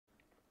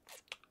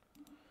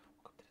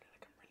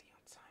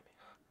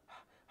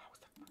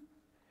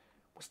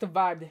What's the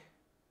vibe?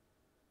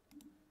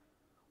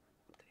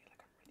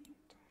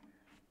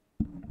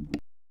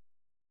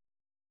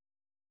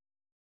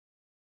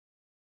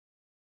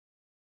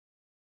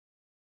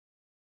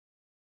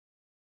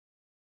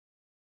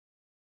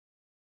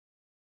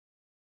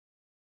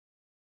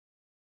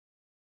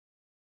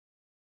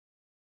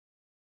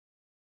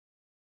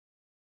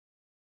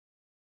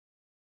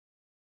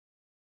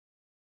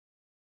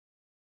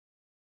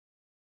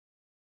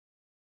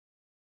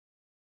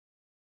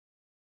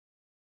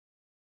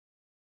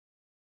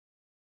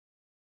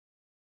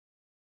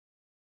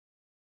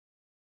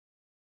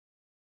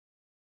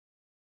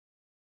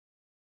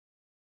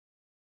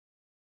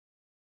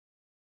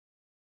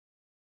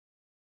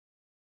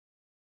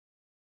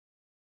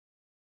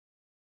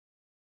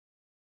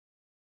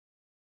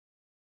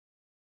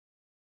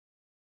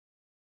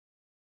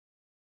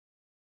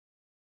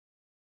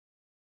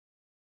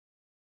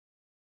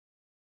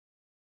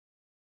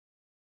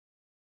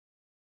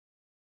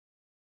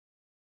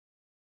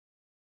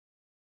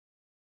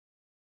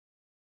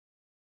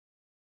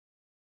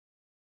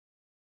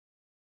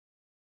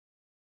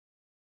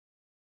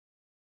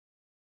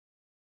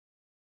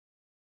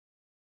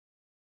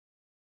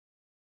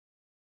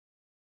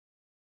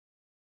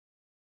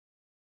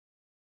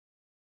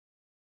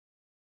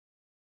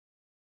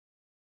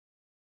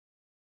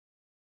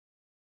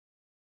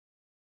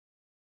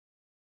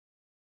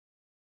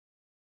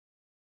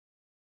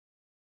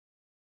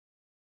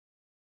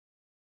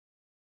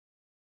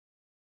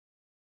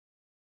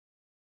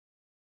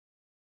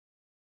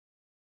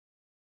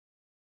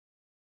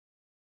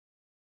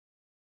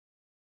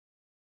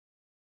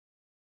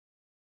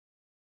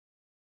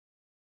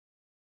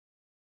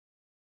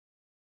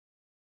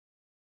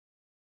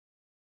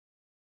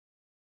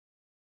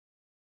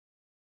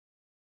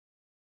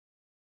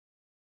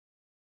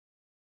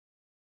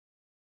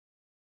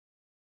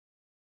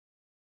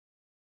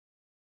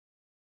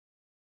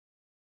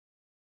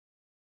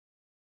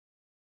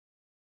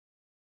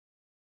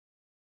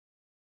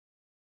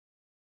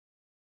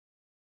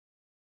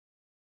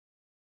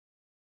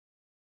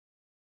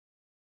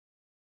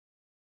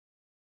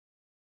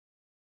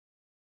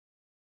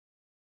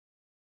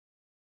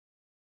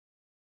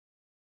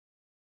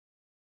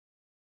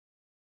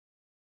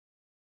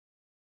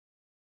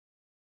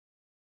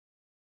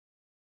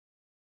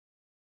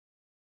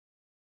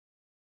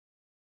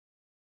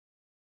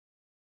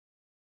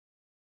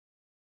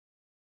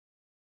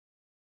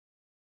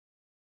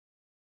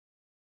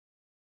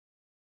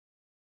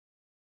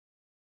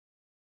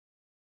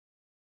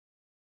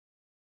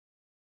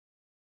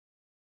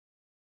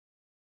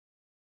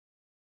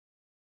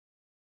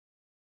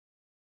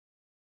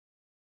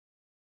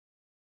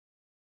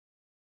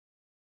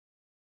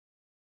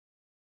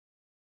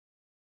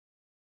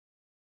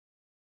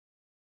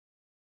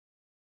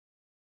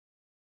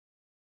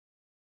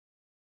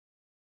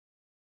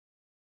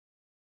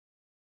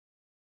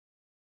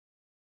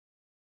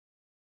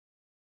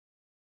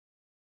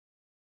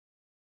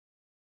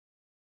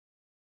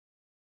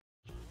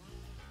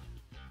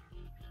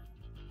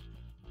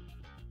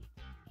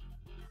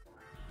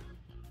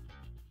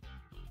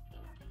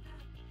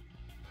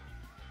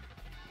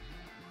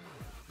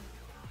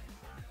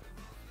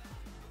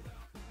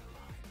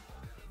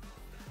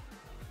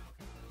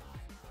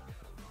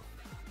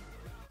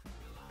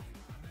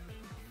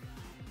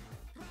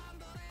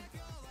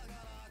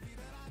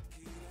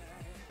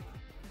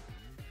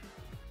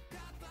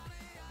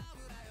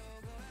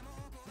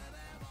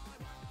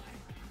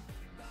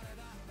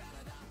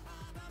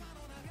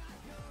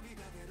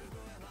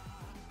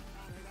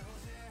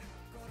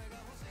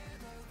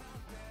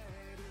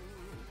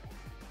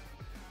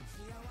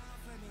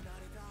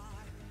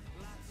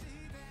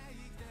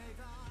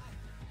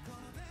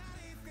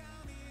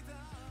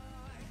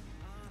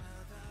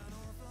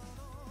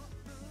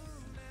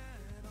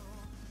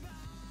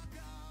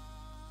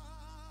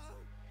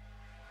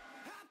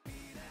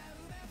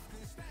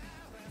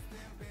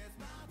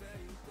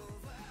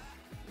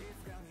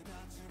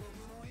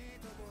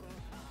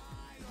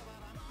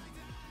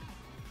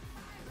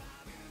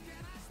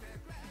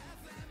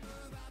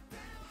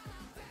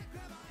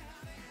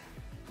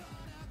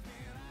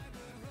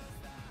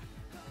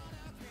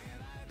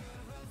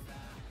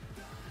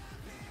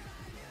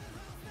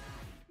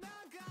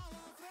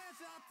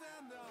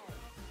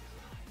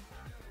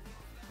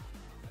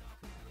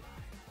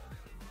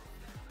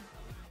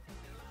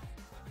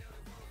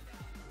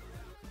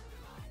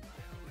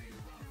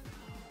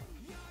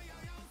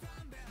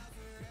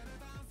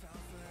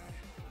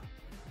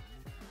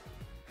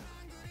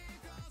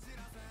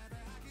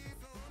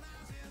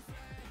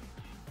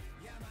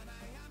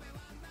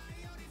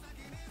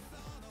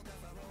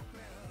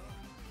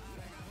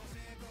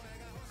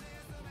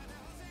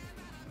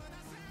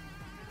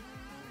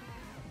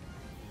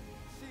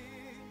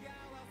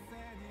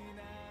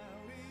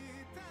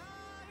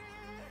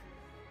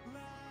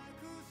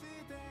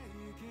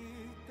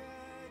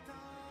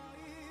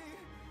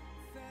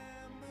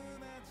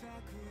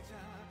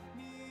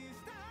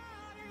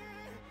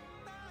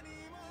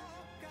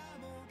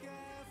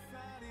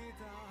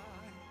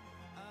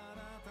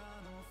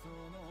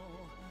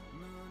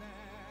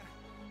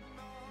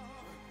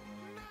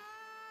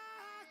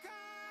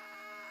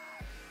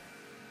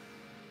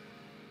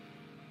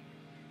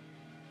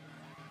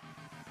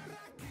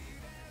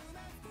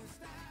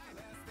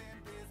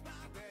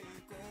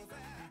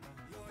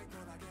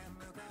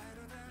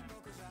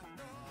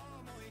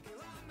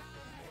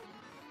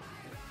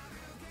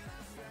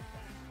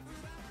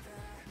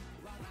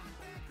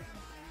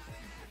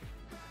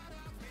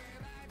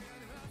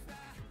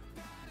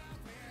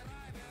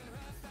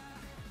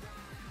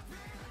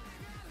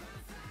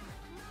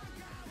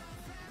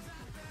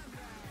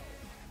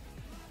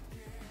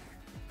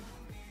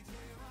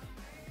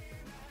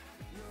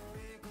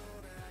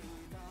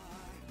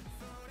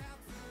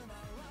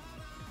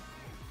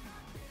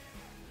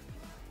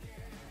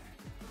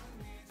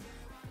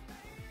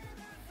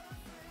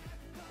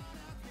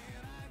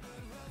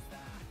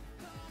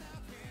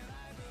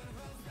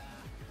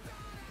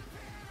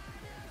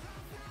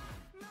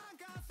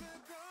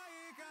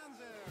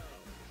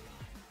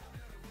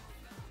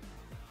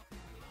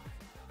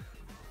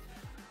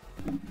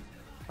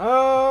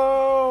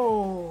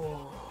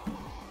 Oh.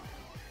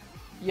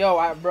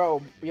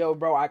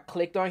 Bro, I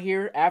clicked on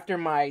here after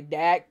my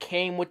dad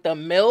came with the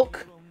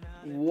milk.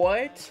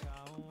 What?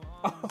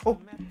 Oh.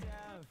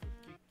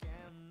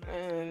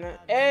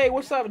 Hey,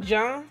 what's up,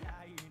 John?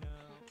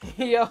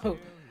 Yo.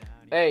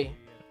 Hey.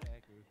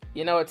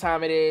 You know what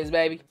time it is,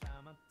 baby?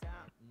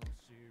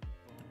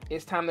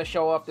 It's time to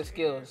show off the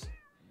skills.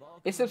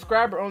 It's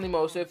subscriber only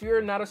mode, so if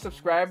you're not a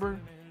subscriber,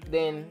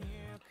 then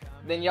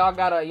y'all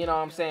gotta, you know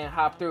what I'm saying,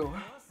 hop through.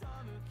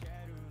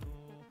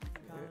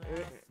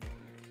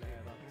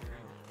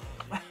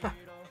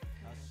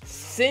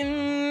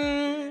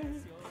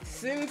 Sin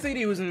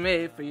City was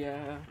made for ya.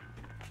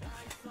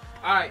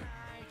 Alright.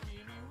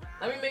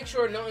 Let me make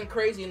sure nothing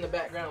crazy in the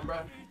background, bro.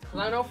 Cause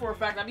I know for a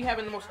fact I be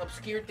having the most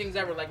obscure things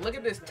ever. Like, look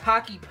at this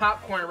Taki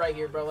popcorn right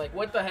here, bro. Like,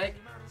 what the heck?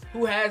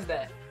 Who has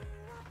that?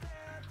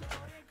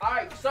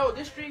 Alright, so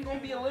this stream gonna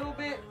be a little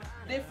bit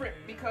different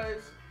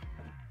because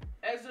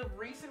as of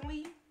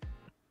recently,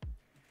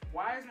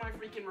 why is my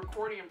freaking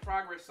recording in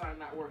progress sign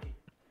not working?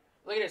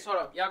 Look at this, hold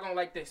up. Y'all gonna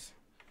like this.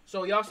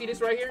 So y'all see this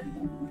right here?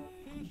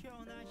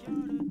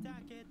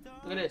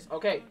 Look at this.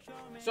 Okay.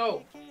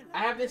 So I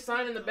have this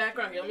sign in the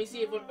background here. Let me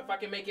see if I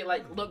can make it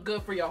like look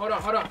good for y'all. Hold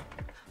on.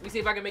 Let me see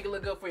if I can make it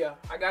look good for y'all.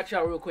 I got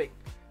y'all real quick.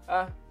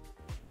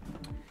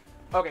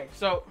 Okay,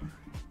 so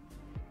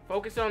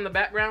focus on the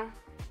background.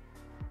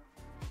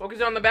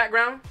 Focus on the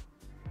background.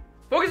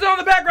 Focus on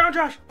the background,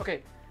 Josh.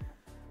 Okay.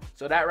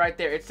 So that right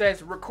there, it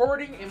says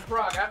recording in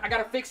prog. I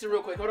gotta fix it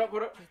real quick. Hold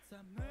up.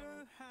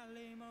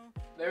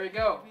 There we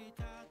go.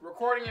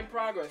 Recording in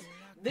progress.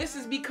 This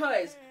is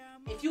because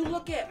if you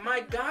look at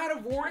my God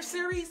of War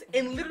series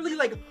and literally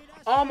like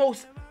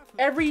almost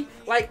every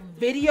like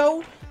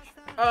video,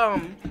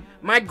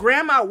 my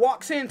grandma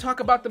walks in and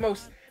talk about the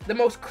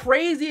most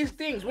craziest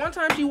things. One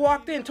time she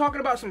walked in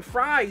talking about some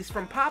fries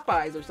from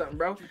Popeyes or something,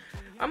 bro.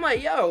 I'm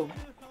like, yo.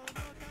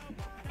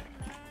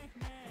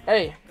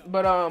 Hey,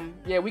 but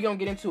yeah, we gonna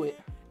get into it.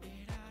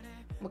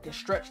 Looking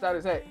stretched out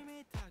as heck.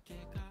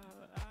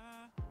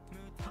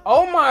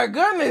 Oh my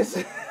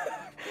goodness.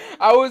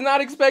 I was not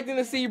expecting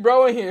to see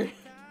bro in here.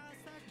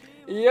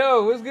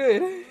 Yo, what's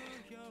good?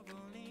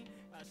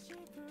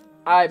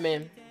 Alright,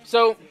 man.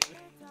 So,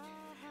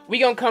 we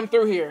gonna come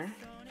through here.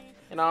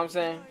 You know what I'm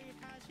saying?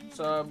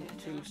 Sub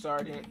to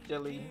Sergeant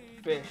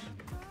Jellyfish.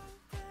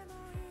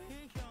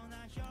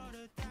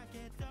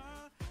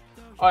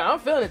 Alright, I'm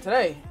feeling it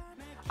today.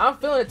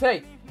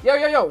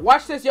 Yo.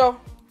 Watch this, yo.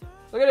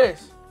 Look at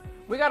this.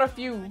 We got a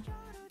few.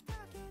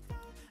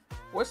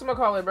 What's I'ma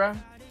call it, bro?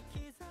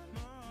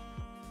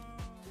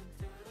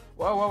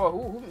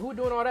 Whoa. Who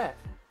doing all that?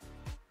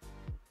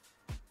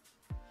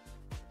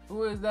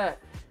 Who is that?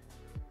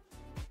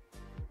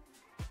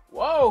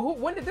 Whoa,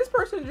 when did this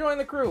person join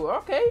the crew?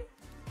 Okay.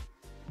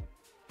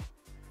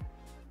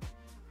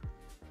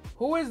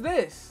 Who is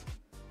this?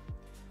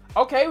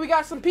 Okay, we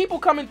got some people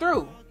coming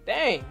through.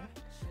 Dang.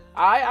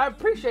 I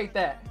appreciate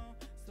that.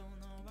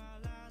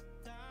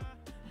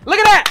 Look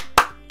at that!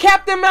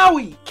 Captain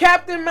Maui!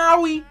 Captain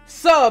Maui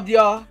subbed,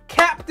 y'all.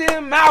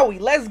 Captain Maui.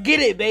 Let's get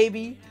it,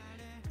 baby.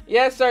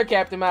 Yes, sir,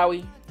 Captain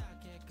Maui.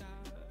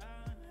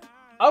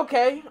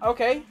 Okay.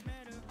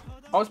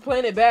 I was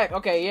playing it back.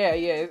 Okay,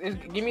 yeah.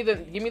 Give me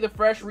the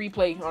fresh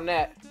replay on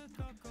that.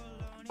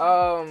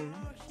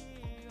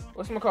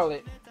 What's I'ma call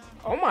it?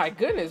 Oh my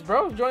goodness,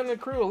 bro, joining the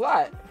crew a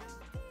lot.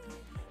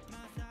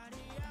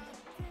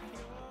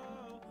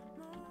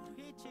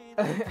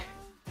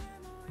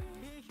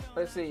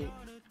 Let's see.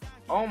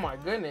 Oh my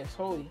goodness,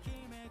 holy.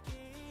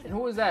 And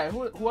who is that?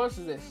 Who else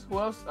is this? Who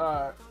else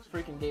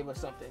freaking gave us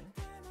something?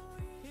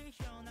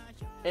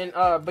 And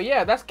but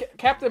yeah, that's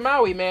Captain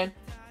Maui, man.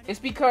 It's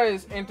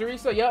because, and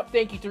Teresa, yup,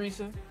 thank you,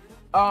 Teresa.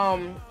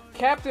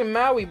 Captain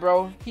Maui,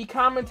 bro, he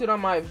commented on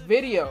my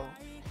video.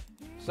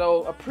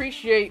 So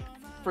appreciate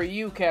for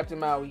you, Captain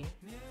Maui.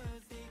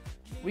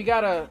 Do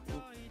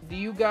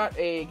you got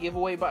a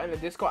giveaway button in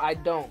the Discord? I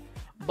don't,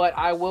 but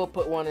I will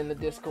put one in the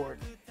Discord.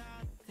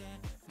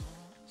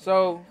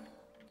 So,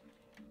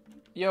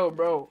 yo,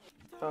 bro,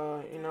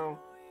 you know,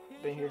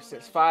 been here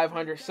since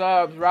 500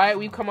 subs, right?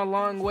 We've come a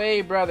long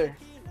way, brother.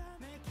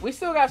 We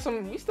still got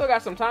some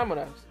time with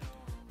us.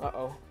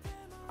 Uh-oh.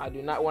 I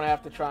do not want to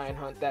have to try and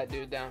hunt that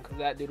dude down, because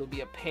that dude will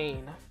be a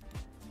pain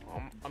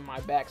on my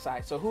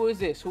backside. So who is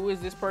this? Who is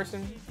this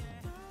person?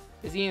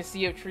 Is he in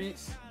Sea of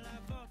Treats?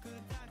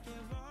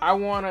 I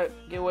want to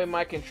give away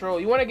my control.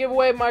 You want to give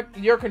away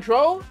your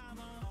control?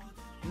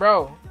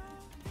 Bro.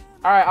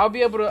 Alright, I'll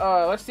be able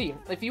to, let's see.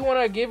 If you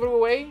want to give it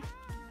away,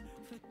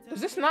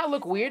 does this not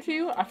look weird to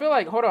you? I feel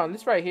like, hold on,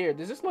 this right here.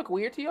 Does this look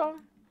weird to y'all?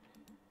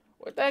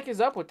 What the heck is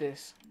up with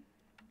this?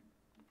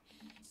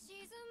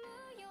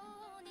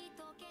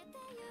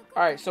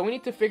 Alright, so we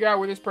need to figure out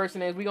where this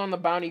person is. We on the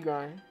bounty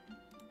grind.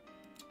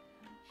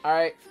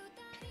 Alright.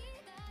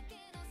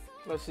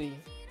 Let's see.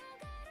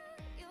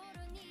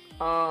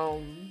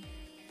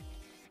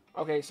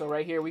 Okay, so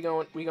right here we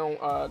going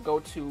go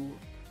to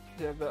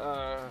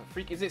the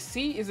freak. Is it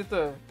C? Is it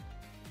the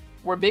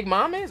where Big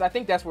Mom is? I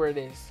think that's where it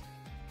is.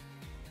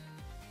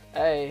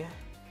 Hey,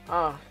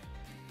 I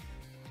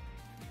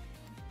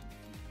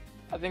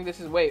think this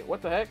is, wait,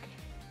 what the heck?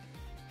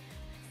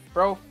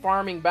 Bro,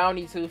 farming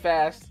bounty too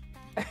fast.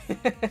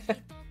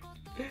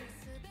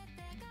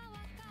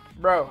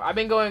 Bro, I've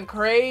been going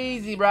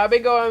crazy, bro. I've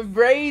been going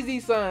crazy,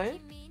 son.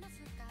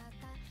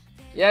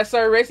 Yes,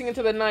 sir. Racing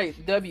into the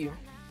night. W.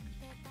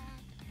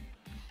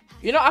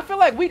 You know, I feel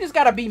like we just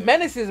gotta be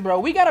menaces, bro.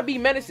 We gotta be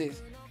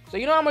menaces. So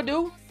you know what I'm gonna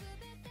do?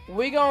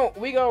 We go,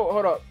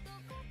 hold up.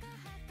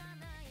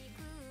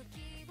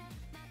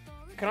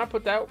 Can I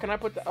put that,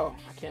 oh,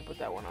 I can't put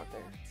that one out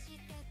there.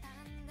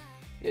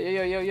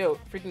 Yo.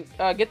 Freaking,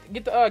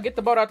 get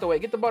the boat out the way.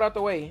 Get the boat out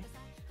the way.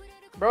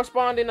 Bro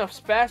spawned in a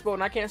fast boat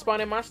and I can't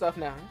spawn in my stuff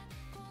now.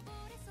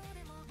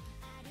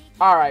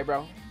 Alright,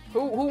 bro.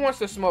 Who wants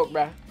to smoke,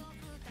 bro?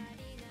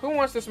 Who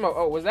wants to smoke?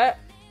 Oh, was that?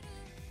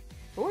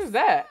 Who is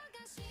that?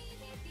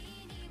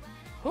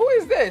 Who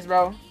is this,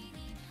 bro?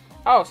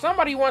 Oh,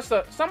 somebody wants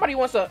to,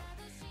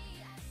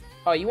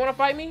 oh, you want to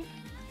fight me?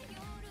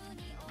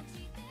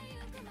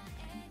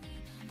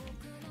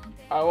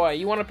 Oh, what?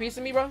 You want a piece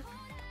of me, bro?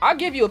 I'll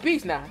give you a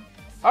piece now.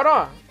 Hold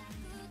on.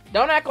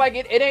 Don't act like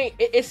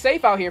it's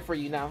safe out here for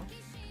you now.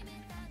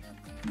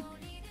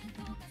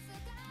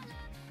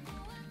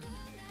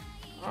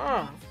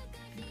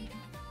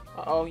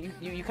 Uh-oh,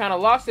 you kind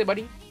of lost it,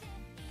 buddy.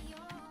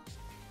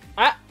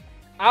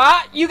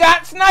 You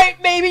got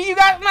sniped, baby. You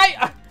got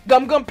sniped.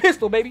 Gum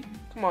pistol, baby.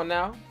 Come on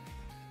now.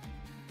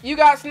 You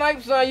got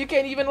sniped, son. You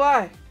can't even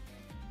lie.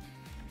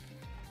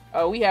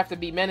 Oh, we have to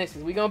be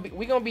menaces. We gonna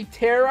be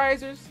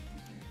terrorizers.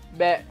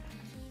 Bet.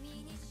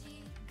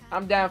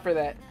 I'm down for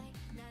that.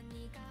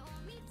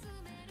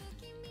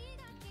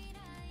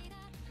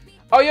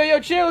 Oh, yo,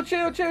 chill.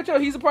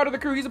 He's a part of the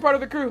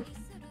crew.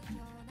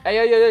 Hey,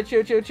 yo,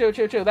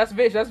 chill. That's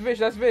Vish.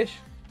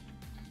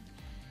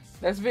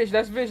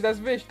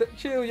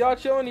 Chill, y'all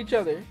chilling each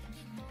other.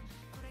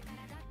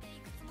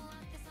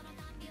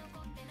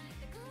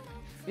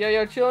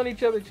 Yo, chilling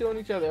each other.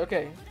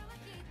 Okay.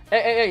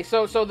 Hey.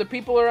 So the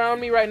people around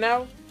me right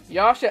now,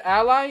 y'all should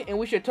ally, and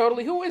we should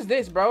totally. Who is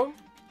this, bro?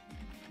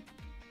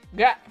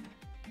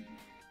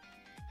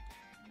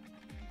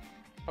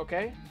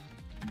 Okay.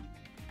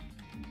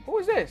 Who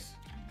is this?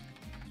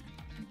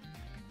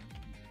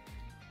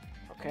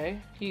 Okay,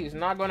 he's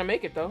not gonna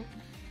make it though.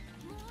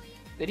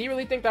 Did he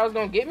really think that was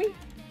gonna get me?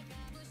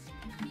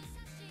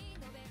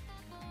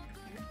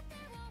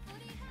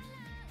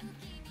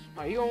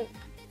 Are you gonna?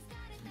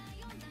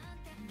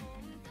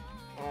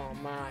 Oh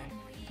my,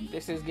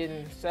 this is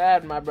getting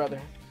sad, my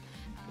brother.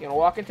 You gonna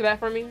walk into that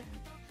for me?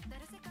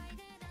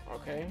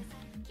 Okay.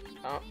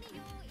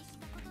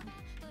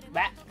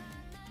 Back.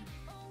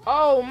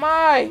 Oh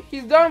my,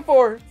 he's done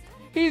for.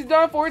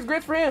 It's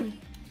great for him.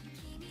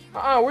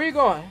 Where you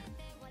going?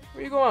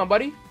 Where you going,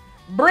 buddy?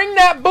 Bring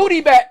that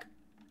booty back.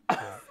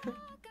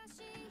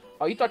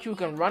 Oh, you thought you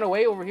can run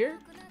away over here?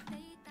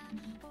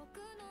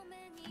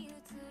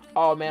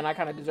 Oh man, I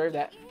kind of deserve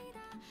that.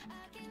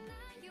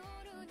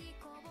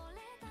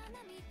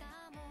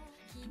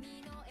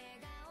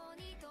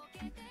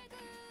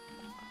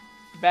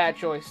 Bad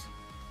choice.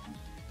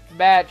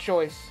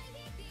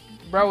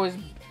 Bro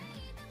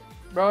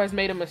has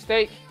made a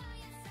mistake.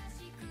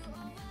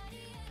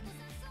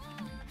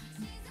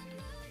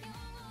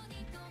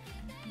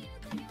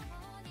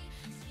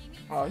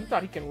 Oh, he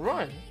thought he can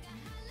run.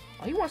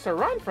 Oh, he wants to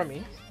run from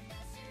me.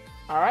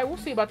 Alright, we'll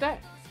see about that.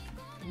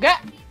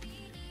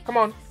 Come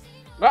on.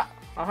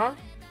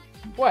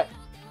 What?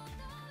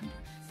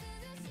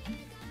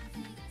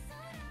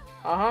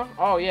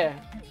 Oh, yeah.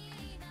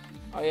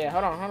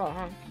 Hold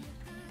on.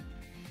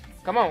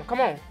 Come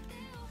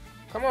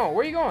on.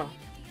 Where you going?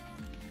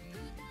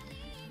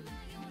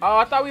 Oh,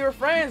 I thought we were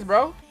friends,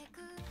 bro.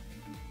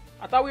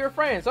 Hold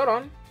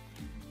on.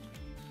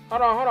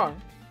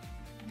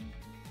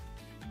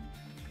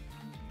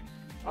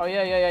 Oh,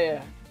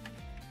 yeah.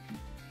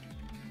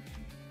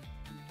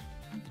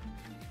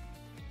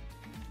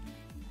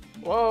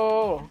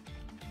 Whoa.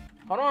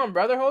 Hold on,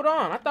 brother. Hold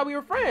on. I thought we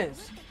were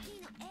friends.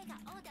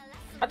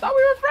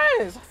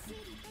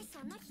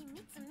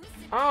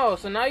 Oh,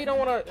 so now you don't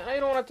want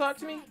to talk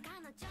to me?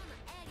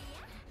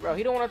 Bro,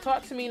 he don't want to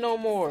talk to me no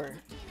more.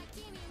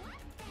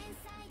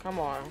 Come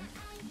on.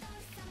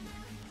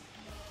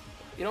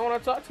 You don't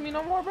want to talk to me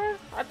no more, bro?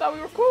 I thought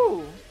we were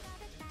cool.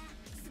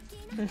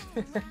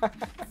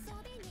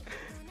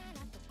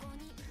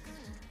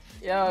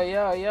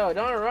 Yo,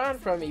 don't run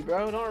from me,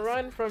 bro. Don't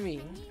run from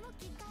me.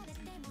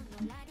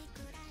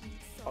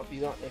 Oh, if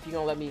you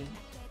gonna let me.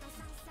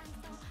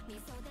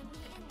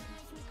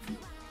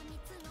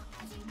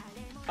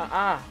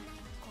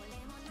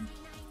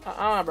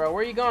 Bro.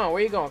 Where you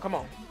going? Come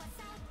on.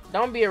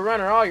 Don't be a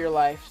runner all your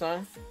life,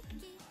 son.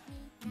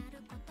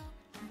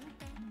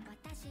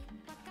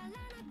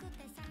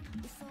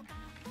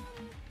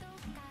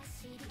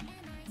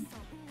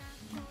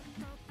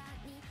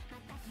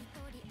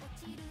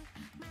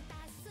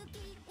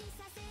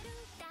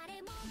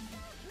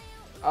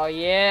 Oh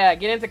yeah,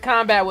 get into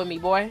combat with me,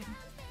 boy.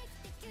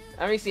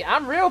 Let me see.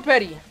 I'm real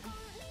petty.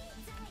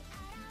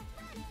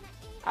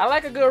 I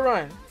like a good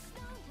run.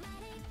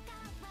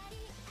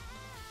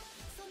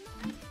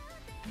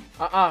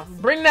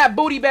 Bring that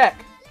booty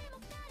back.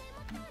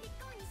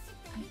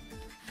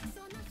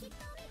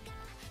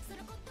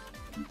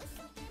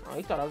 Oh,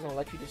 he thought I was gonna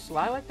let you just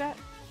slide like that?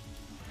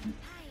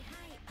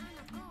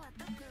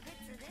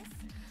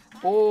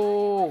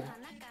 Oh.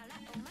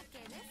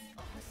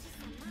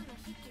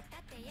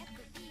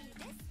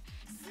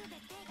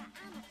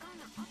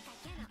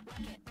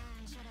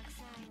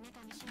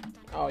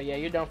 Oh, yeah,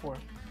 you're done for.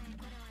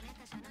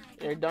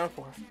 You're done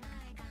for.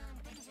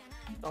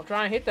 Don't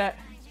try and hit that.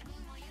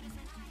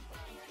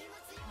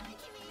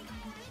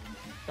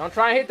 Don't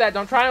try and hit that.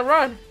 Don't try and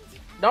run.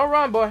 Don't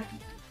run, boy.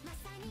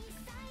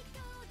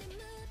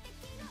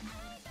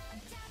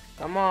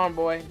 Come on,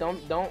 boy. Don't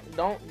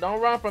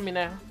run from me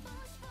now.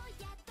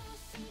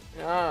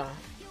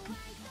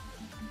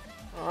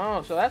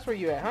 Oh, so that's where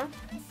you at, huh?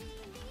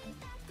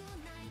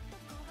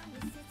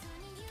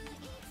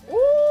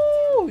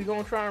 Ooh, you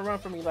gonna try and run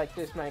from me like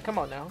this, man? Come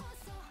on now.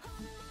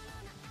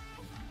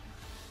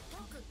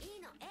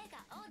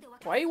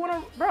 Why you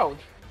wanna, bro?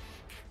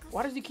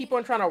 Why does he keep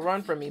on trying to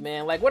run from me,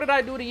 man? Like, what did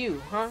I do to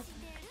you, huh?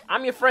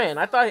 I'm your friend.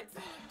 I thought.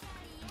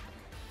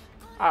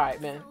 All right,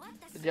 man.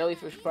 The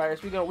jellyfish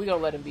fires. We gonna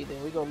let him be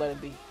there. We gonna let him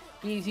be.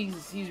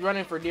 He's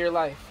running for dear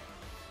life.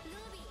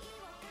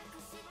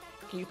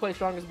 Can you play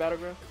Strongest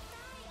Battleground?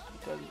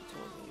 Because you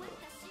told me you would.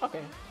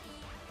 Okay.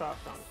 Try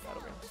Strongest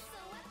Battlegrounds.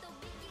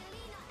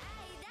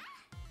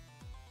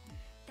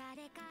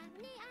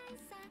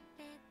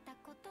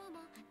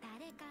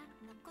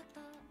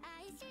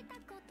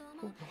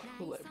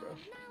 Who let bro?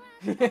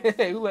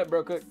 Who let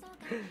bro cook?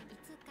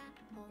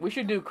 We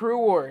should do Crew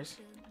Wars.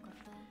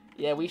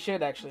 Yeah, we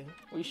should actually.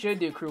 We should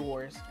do Crew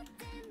Wars.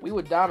 We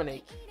would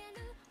dominate.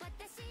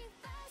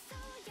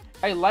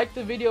 Hey, like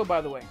the video,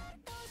 by the way.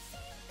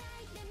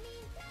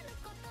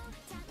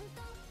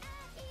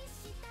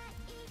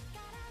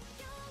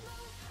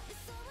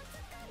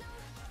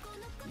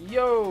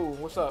 Yo,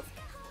 what's up?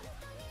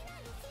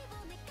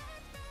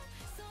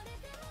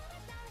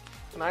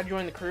 Can I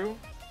join the crew?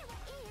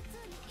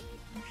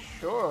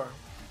 Sure.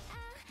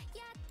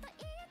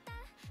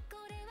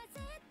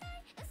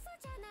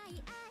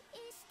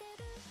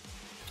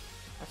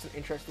 That's an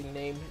interesting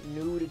name,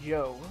 Nude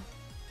Joe.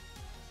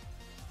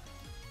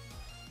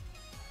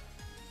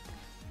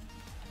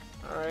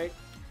 Alright.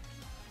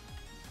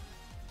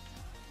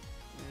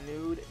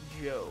 Nude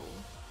Joe.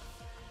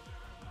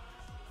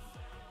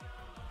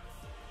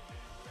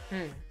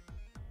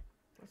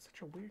 That's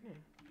such a weird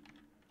name.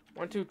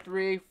 1, 2,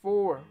 3,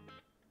 4.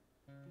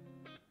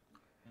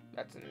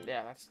 That's very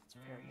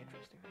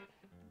interesting.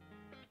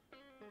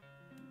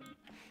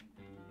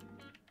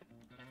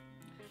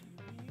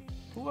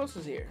 Who else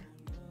is here?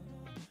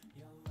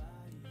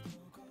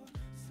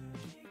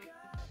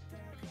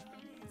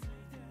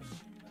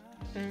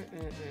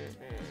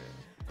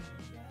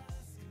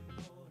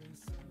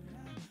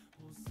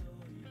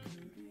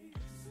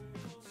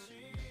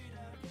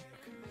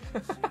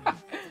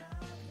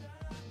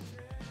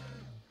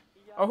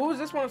 Oh, who is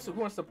this one? Who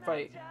wants to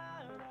fight?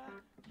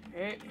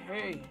 Hey,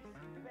 hey.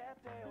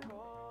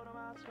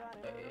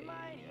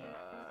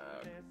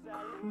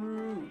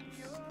 Cruz.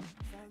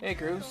 Hey,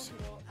 Cruz.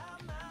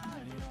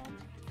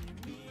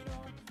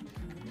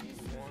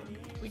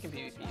 We can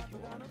PvP if you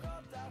want.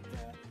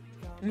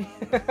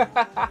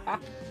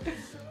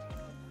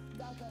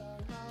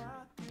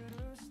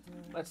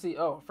 Let's see.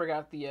 Oh,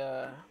 forgot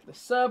the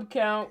sub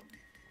count.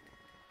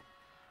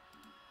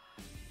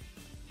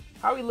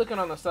 How are we looking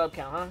on the sub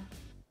count, huh?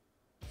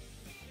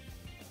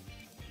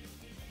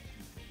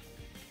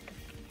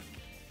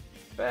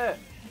 Bet.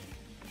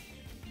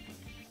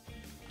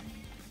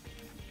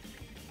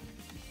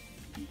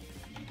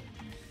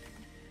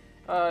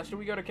 Should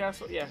we go to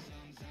castle? Yeah.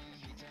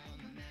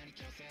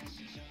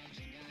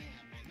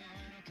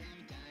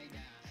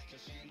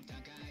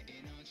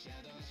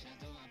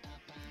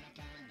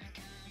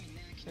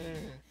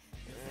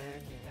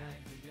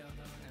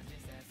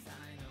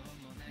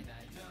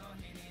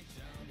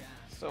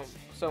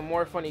 So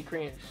more funny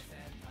cringe.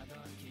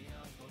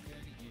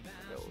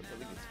 Yo,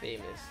 it's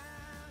famous.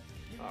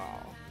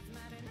 Oh.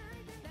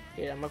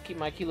 Here, I'm gonna keep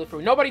my kilo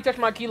for. Nobody touch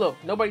my kilo.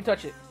 Nobody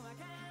touch it.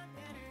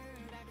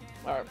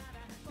 All right.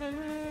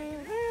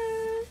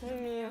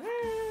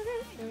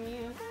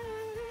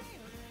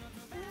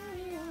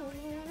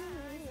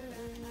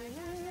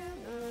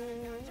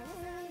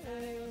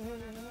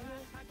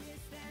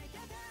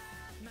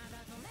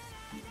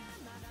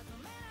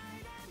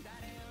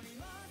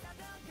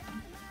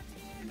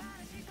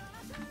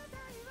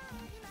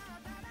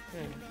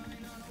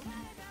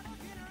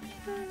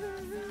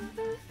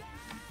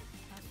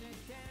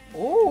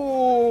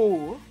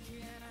 Ooh.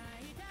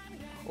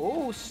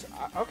 Ooh.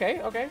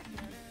 Okay. Okay.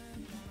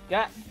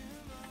 Got.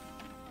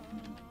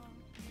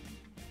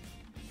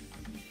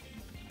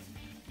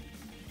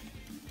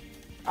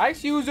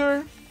 Ice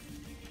user.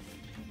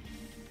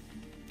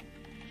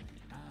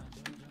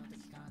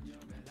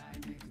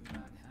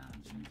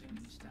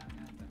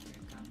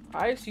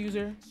 Ice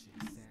user.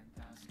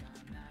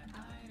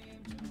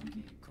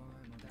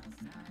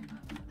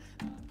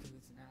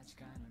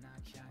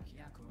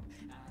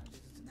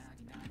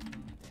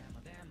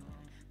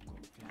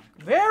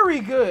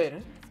 Very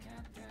good.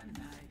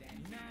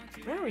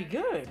 Very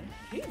good.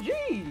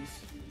 GG's.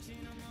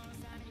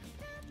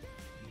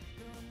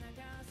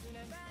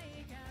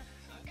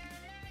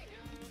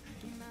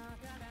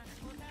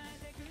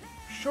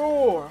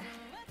 Sure.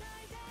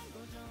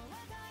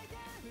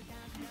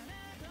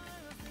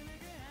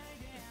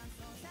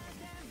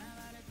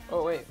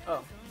 Oh, wait.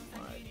 Oh.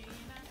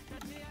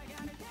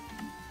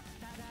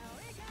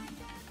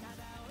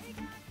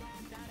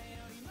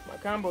 My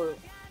combo.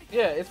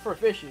 Yeah, it's for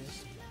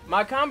fishes.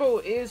 My combo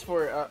is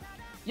for,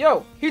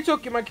 yo, he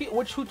took my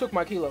kilo. Who took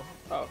my kilo?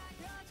 Oh.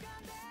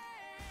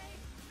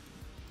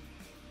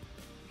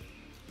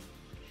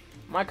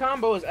 My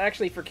combo is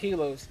actually for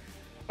kilos.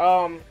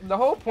 The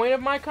whole point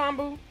of my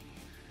combo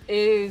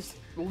is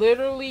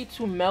literally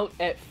to melt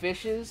at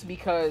fishes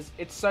because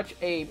it's such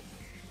a...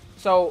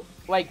 So,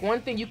 like, one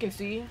thing you can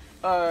see,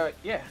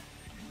 yeah.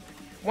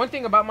 One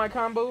thing about my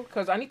combo,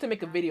 because I need to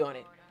make a video on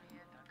it,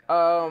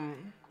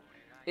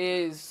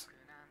 is...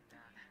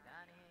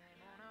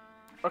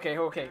 Okay,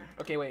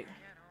 wait.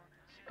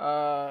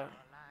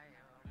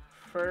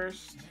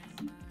 First,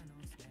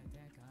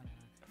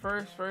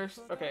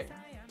 okay.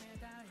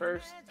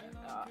 First,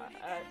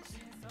 X,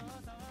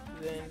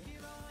 then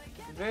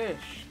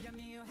Vish.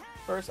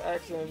 First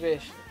X, then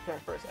Vish.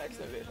 First X,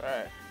 then Vish.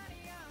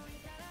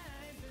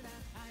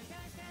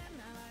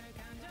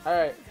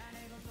 Alright.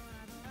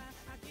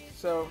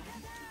 So,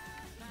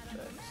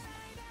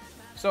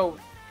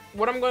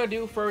 what I'm going to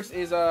do first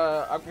is,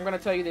 I'm going to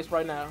tell you this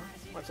right now.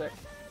 One sec.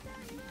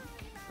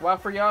 Well,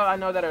 for y'all, I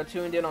know that are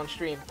tuned in on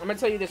stream, I'm going to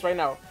tell you this right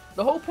now.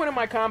 The whole point of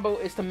my combo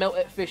is to melt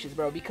at fishes,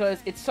 bro, because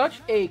it's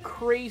such a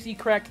crazy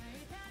cracked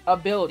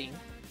ability.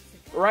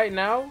 Right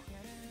now,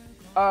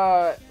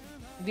 the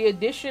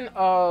addition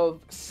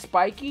of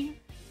Spiky,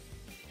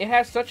 it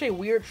has such a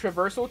weird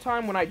traversal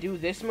time when I do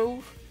this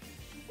move,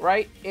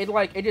 right? It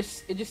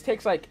just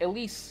takes like at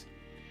least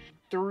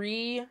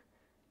 3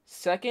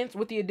 seconds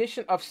with the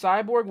addition of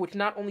Cyborg, which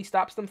not only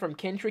stops them from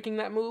kin tricking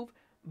that move,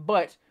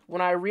 but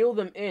when I reel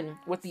them in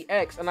with the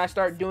X and I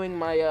start doing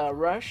my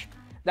rush,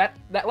 that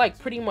like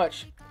pretty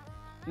much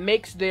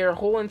makes their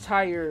whole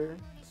entire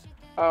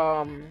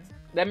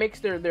that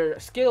makes their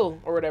skill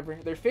or whatever,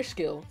 their fish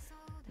skill,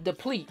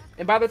 deplete.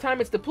 And by the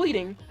time it's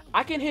depleting,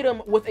 I can hit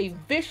them with a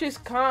vicious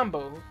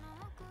combo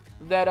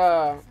that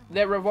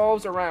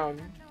revolves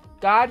around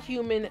God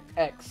Human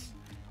X,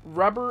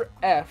 Rubber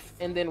F,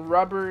 and then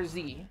Rubber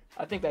Z.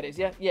 I think that is,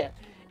 yeah.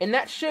 And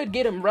that should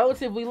get them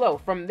relatively low.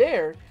 From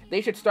there,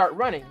 they should start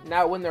running.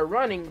 Now, when they're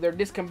running, they're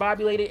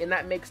discombobulated, and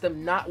that makes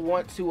them not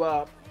want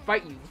to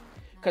fight you.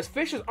 Because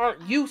fishes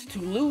aren't used to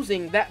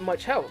losing that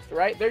much health,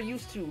 right? They're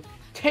used to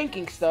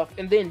tanking stuff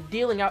and then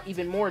dealing out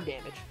even more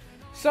damage.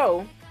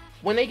 So,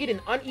 when they get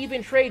an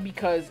uneven trade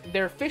because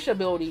their fish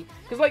ability...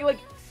 Because, like,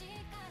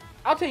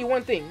 I'll tell you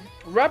one thing.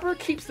 Rubber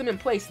keeps them in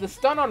place. The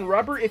stun on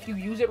Rubber, if you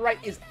use it right,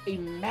 is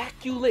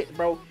immaculate,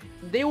 bro.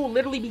 They will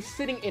literally be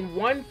sitting in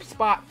one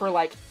spot for,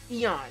 like,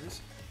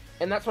 eons.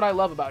 And that's what I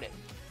love about it.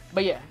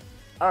 But, yeah.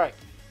 Alright.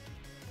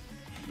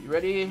 You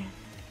ready?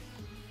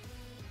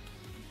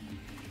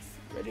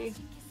 Ready?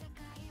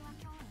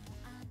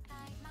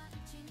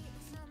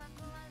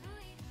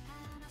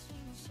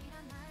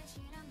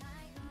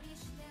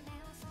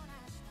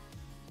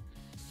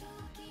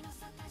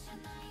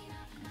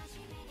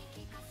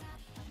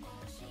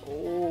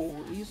 Oh,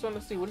 he's trying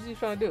to see. What is he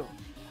trying to do?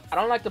 I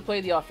don't like to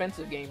play the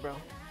offensive game, bro.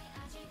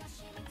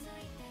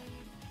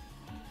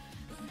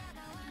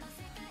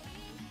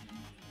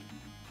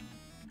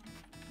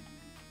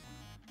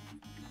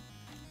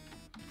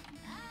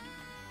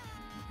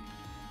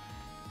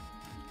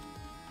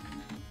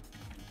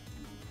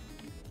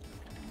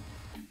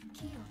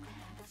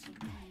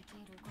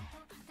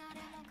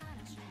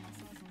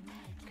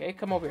 Okay,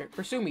 come over here.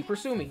 Pursue me,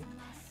 pursue me.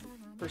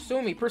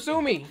 Pursue me,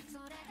 pursue me.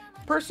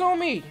 Pursue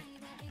me.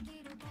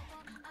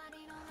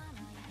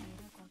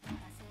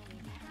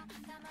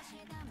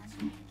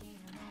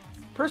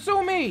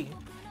 Pursue me!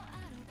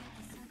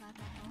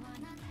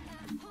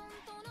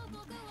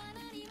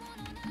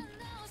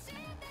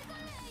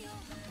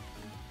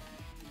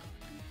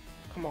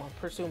 Come on,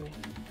 pursue me.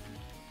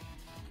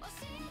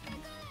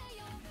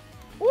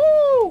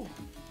 Woo!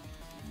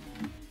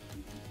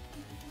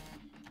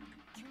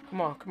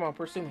 Come on,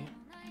 pursue me.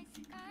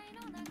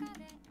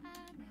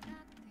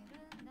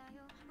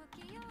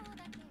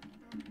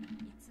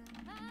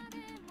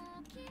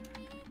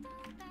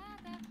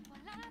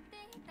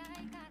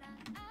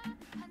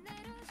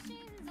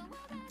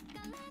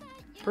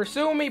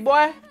 Pursue me,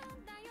 boy.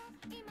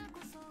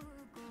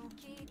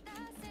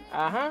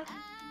 Uh-huh.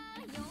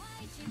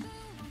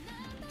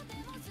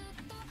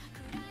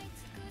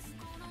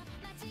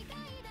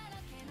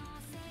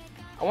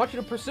 I want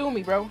you to pursue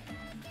me, bro.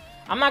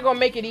 I'm not gonna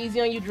make it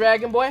easy on you,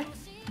 Dragon Boy.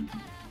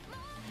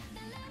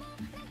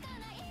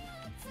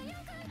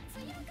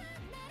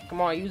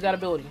 Come on, use that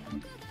ability.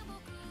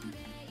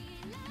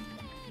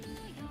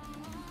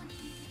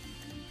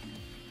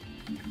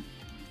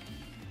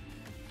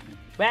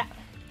 Back.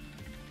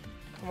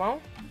 Come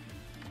on.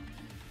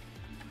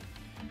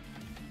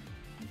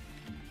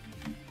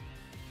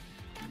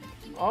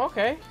 Oh,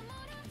 okay.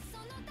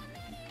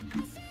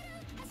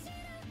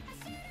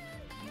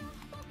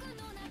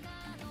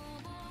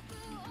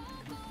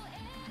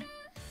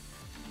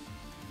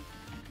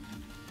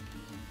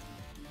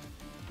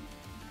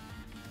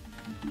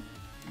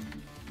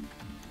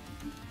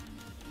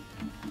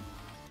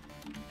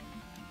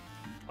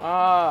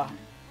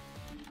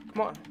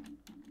 Come on.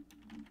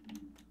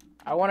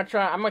 I want to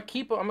try. I'm gonna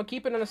keep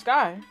it in the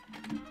sky.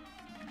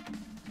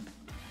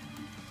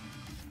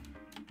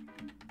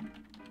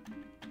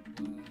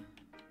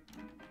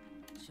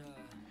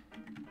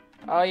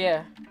 Oh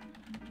yeah.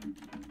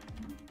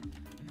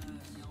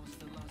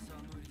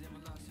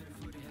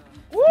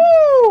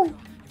 Woo!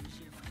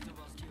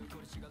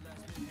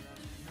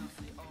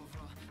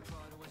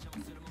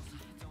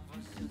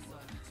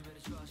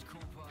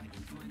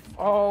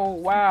 Oh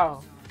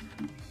wow.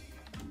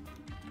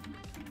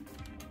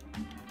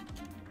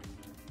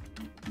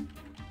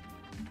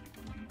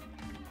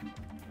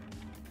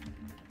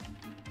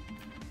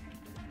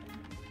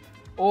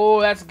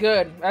 Oh, that's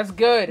good. That's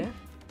good.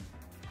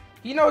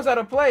 He knows how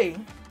to play.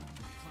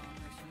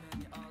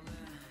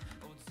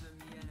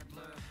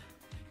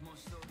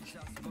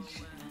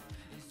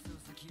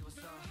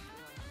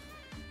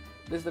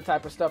 This is the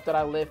type of stuff that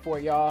I live for,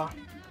 y'all.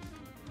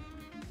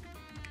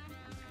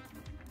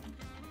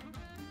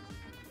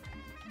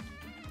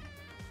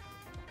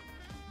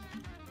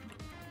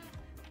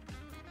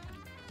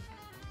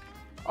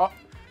 Oh.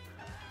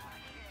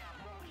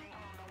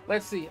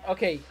 Let's see.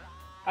 Okay.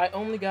 I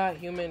only got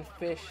human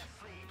fish.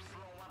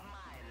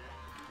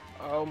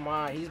 Oh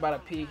my, he's about to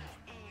pee.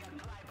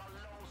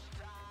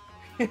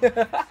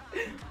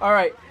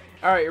 Alright.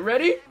 Alright,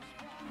 ready?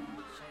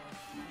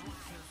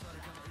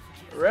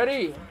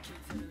 Ready?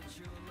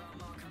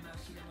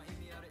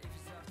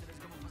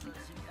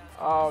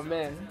 Oh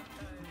man.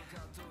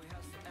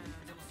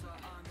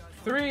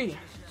 3,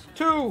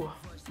 2,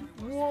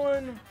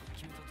 1.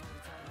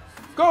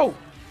 Go!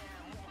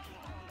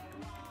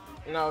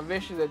 No,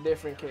 Vish is a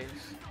different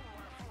case.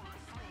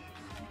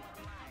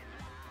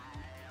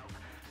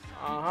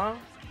 Uh-huh.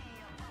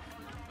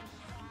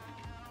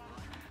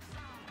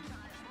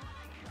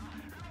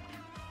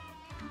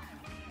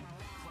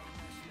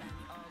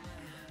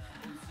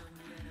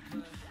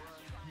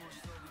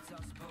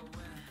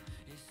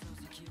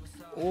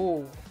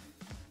 Oh.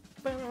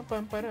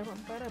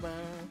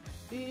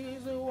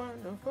 He's a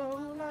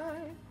wonderful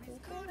life.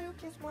 Could you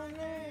kiss my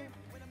name?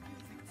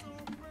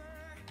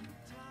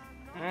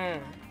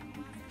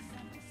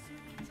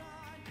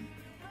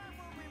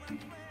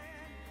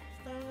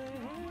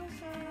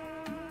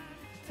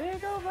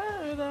 Take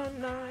over the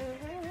night.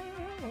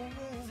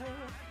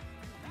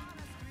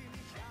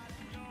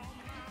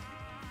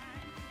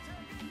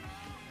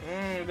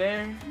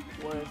 There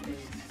was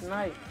a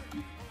snipe.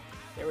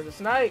 There was a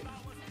snipe.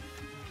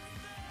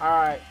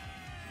 Alright.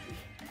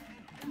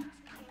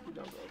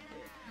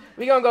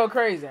 We gonna go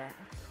crazy.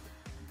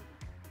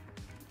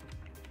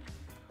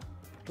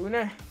 Who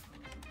next?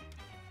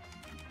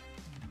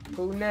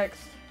 Who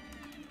next?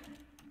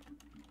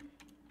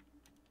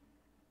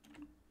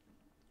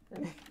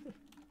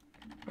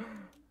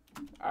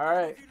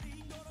 Alright.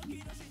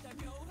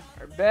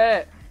 I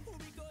bet.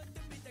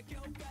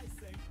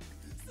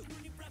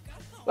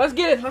 Let's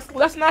get it.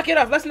 Let's knock it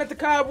off. Let's knock the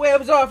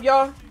cobwebs off,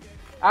 y'all.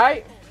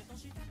 Alright.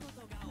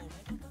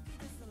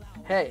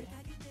 Hey.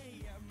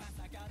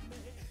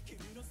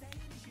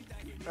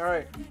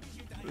 Alright.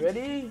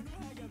 Ready?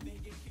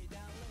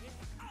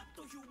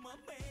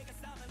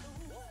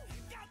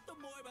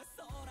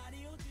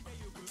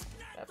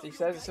 After he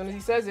says, as soon as he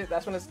says it,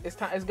 that's when it's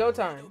time. It's go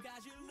time.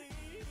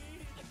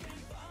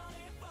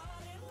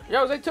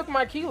 Yo, they took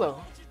my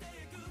kilo.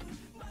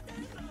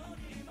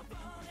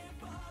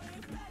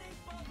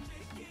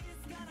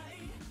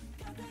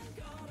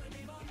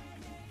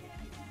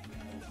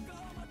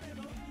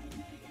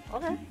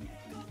 Okay.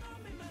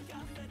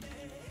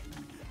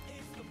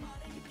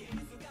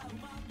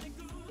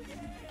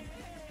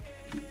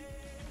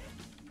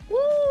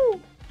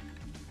 Woo!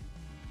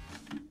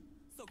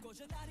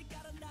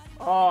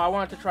 Oh, I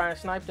wanted to try and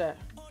snipe that.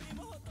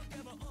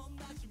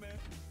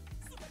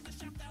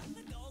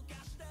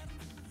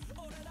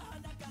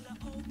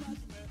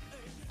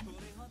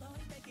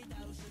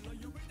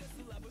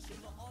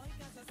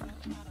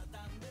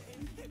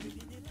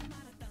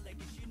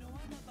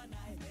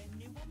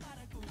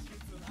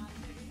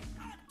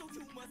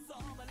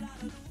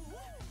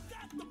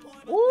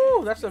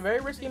 Ooh, that's a very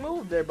risky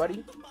move there,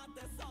 buddy.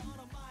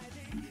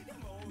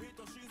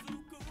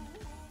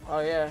 Oh,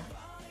 yeah.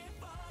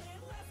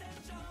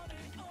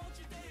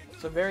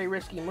 It's a very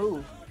risky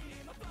move.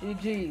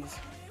 GG's.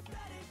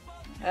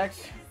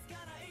 Actually,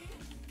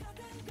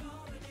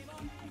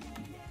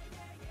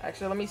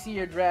 let me see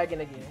your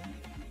dragon again.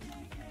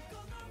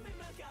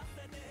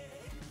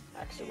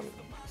 Actually, let me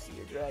see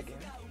your dragon.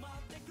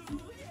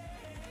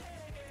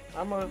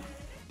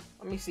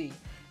 Let me see.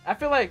 I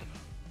feel like,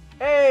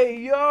 hey,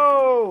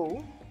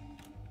 yo!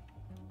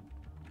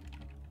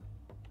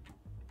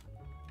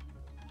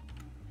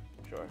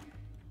 Sure.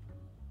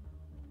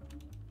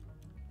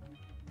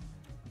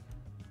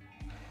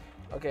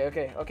 Okay,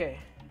 okay, okay.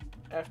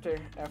 After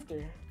him, after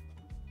him.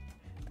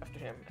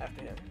 Okay,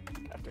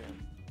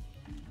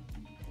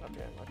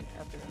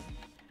 after him.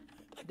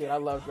 Dude, I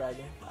love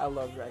Dragon. I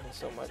love Dragon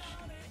so much.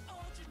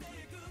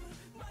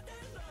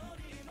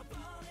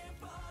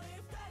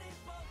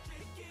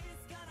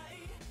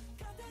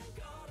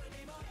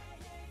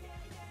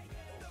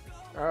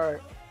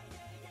 Alright.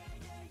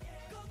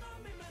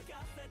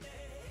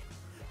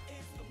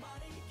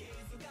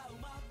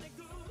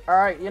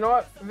 Alright, you know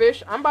what,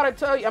 Vish? I'm about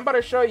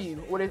to show you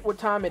what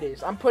time it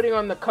is. I'm putting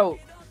on the coat.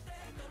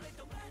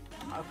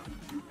 I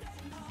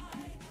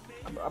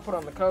put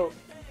on the coat.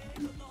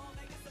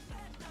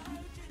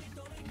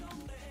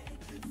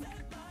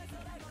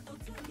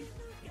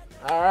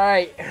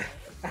 Alright.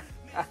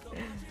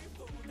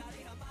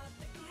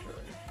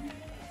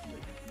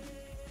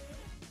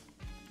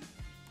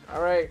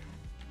 Alright.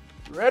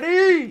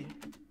 Ready?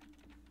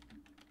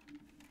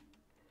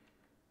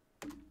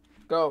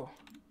 Go.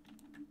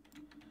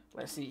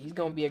 Let's see. He's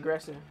gonna be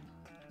aggressive.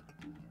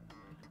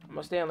 I'm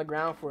gonna stay on the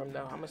ground for him,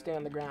 though. I'm gonna stay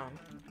on the ground.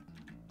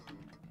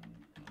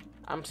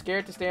 I'm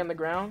scared to stay on the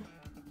ground.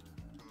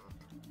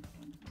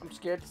 I'm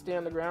scared to stay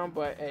on the ground,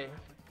 but hey.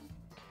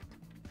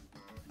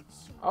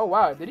 Oh,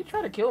 wow. Did he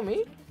try to kill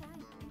me?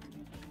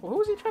 Well,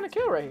 who is he trying to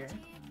kill right here?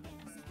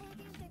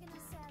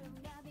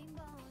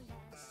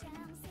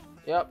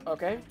 Yep,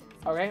 okay.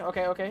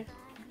 Okay.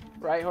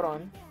 Right, hold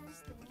on.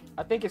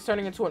 I think it's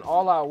turning into an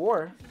all-out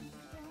war.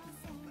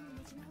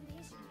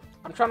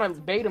 I'm trying to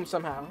bait him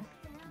somehow.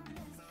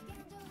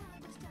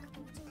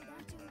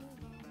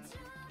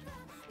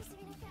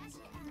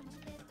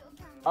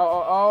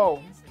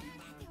 Oh.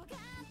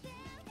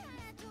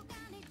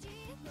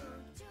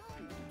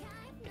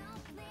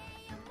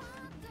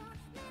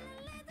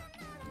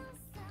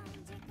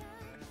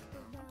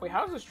 Wait,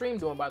 how's the stream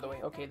doing, by the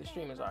way? Okay, the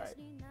stream is alright.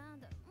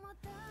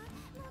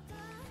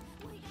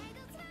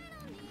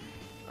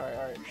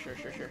 Alright, sure.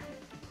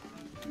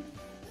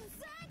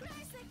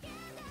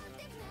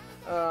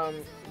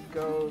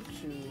 Go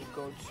to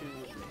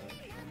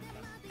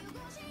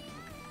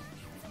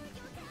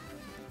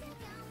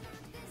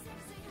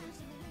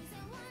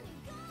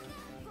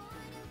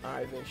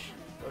Alright, Vish.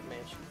 Go to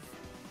mansion.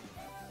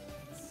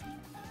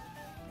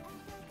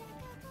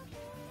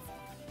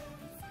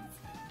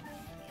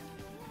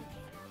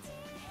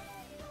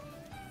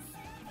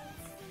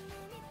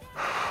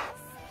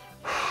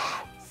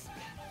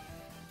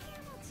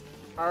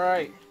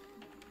 Alright.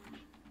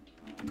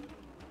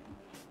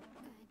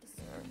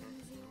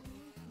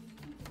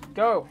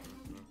 Go.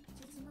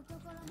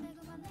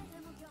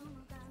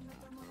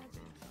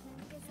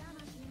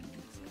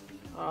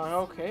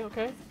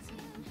 Okay.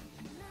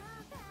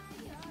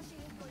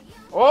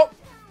 Oh!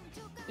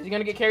 Is he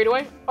gonna get carried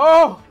away?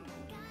 Oh!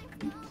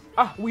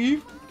 Ah,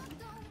 weave.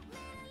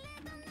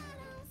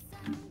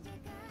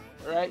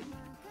 Alright.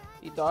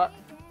 He thought.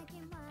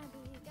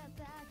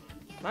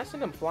 Can I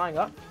send him flying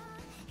up?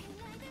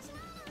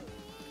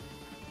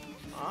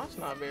 Oh, that's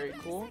not very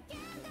cool.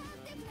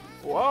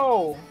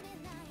 Whoa!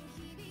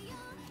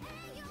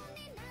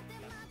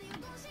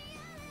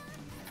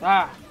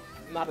 Ah,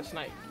 not a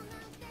snipe.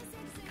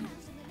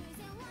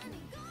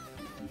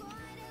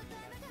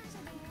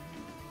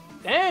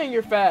 Dang,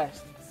 you're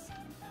fast.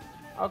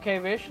 Okay,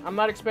 Vish, I'm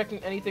not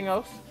expecting anything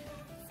else.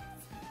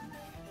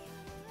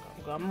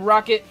 I'm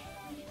rocket.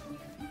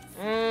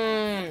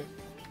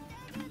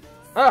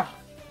 Ah.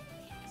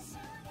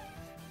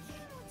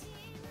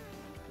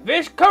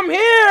 Vish, come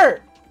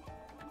here!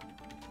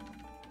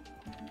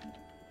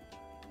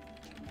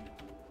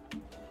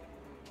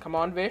 Come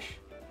on, Vish.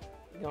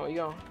 You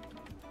go.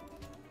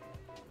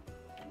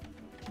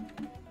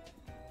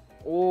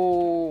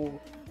 Oh,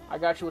 I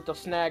got you with the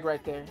snag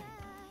right there.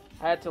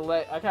 I had to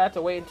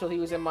wait until he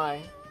was in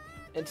my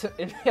I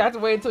had to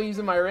wait until he was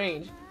in my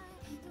range.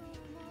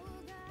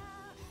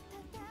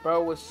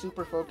 Bro was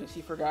super focused.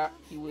 He forgot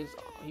he was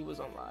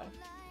on live.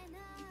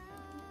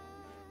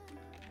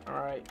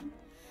 Alright,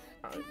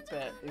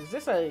 bet. Is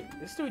this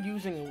dude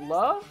using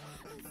love?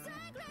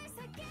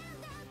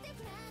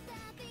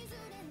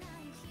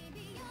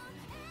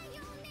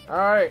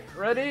 Alright,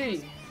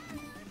 ready.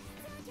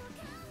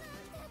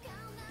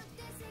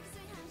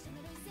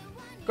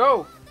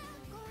 Go.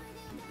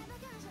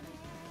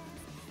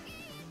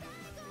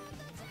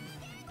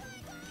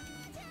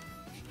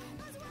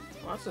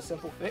 Well, that's a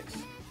simple fix.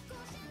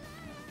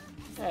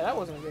 Yeah, that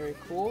wasn't very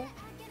cool.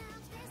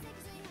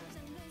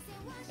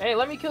 Hey,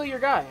 let me kill your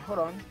guy. Hold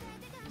on.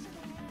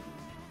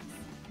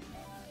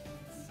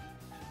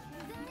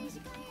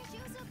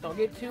 Don't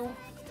get too.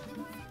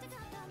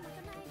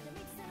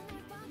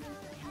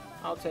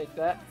 I'll take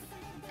that.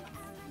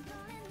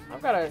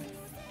 I've got a...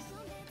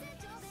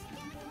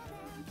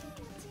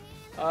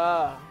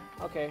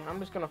 okay. I'm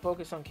just gonna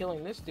focus on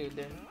killing this dude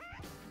then.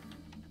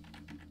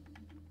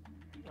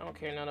 I don't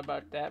care none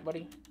about that,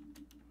 buddy.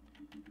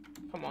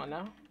 Come on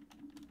now.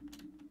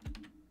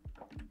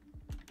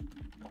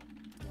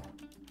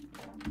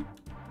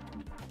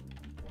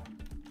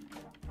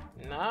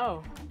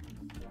 No.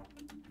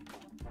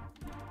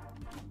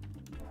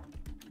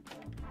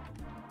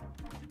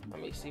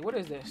 me see. What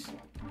is this?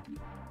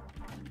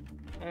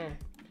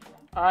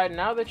 Alright,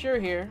 now that you're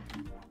here.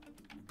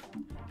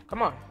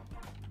 Come on.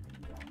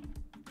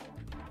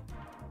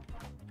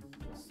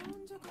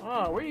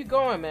 Oh, where you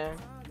going, man?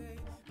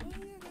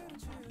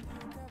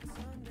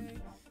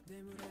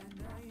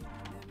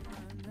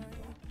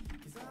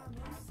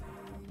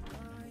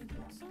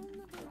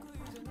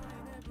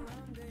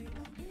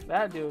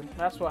 That dude,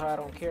 that's what I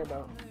don't care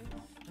about.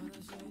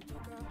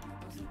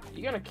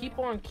 You're gonna keep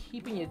on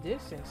keeping your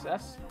distance.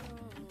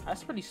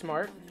 That's pretty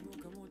smart.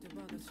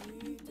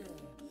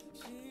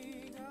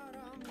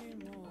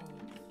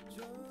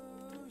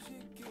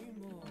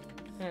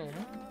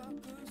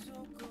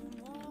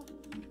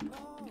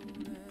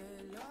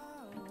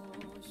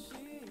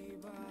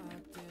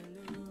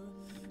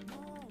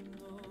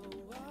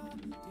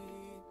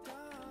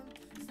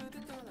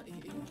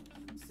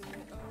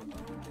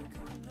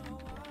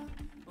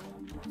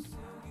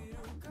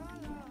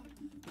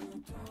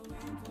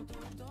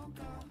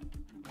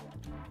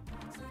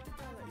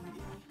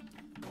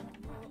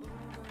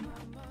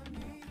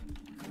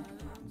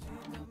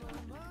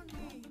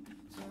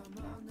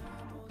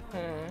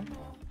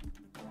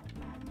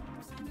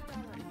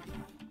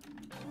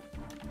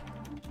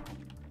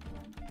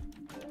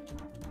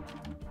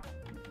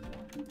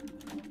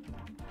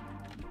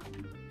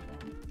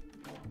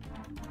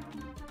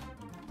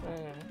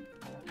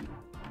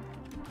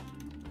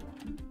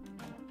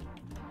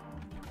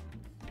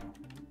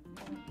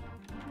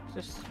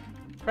 Just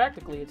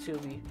practically a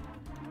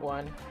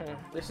 2v1.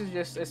 This is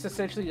just, it's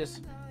essentially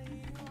just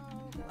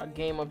a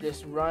game of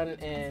just run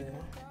and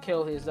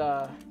kill his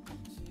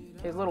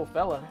little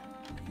fella.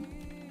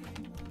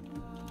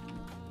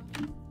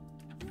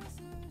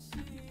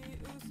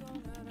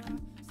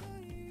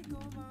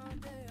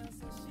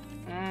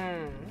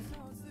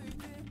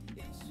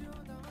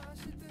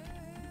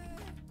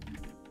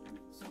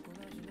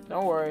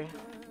 Don't worry,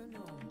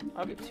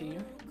 I'll get to you.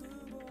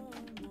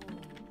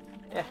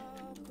 Yeah.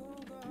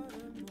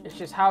 It's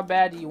just how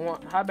bad do you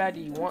want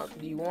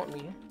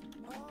me?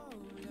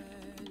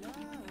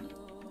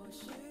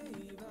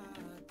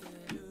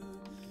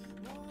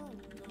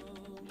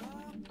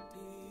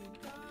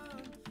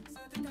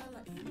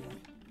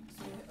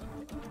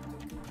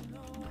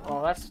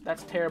 Oh,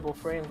 that's terrible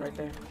frames right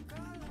there.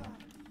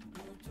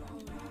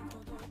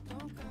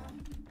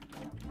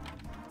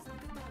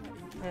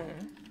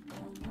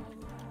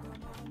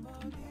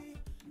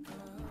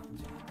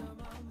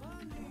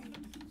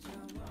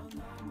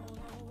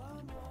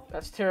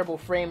 That's terrible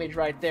frameage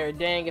right there.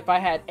 Dang, if I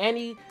had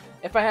any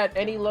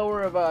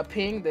lower of a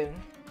ping, then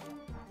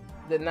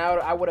now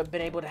I would have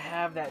been able to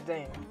have that.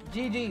 Dang.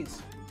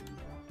 GG's.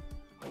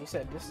 Like you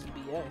said, this is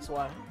BS.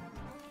 Why?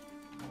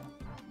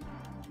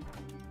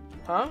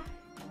 Huh?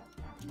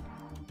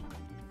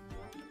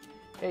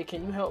 Hey,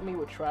 can you help me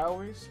with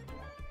Trowers?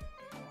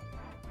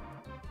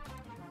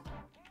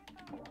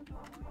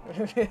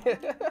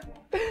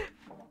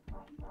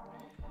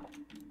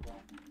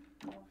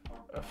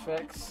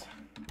 Effects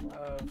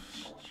of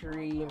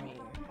streaming.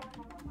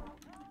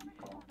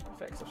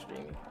 Effects of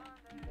streaming.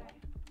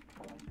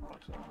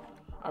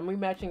 I'm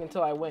rematching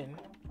until I win.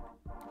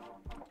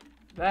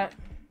 That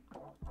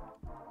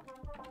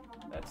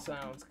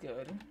sounds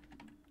good.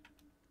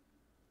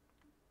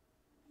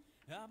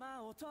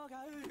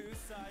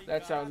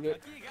 That sounds good.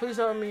 Please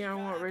help me. I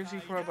want Race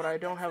V4, but I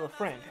don't have a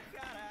friend.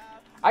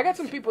 I got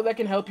some people that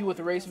can help you with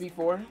Race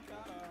V4.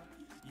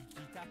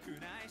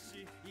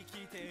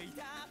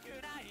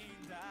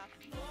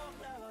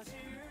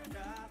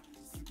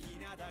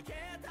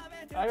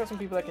 I got some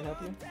people that can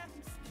help you.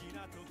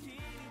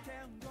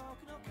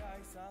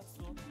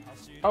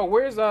 Oh,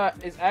 where's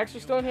is Axel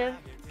still in here?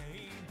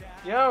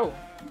 Yo.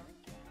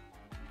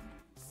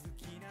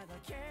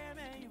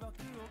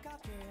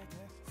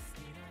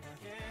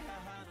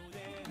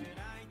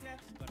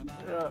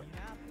 You're up.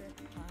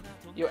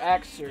 Yo,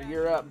 Axer,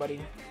 you're up, buddy.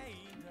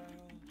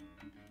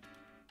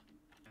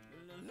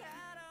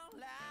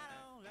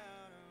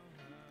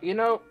 You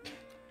know,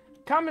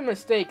 common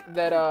mistake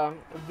that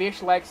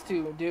Vish likes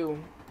to do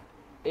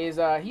is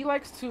he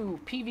likes to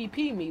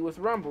PvP me with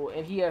Rumble,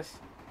 and he has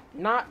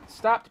not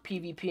stopped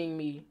PvPing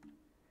me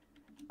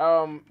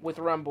with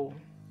Rumble.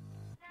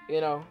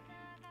 You know,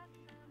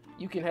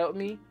 you can help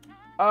me.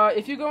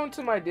 If you go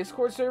into my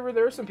Discord server,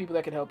 there are some people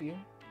that can help you.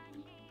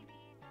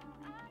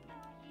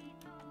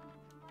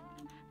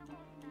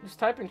 Just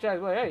type in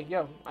chat, like, hey,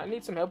 yo, I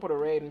need some help with a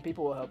raid, and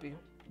people will help you.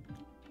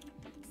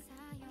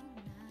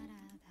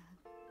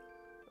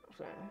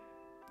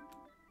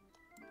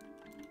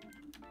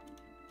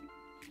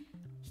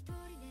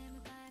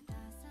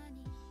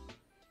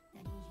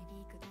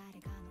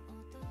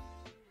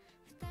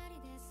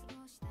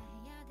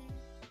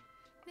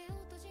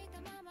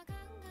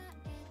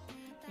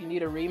 You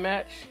need a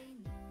rematch?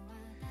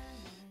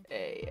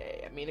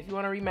 Hey, I mean, if you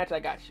want a rematch, I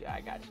got you.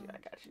 I got you.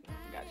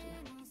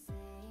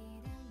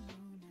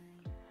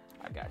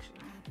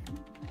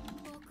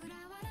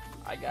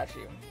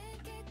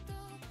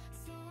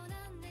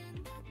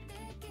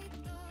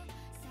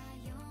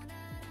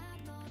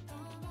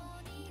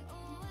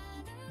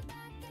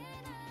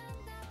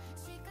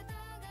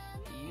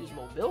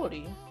 lose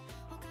mobility.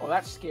 Oh,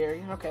 that's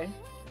scary. Okay.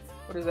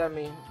 What does that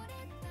mean?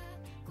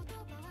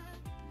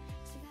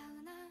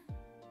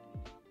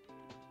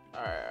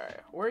 Alright.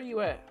 Where are you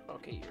at?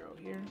 Okay, you're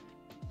over here.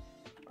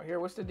 Oh, here.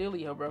 What's the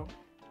dealio, bro?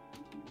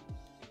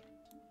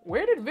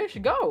 Where did Vish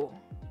go?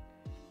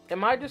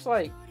 Am I just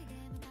like...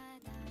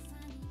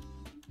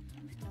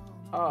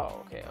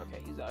 Oh, okay,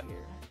 okay. He's out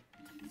here.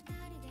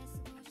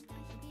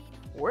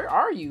 Where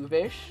are you,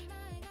 Vish?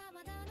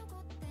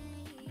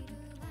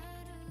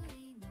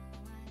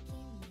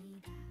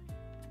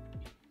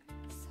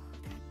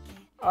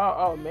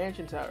 Oh,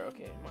 Mansion Tower.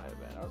 Okay, my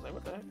bad. I was like,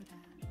 what the heck?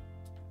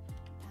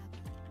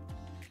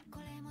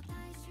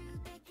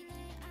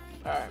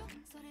 All right.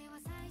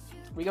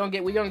 We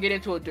gonna get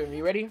into it, dude.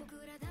 You ready?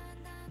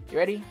 You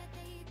ready?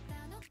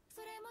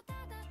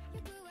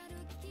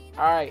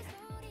 All right.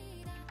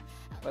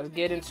 Let's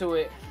get into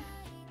it.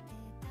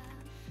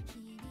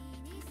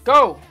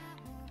 Go.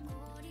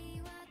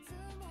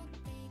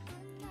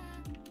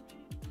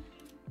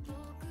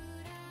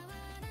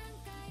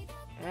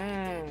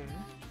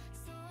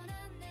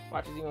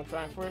 Watch, is he gonna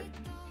try for it?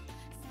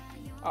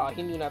 Oh,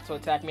 he knew not to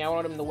attack me. I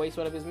wanted him to waste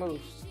one of his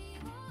moves.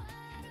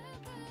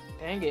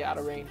 Dang it, out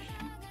of range.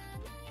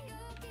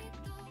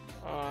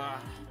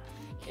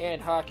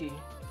 And hockey.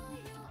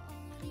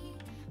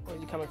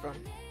 Where's he coming from?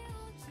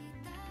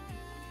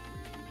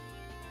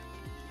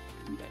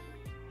 Okay.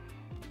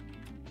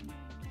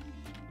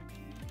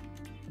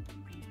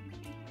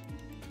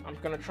 I'm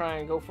gonna try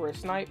and go for a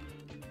snipe.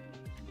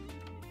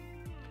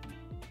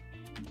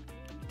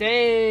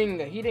 Dang!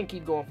 He didn't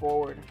keep going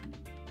forward.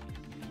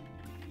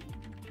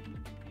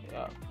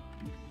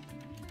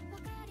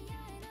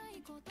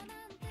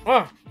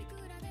 Yeah.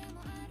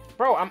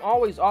 Bro, I'm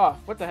always off.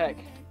 What the heck?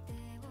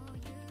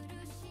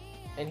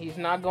 And he's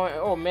not going...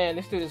 Oh, man,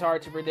 this dude is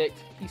hard to predict.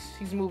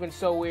 He's moving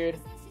so weird.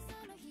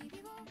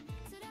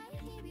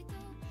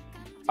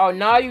 Oh,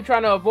 now you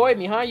trying to avoid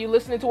me, huh? You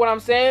listening to what I'm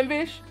saying,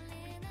 Vish?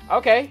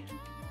 Okay.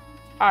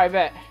 Alright,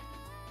 bet.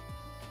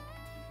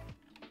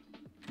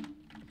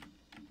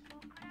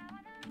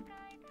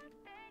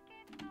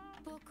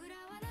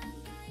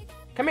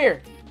 Come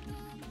here.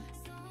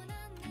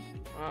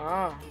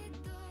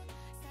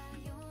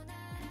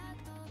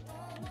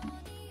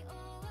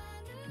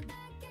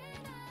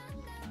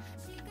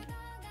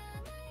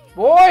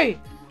 Boy!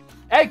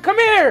 Hey, come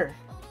here!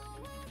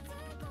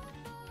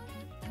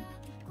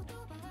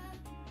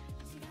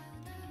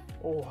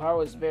 Oh, that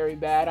was very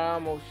bad. I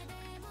almost...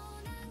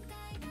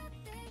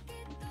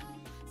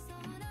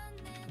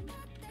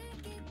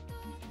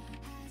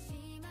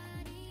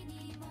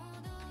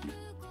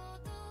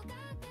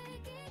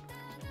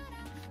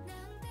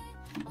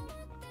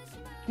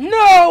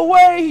 No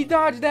way he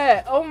dodged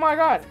that! Oh my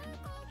god!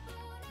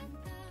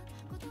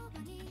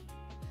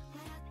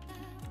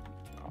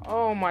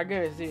 Oh my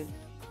goodness, dude.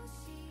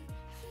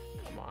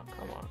 Come on,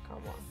 come on,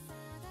 come on.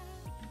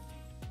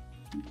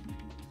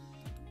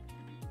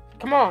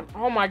 Come on!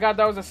 Oh my god,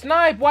 that was a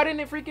snipe! Why didn't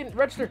it freaking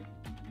register?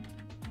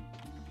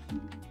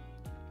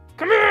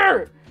 Come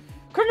here!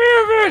 Come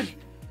here, Vish!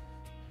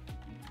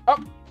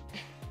 Oh!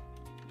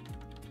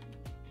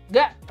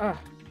 Yeah!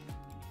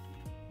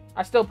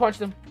 I still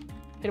punched him.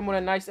 Hit him with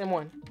a nice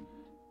M1.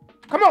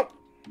 Come on!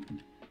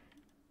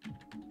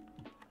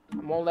 I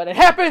won't let it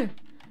happen!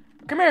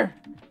 Come here!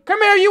 Come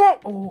here, you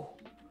won't! Oh, you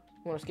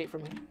want to escape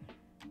from me?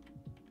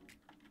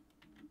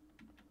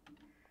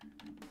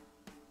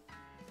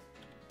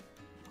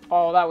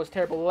 Oh, that was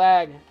terrible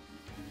lag.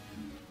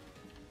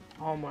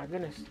 Oh my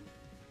goodness.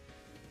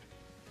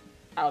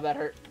 Oh, that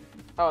hurt.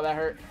 Oh, that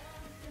hurt.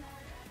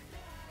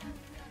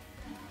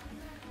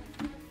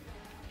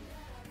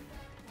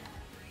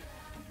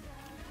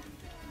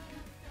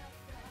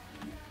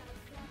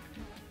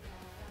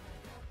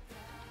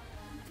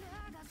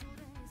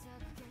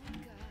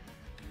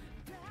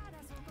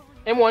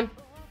 M1.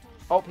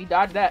 Oh, he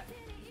dodged that.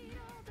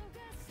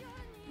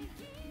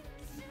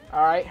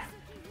 Alright.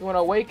 You want to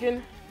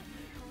awaken?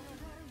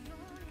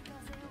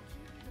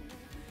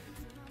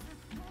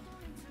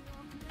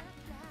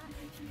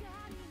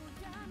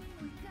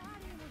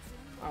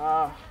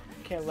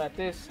 Can't let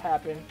this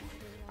happen.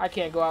 I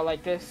can't go out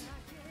like this.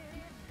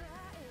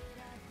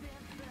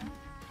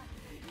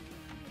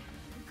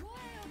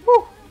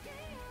 Woo!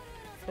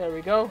 There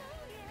we go.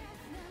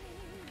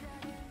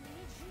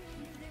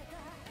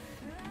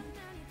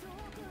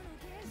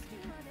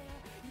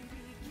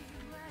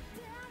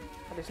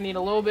 I just need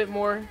a little bit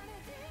more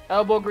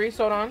elbow grease.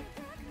 Hold on.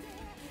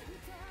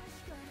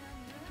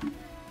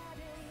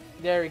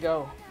 There we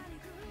go.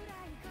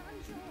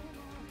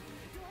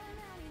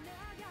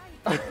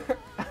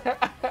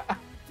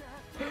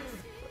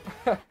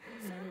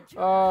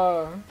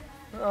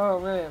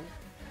 Oh man.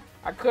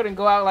 I couldn't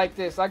go out like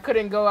this. I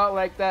couldn't go out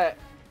like that.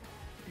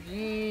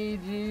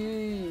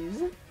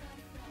 GG's.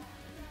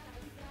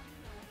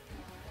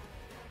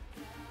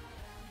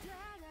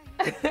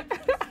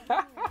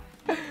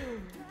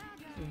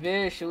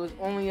 Vish, it was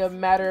only a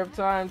matter of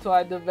time till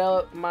I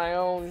developed my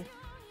own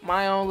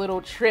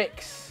little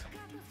tricks.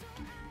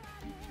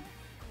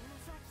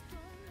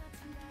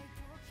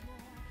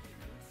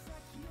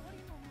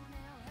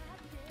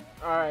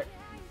 Alright.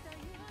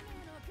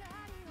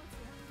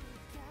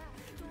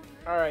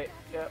 Alright,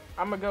 yep.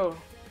 I'm gonna go.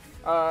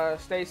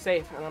 Stay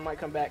safe and I might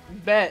come back.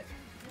 Bet.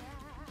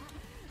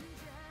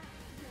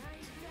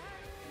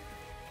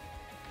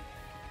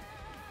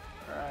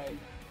 Alright.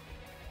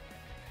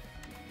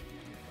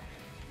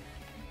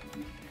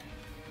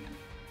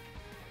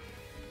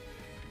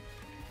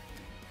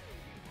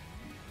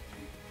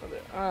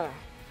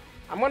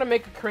 I'm gonna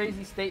make a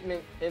crazy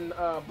statement in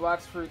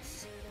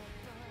bloxfruits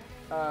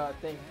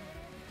thing.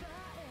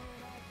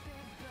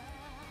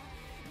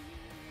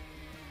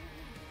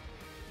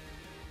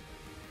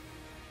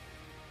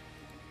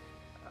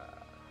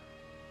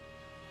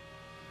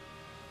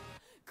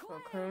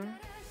 Okay.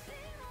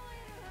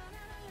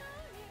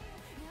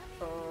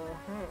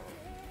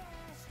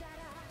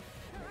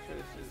 Make sure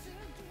this is.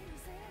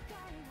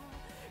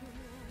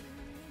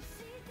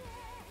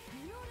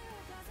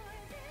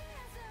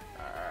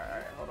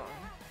 Alright, hold on.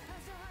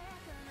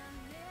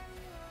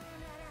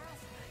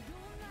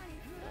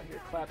 I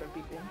hear clapping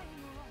people.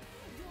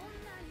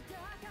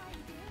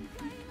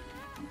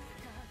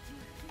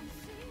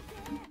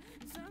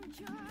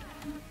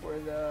 For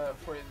the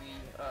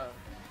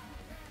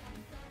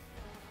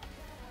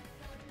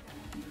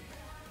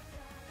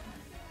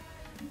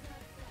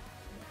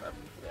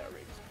clapping for the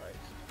outrageous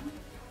price.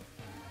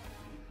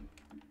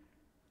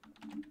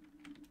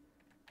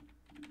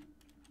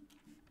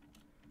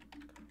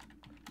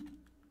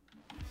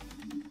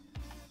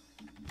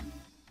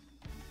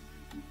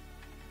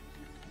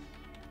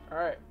 All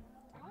right.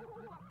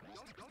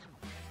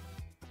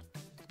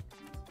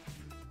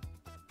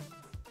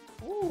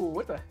 Ooh,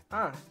 what the?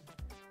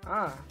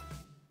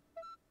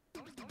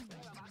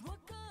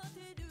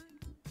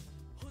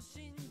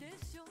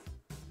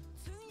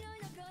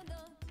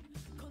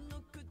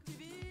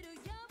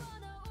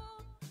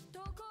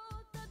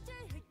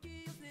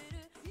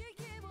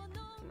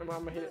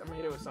 I'm gonna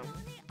hit it with something.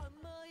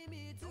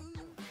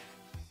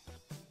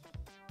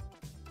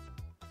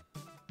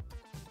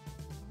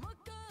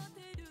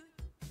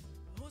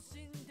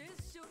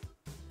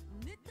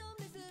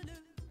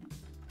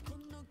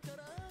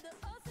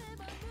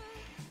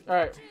 All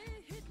right.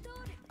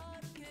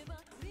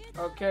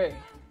 Okay.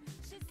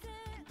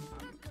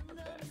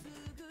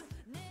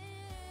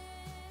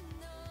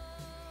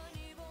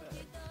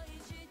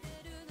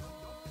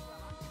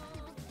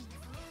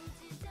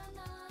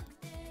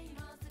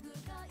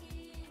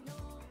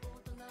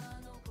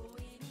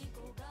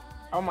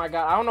 Oh my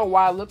god, I don't know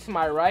why I looked to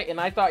my right and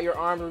I thought your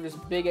arms were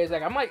just big as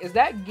like, I'm like, is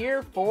that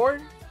gear 4?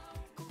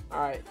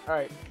 Alright,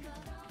 alright.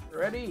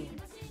 Ready?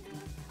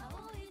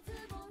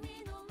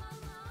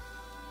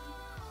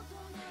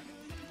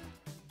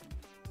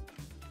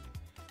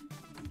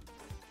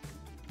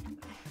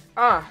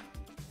 Oh,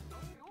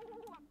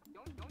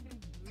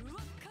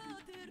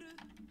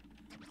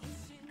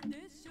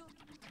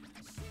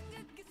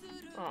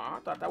 I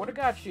thought that would have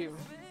got you.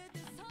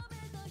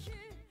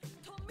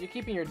 You're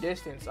keeping your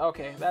distance.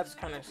 Okay, that's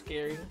kind of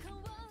scary.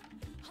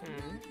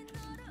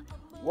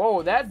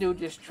 Whoa, that dude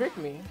just tricked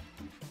me.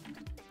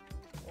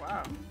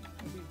 Wow.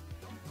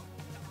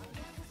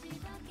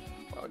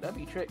 Whoa, that'd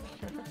be trick.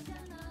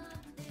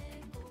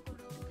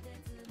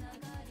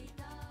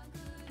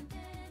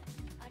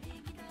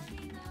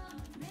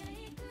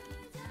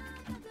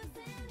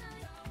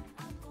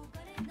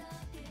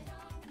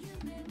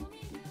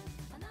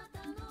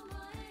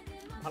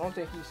 I don't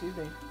think he sees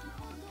me.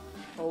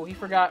 Oh, he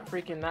forgot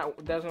freaking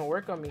that doesn't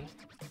work on me.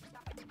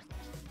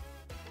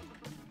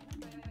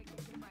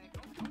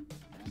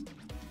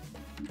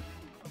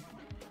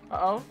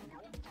 Uh-oh.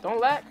 Don't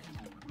lag.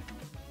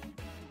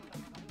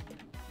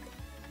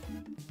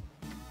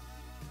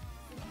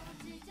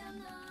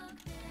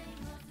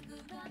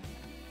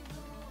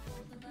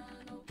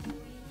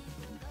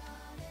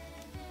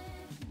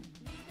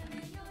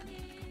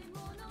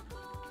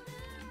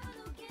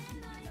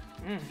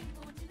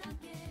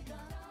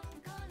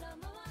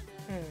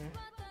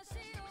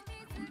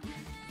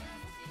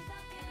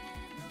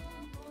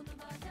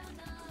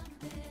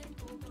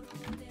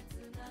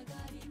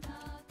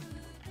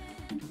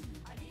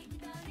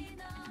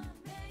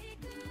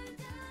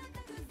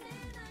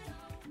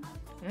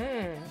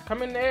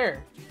 Come in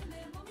there.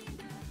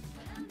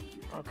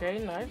 Okay,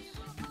 nice.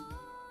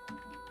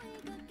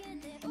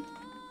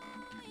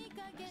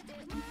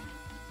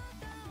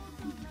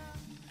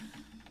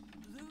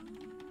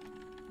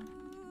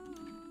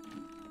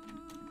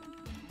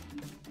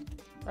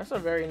 That's a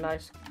very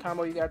nice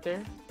combo you got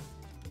there.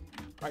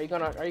 Are you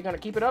gonna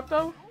keep it up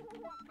though?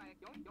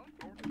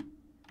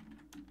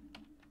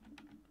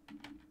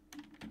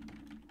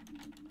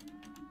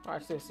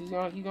 Watch this. He's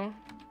going.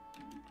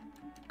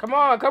 Come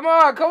on, come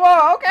on, come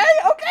on. Okay,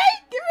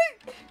 give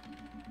it.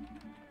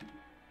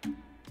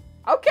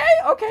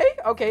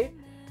 Okay.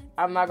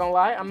 I'm not gonna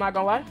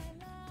lie.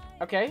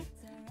 Okay.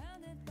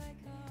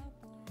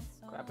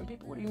 Clapping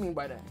people. What do you mean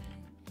by that?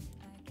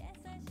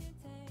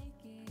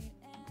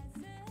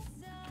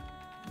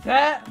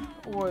 That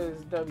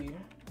was W.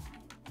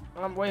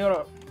 Wait, hold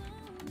up.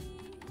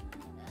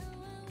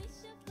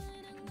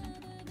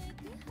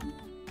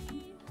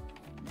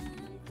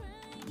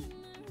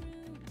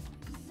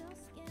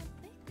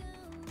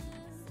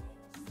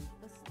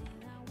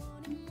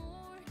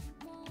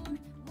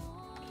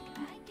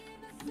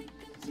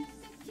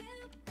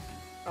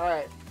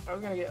 Alright,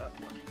 I'm gonna get up.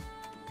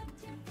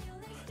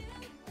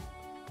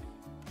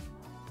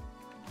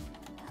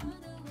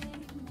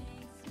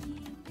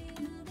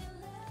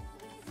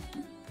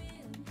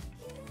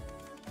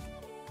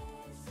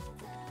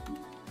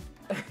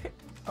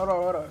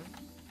 Hold on.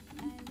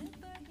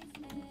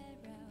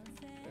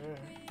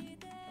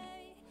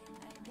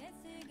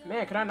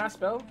 Man, can I not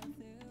spell?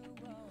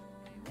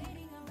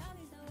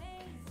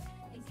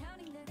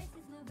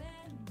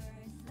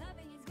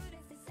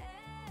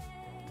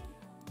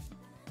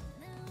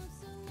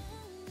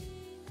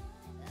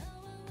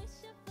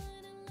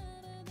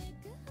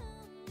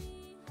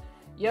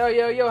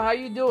 Yo, how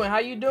you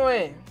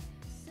doing?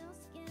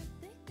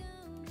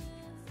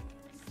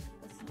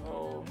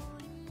 Oh.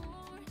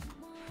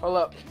 Hold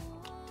up.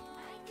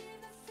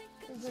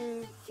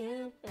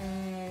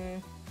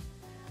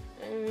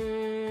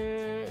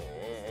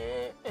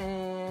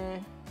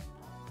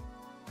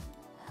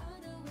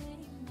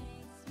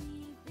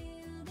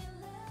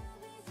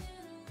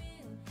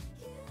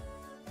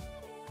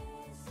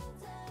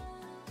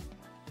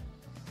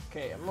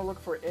 Okay, I'm gonna look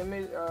for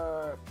image.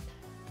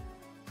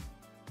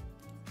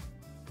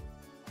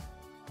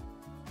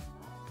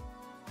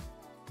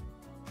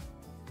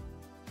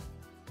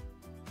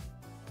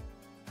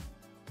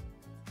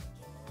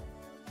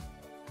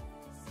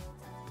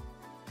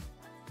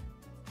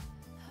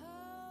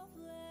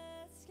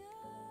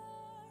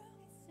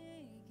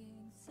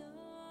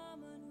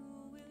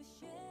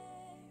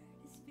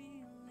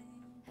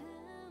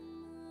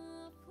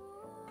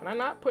 Can I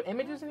not put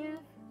images in here?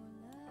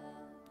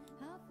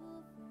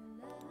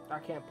 I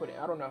can't put it.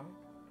 I don't know.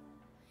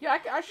 Yeah,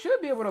 I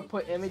should be able to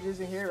put images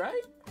in here,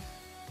 right?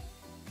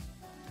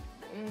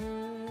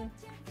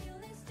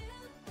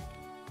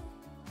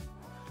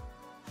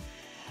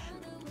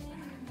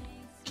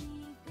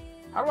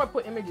 How do I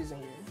put images in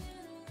here?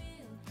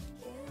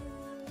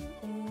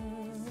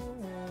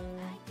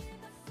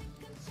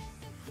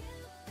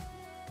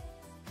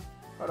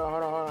 Hold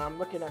on. I'm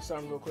looking at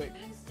something real quick.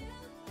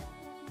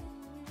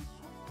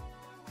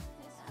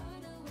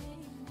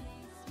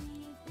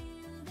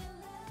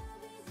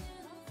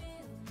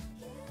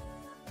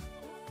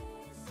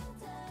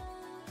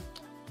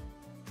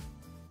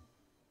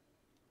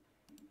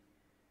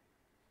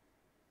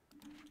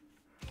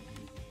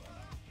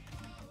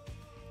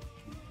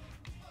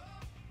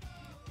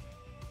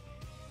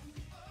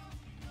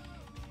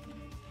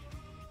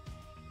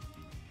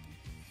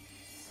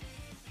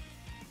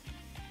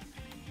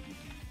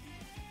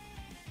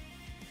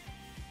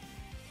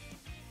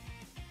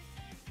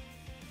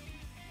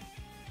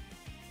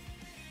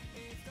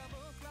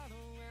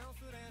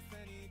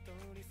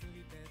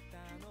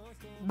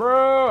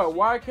 Bro,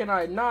 why can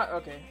I not?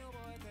 Okay.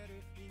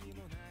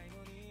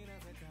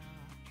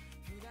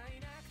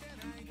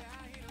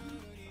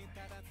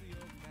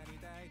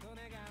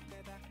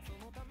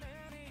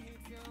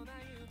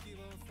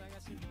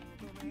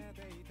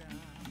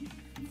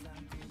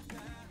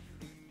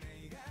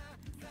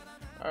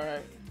 All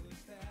right.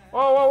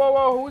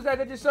 Whoa! Who's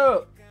that just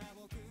up?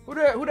 Who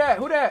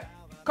that?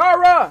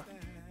 Kara!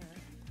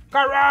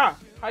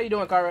 How you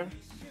doing, Kara?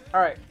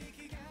 All right.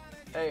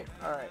 Hey,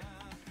 all right.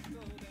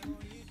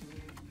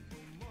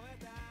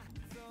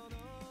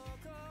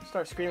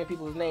 Start screaming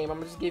people's name. I'm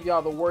gonna just give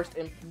y'all the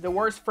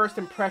worst first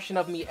impression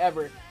of me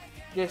ever.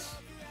 Just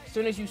as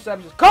soon as you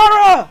sub, just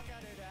Kara!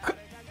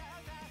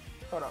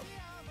 Hold up.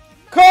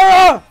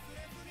 Kara!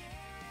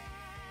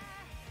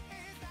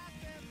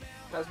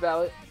 That's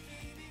valid.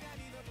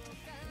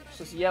 It's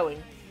just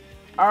yelling.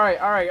 Alright.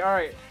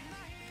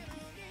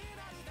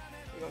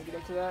 You gonna get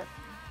into that?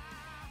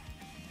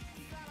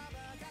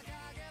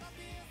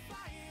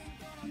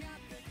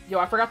 Yo,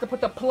 I forgot to put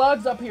the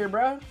plugs up here,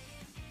 bruh.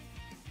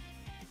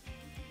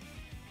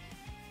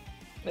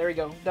 There we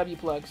go. W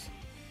plugs.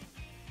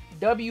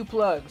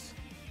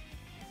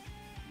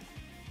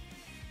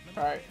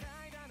 Alright.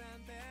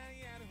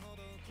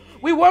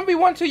 We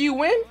 1v1 till you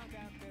win?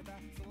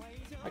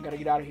 I gotta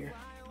get out of here.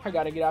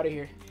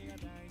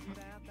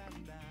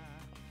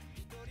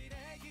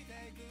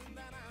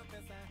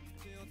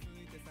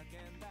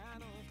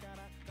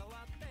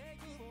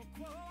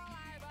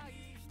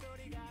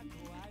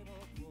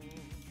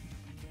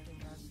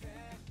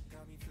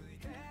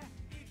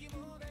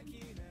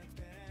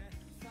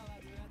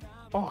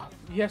 Oh,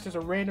 yes, there's a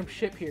random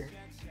ship here.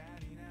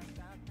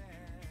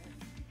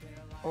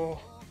 Oh,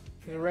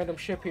 there's a random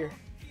ship here.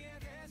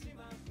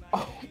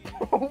 Oh,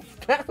 bro,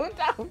 found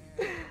out.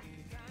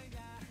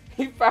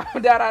 He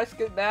found out I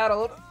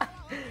skedaddled.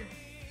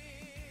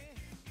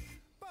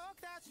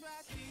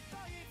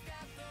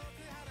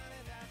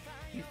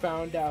 He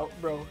found out,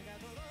 bro.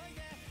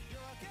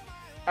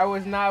 I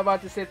was not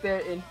about to sit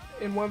there in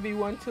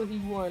 1v1 till he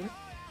won.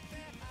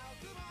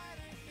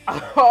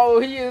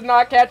 Oh, he is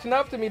not catching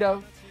up to me,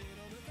 though.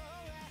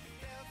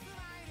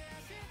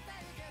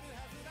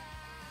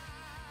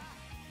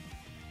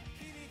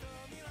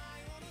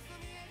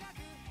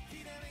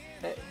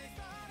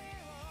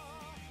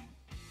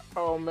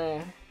 Oh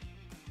man,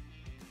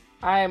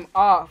 I am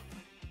off,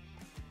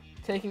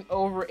 taking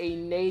over a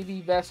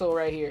Navy vessel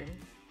right here.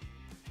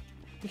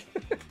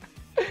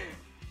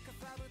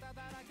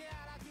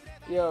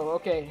 Yo,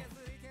 okay.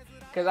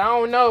 Because I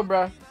don't know,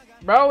 bro.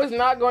 Bro is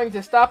not going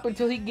to stop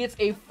until he gets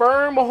a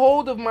firm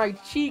hold of my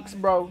cheeks,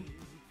 bro.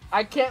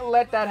 I can't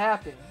let that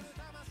happen.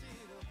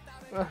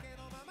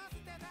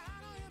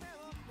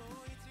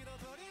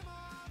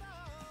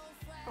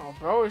 Oh,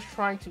 bro is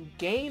trying to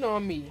gain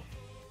on me.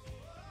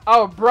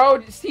 Oh, bro,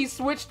 he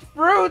switched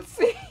fruits.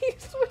 He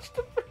switched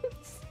the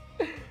fruits.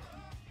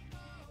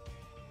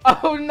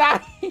 Oh, nah,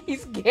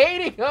 he's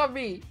gaining on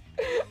me.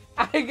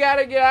 I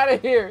gotta get out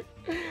of here.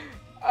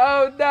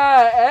 Oh,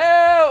 nah,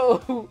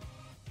 ew.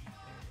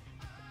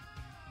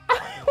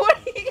 What?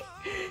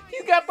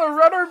 He's got the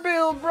runner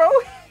build, bro.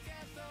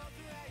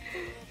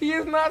 He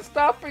is not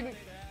stopping.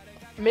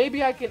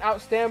 Maybe I can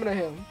out-stamina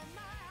him.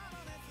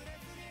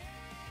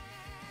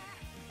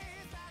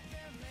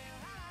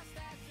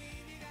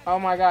 Oh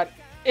my god.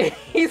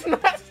 He's not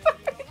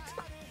stopping.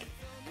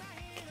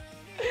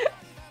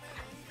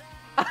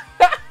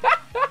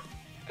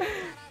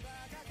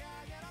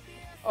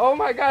 Oh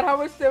my god, how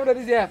much stamina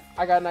does he have?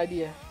 I got an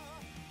idea.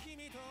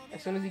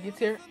 As soon as he gets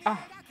here.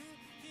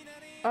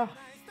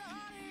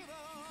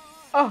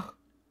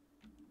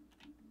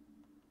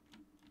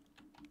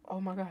 Oh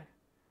my god.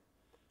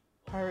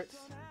 Pirates.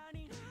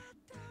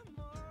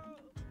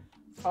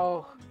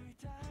 Oh.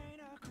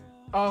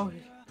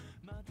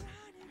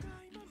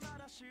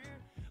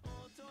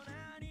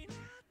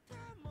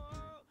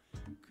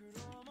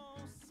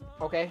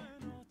 Okay.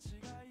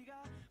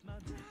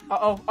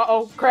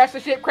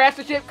 Crash the ship.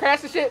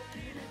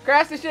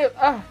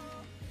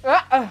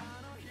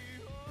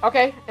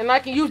 Okay, and I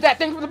can use that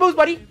thing for the boost,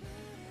 buddy.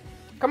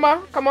 Come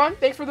on.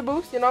 Thanks for the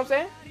boost, you know what I'm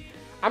saying?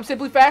 I'm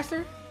simply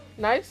faster.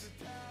 Nice.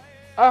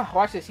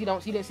 Watch this. He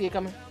didn't see it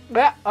coming.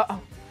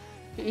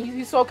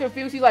 He's so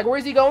confused. He's like,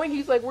 where's he going?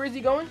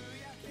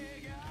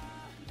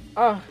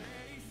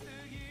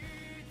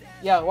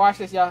 Yeah, watch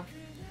this, y'all.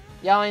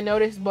 Y'all ain't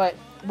noticed, but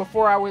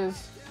before I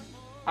was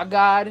a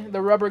god,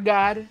 the rubber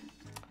god,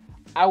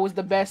 I was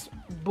the best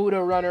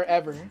Buddha runner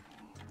ever.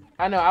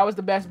 I know, I was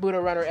the best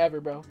Buddha runner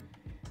ever, bro.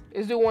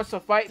 This dude wants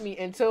to fight me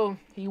until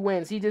he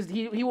wins. He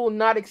will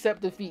not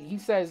accept defeat. He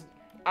says,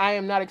 I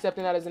am not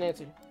accepting that as an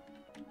answer.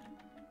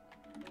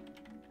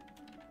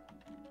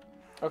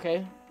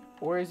 Okay,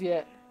 where is he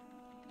at?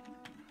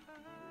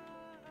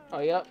 Oh,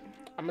 yep.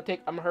 I'm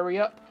gonna hurry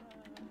up.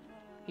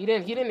 He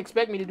didn't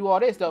expect me to do all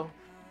this though.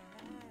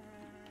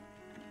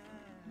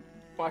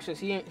 Watch this.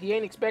 He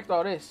ain't expect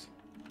all this.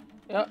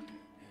 Yep.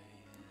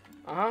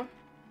 Oh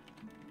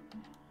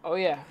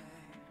yeah.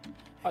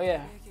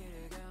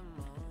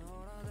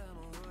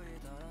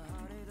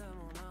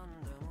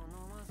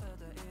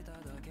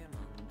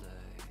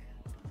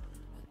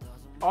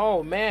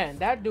 Oh man,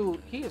 that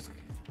dude, he is.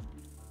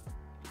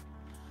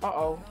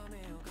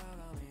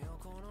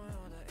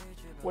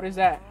 What is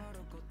that?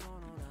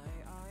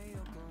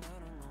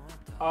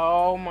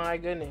 Oh my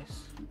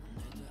goodness.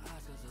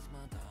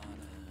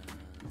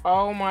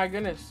 Oh my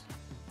goodness.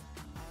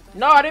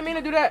 No, I didn't mean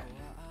to do that.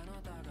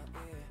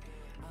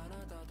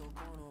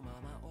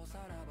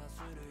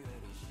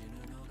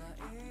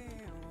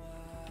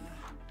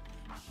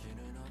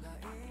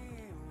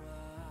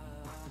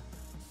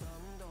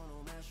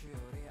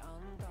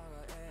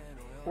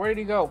 Where did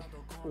he go?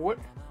 What?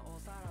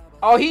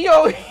 Oh, he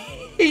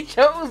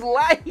chose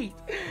light.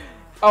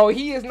 Oh,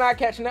 he is not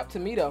catching up to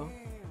me though.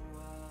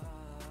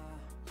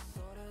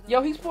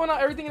 Yo, he's pulling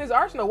out everything in his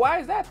arsenal. Why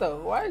is that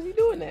though? Why is he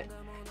doing that?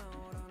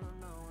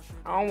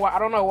 I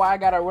don't know why I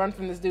gotta run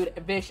from this dude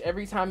Vish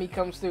every time he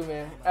comes through,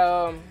 man.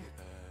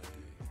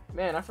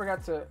 Man, I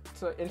forgot to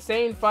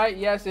insane fight.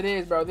 Yes, it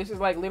is, bro. This is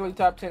like literally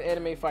top 10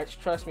 anime fights.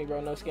 Trust me,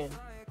 bro. No skin.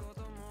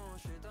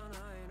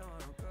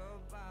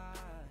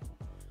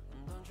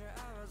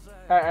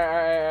 All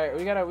right.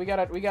 We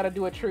gotta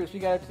do a truce.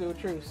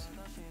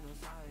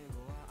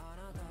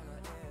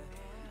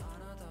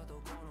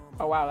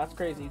 Oh wow, that's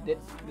crazy. Did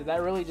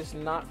that really just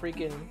not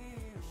freaking?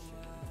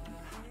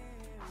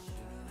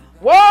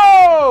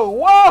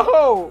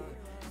 Whoa!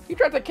 He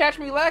tried to catch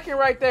me lacking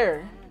right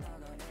there.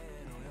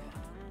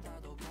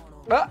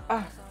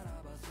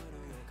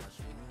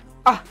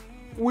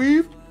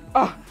 Weave.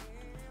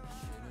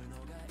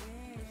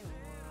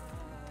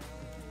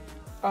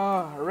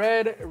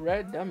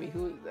 Red dummy.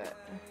 Who is that?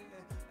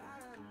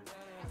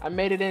 I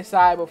made it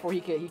inside before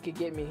he could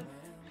get me.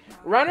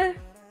 Runner.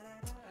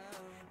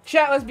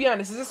 Chat. Let's be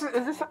honest.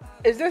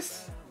 Is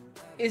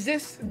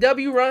this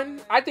W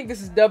run? I think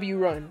this is W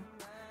run.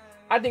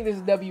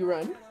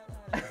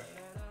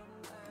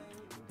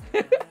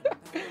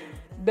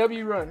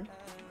 W run.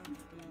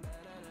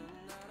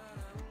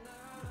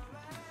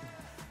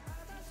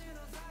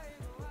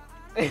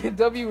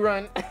 W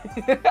run.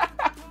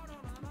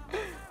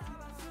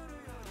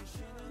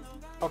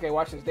 Okay,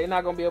 watch this. They're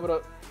not gonna be able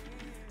to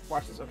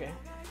watch this. Okay.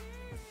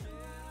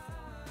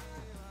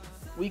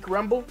 Weak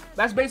rumble.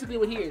 That's basically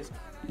what he is.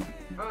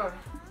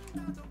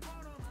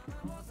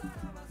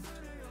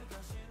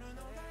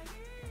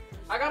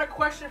 I got a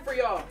question for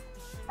y'all.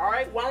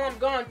 Alright, while I'm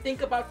gone,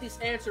 think about this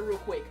answer real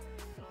quick.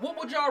 What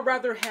would y'all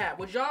rather have?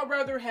 Would y'all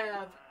rather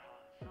have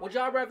Would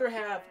y'all rather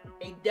have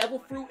a devil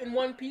fruit in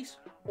One Piece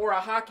or a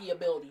hockey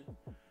ability?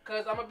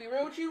 Because I'm going to be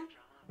real with you.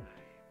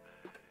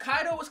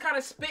 Kaido was kind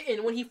of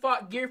spitting when he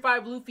fought Gear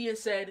 5 Luffy and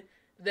said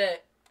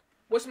that,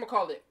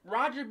 whatchamacallit,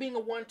 Roger being a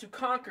one to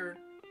conquer,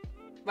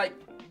 like,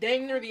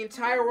 dang near the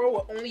entire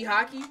world with only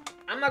hockey.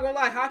 I'm not going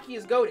to lie, hockey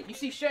is goated. You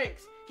see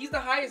Shanks. He's the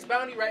highest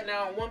bounty right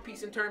now in One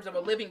Piece in terms of a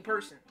living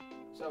person.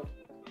 So,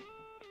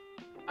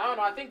 I don't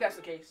know. I think that's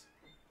the case.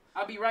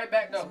 I'll be right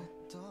back, though.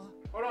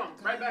 Hold on.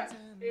 Right back.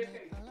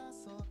 AFK.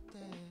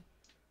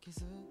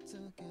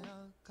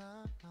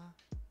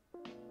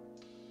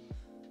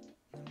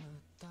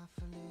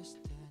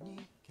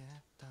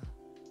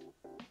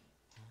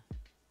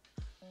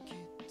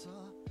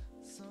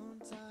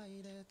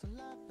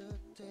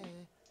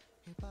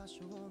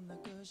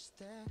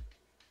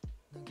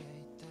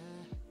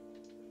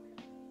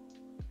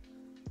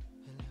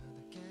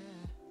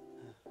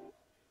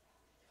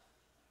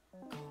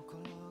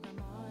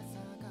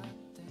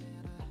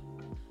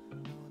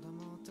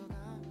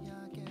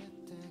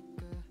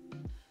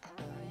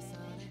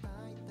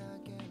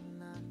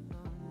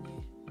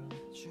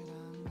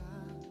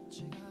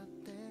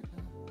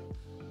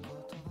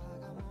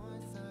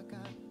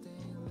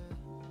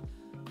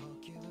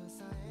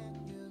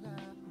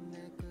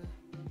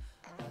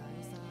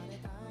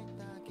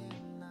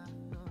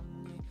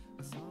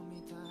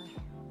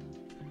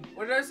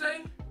 What did I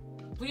say?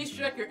 Please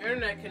check your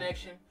internet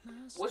connection.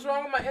 What's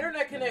wrong with my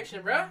internet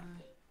connection, bruh?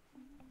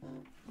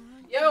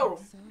 Yo,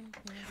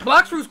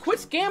 bloxfruits, quit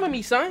scamming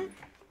me, son.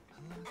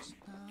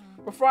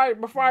 Before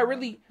I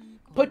really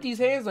put these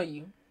hands on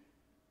you.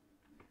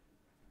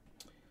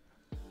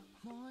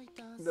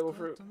 Devil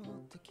fruit.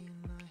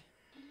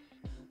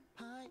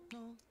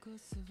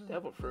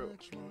 Devil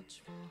fruit.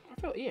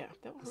 I feel, yeah,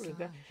 devil fruit is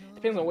that.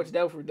 Depends on which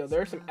devil fruit though.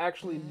 There are some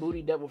actually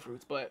booty devil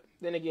fruits, but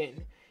then again,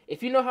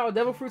 if you know how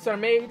devil fruits are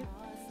made,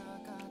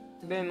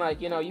 then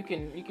like, you know, you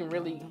can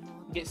really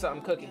get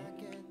something cooking.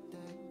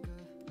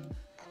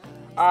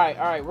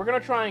 Alright, we're gonna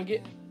try and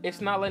get,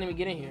 it's not letting me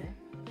get in here.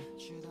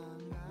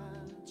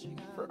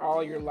 For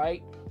all your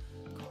light.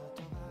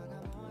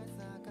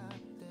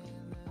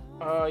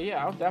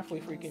 Yeah, I'll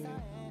definitely freaking,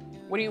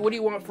 what do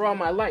you want for all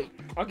my light?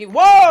 I'll give,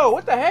 whoa,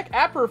 what the heck?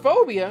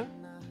 Aprophobia?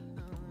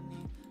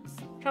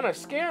 Trying to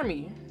scare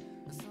me.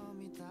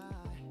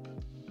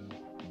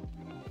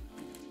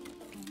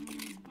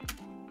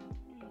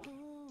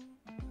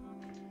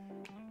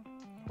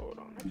 Hold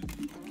on. Let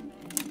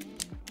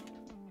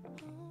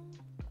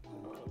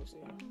me see.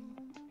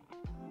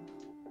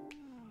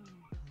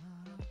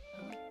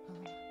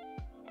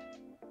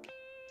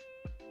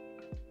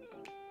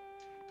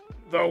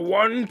 The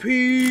One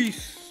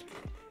Piece.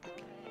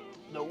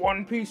 The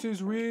One Piece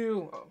is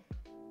real. Oh.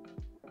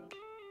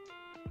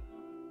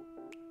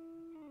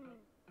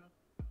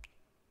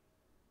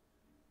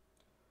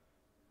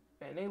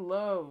 And they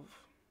love.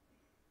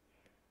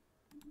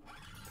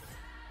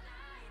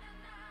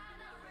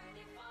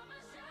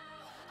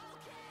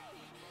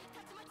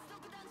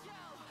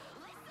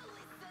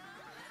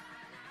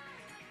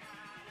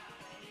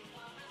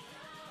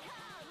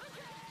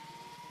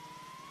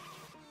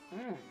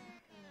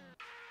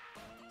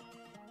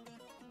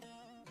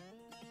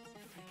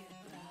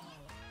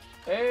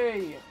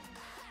 Hey.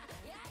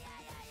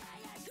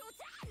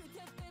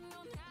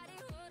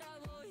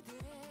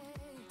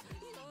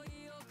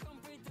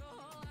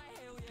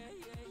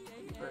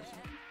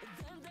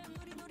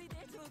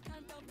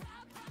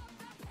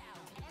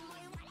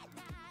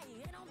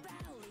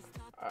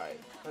 Alright,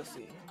 let's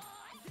see.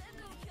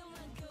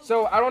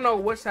 So I don't know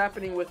what's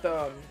happening with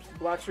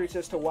bloxfruits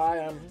as to why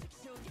I'm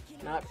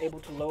not able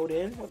to load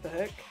in. What the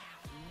heck?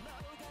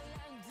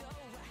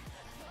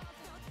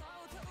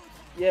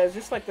 Yeah, is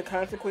this like the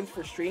consequence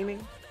for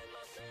streaming?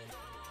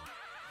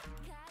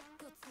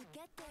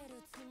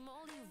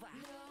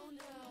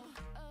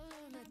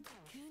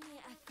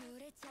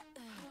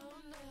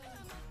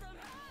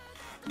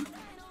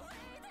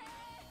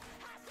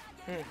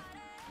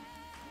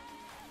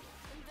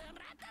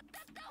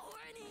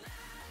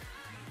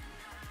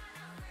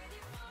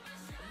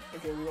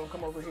 Okay, we're gonna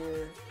come over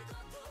here.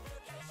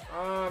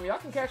 Y'all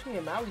can catch me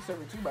in Maui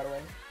server too, by the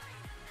way.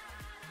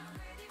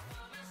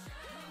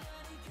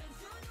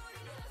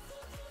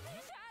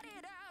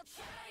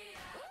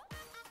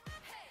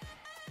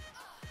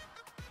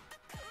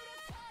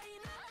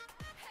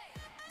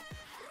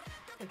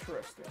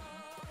 Interesting.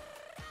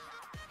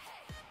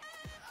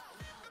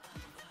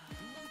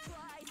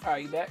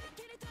 Alright, you back?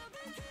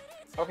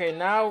 Okay,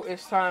 now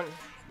it's time.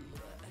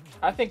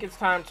 I think it's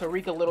time to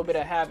wreak a little bit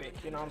of havoc,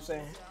 you know what I'm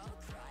saying?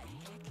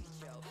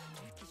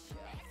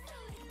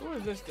 Who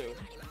is this dude?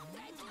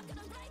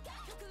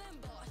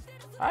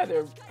 Hi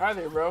there,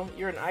 bro.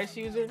 You're an ice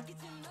user?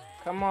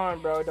 Come on,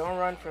 bro. Don't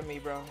run from me,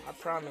 bro. I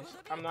promise.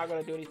 I'm not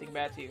gonna do anything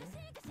bad to you.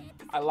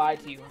 I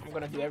lied to you. I'm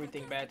gonna do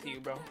everything bad to you,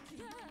 bro.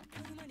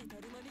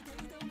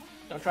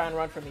 Don't try and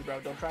run from me, bro.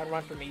 Don't try and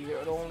run from me.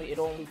 It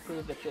only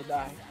proves that you'll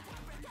die.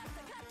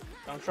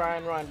 Don't try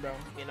and run, bro.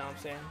 You know what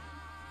I'm saying?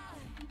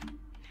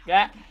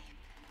 Yeah.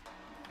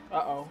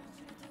 Uh-oh.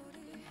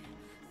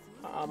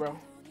 Bro.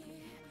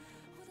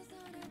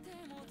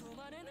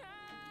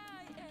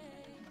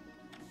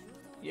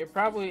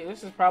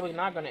 This is probably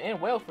not gonna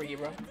end well for you,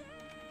 bro.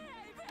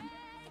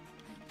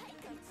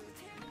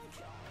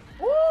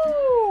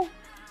 Woo!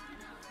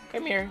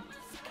 Come here.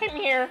 Come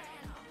here.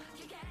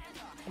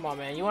 Come on,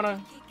 man. You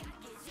wanna...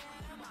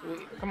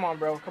 Come on,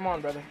 bro. Come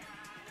on, brother.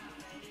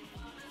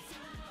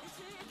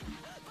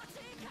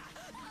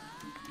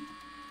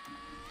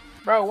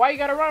 Bro, why you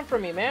gotta run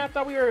from me, man? I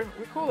thought we're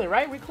cooling,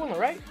 right? We cooling,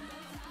 right?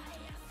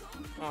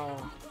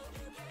 Oh.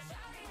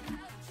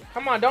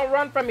 Come on, don't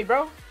run from me,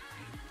 bro.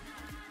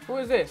 Who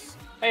is this?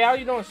 Hey, how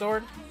you doing,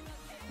 Sword?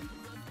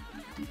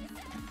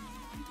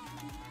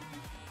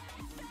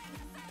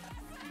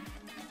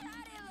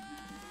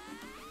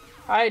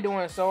 How you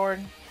doing,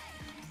 Sword?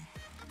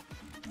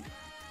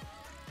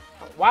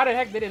 Why the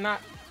heck did it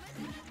not...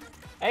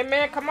 Hey,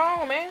 man, come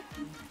on, man.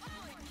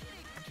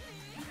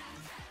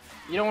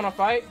 You don't want to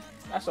fight?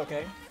 That's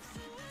okay.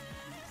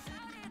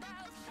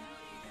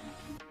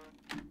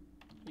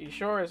 You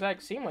sure? Does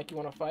that seem like you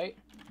want to fight?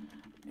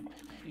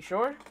 You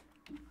sure?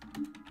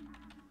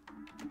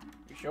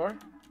 You sure?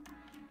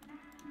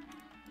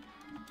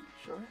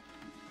 Sure?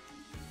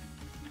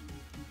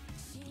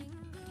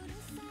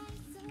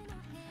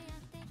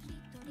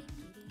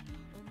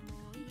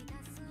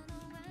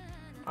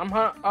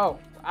 Oh,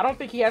 I don't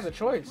think he has a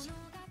choice.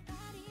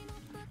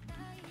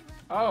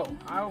 Oh,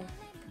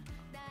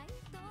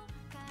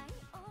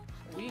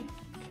 we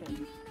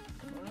can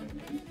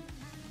run.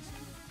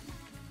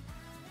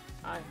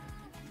 I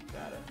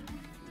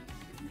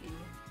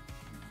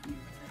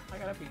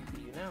gotta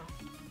PvP you now.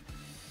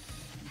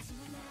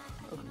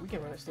 Okay, we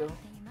can run it still.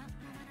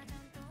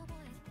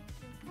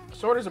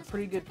 Sword is a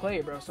pretty good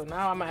player, bro, so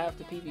now I'm gonna have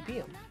to PvP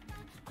him.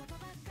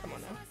 Come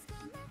on now.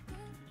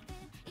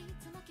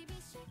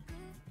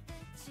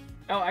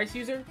 Oh, ice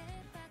user?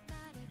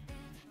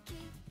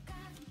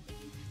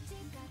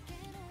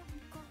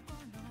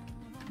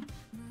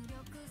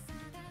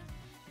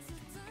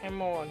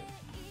 Come on.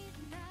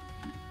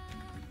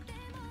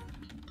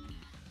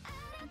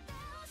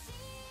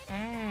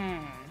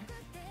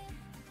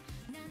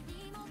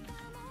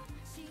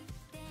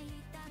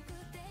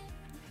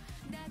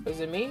 Is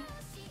it me?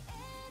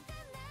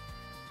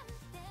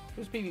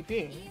 Who's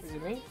PvPing? Is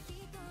it me?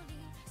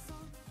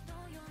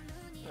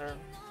 Or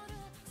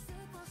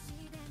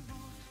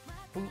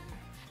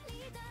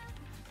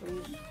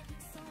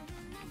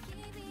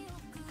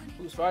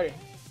who's fighting?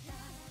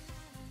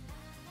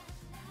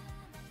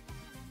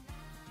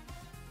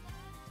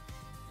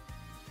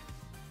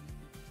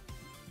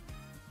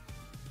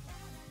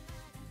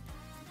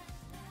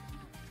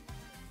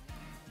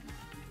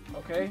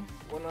 Okay,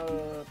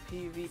 wanna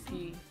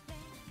PvP?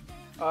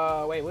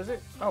 Wait, was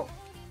it? Oh,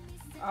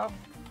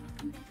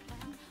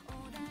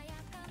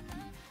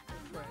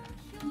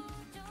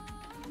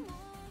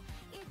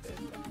 if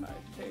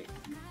I take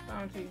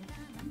bounty,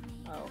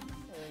 I'll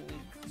only do it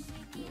once.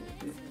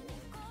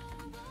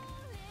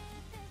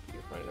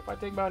 Your friend, if I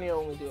take bounty, I'll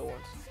only do it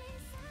once.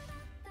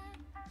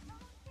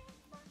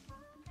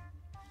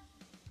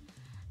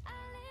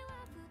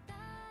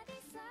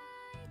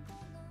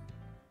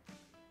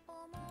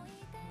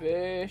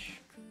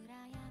 Fish.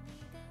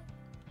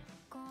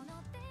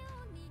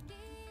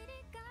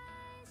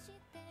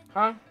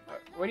 Huh?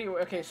 What do you...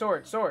 Okay,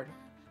 sword.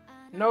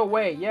 No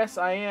way. Yes,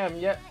 I am.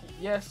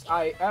 Yes,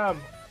 I am.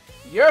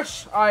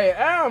 Yes, I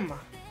am.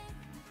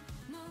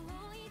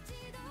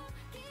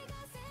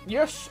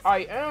 Yes,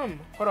 I am.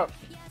 Hold up.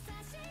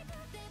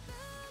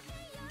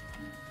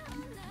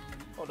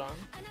 Hold on.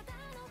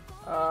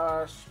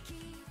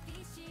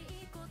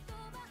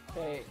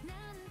 Okay.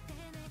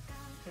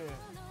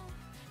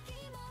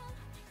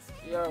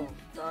 Yo,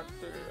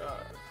 doctor,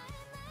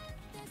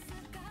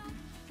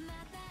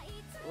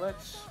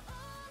 let's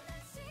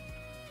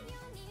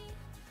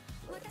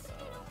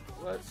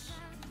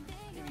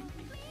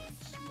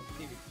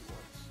PvP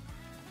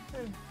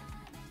once.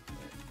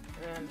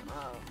 And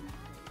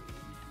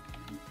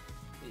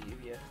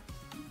leave ya.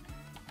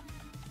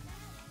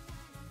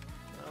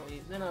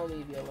 Then I'll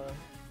leave you alone.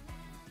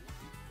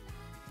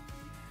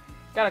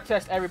 Gotta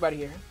test everybody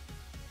here.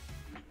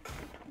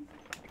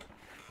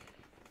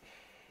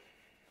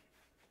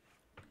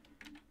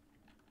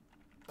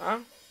 Huh?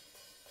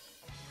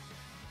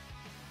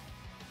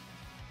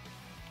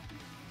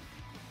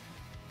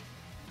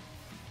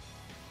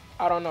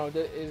 I don't know.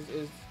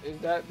 Is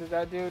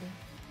that dude?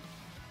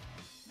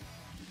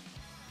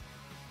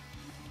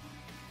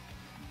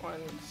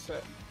 One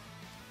sec.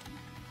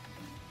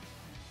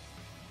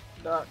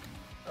 Doc.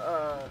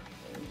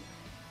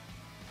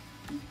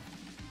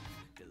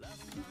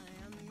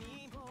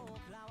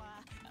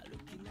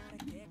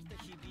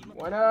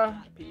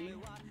 Wanna P?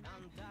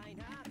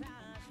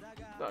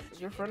 Doc,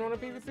 is your friend on a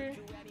PvP?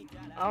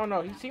 I don't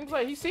know. He seems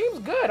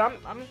good.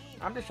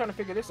 I'm just trying to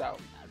figure this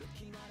out.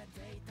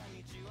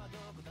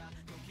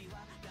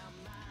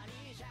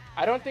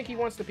 I don't think he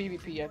wants the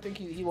PvP. I think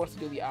he wants to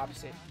do the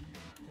opposite.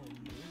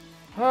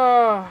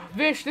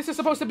 Vish, this is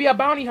supposed to be a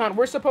bounty hunt.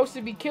 We're supposed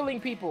to be killing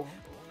people.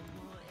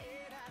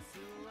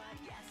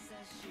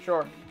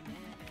 Sure.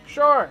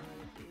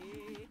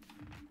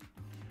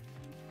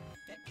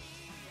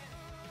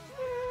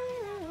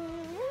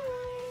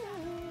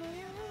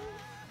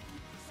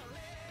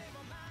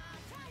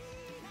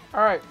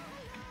 All right,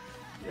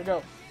 here we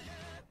go.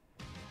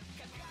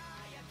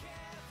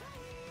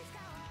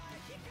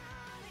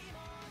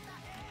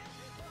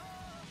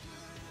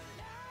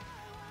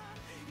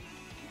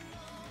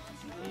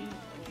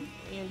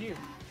 Me and you.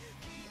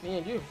 Me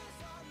and you.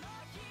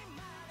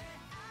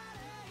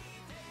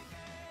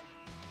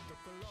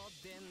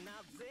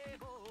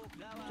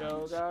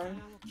 Doe guy.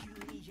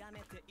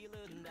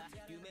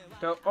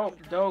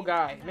 Doe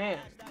guy. Man,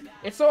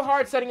 it's so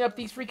hard setting up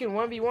these freaking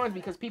 1v1s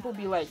because people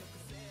be like,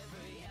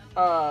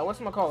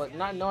 whatchamacallit,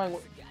 not knowing, you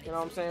know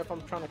what I'm saying, if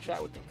I'm trying to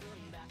chat with them.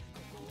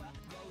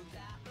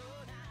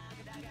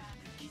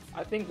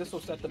 I think this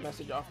will set the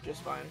message off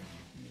just fine.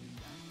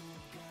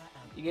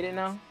 You get it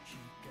now?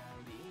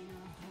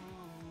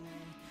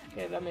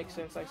 Okay, that makes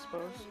sense, I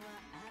suppose.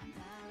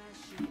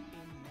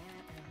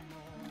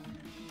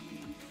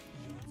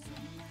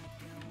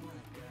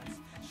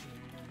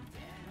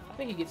 I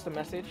think he gets the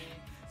message.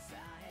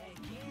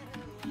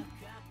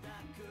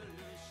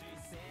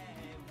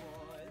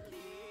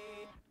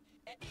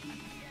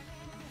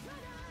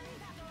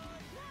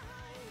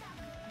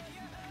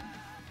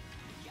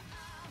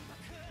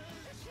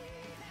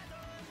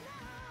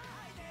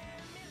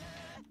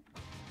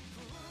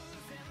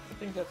 I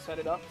think that set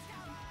it up.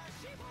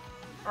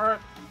 Alright,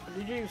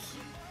 GG's.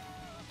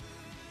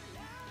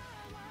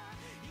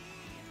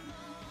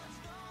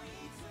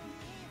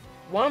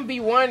 One v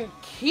one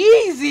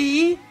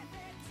Keezy.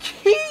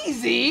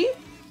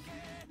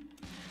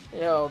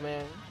 Yo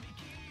man,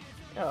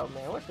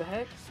 what the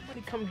heck?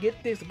 Somebody come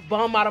get this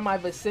bum out of my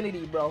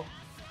vicinity, bro.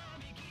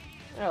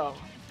 Yo.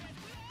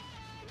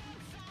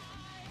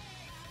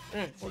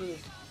 What is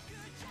this?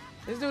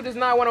 This dude does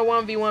not want to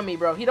 1v1 me,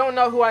 bro. He don't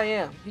know who I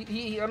am.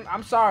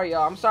 I'm sorry,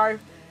 y'all. I'm sorry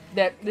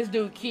that this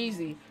dude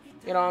Keezy,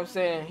 you know what I'm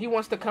saying, he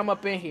wants to come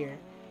up in here.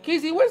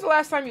 Keezy, when's the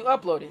last time you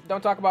uploaded?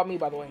 Don't talk about me,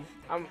 by the way.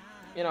 You know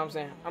what I'm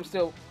saying? I'm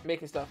still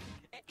making stuff.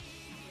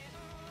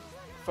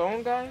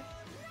 Phone guy?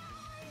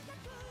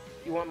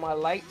 You want my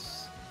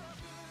lights?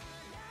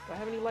 Do I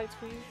have any lights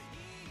for you?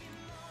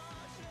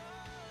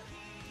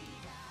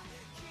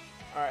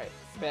 Alright.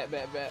 Bet.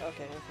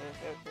 Okay.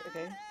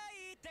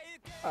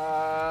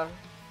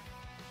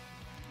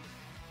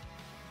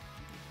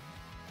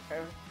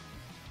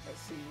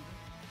 Let's see.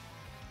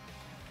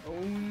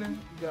 Phone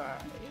guy.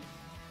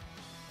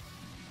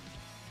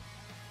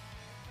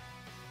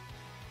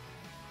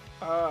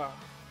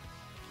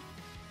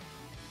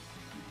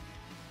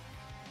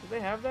 Do they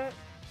have that?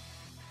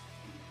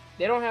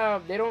 They don't.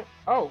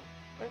 Oh.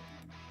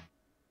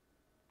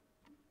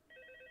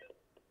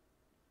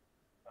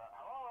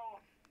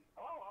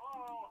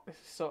 This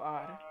is so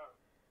odd.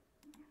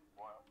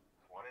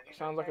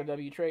 Sounds like a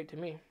W trade to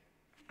me.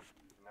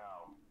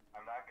 No,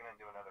 I'm not gonna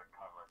do another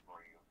cover for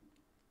you.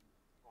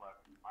 Look,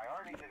 I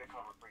already did a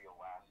cover for you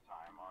last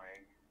time,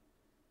 alright?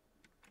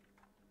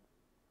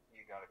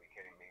 You gotta be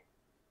kidding me.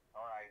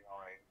 Alright,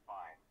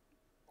 fine.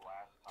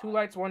 Last time. 2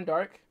 lights, 1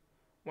 dark.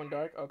 1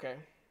 dark, okay.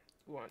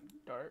 1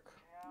 dark.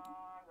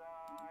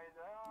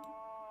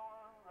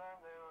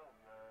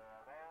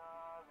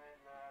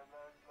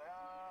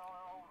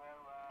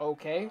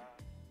 Okay.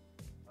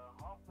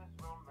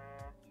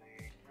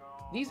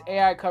 These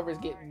AI covers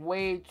get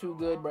way too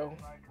good, bro.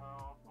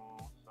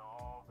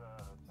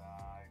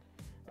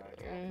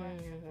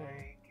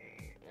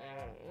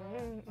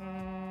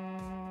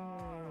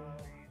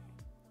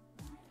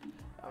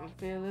 I'm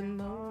feeling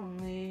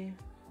lonely.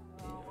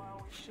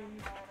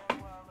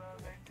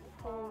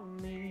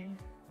 Hold me.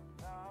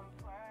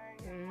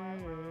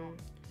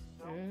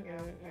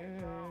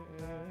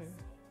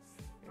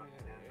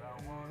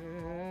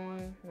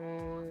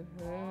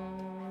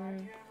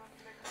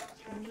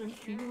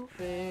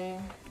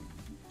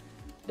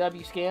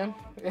 W scam.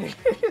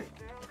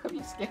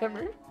 W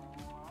scammer.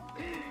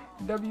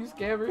 W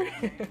scammer.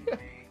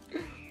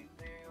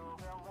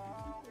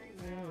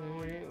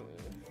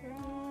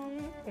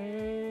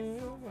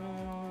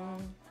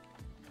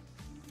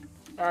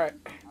 Alright.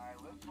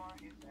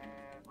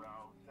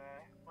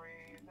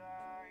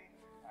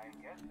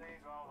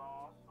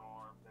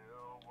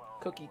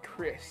 Cookie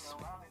crisp.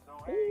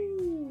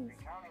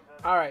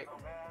 Alright.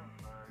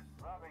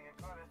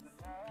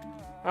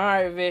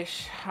 Alright,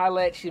 Vish. I'll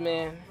let you,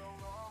 man.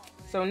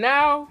 So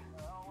now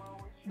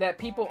that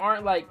people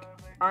aren't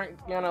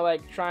gonna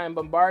like try and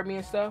bombard me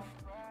and stuff,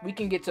 we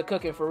can get to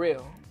cooking for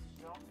real.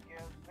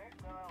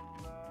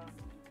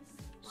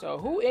 So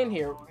who in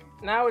here?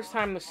 Now it's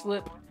time to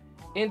slip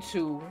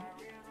into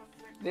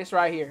this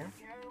right here.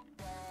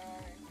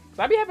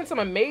 So I be having some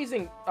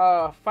amazing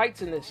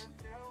fights in this.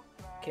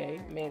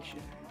 Okay,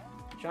 mansion.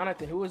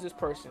 Jonathan, who is this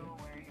person?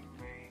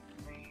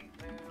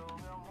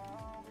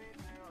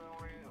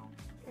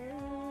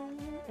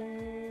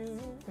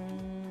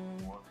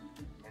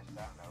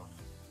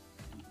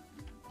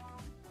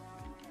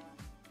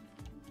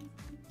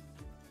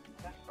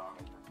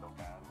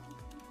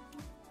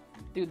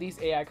 Dude, these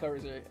AI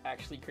covers are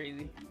actually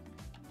crazy.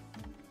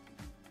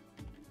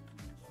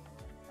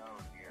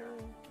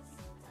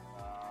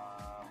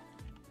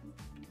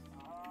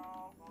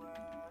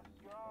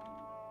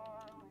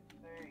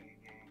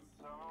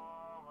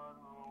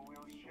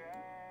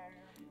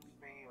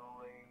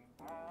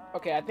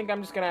 Okay, I think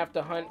I'm just gonna have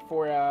to hunt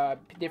for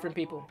different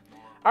people.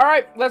 All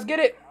right, let's get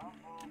it.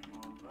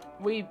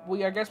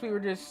 I guess we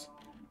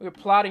were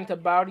plotting to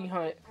bounty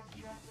hunt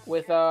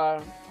with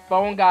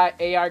phone guy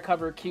AI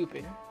cover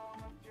Cupid.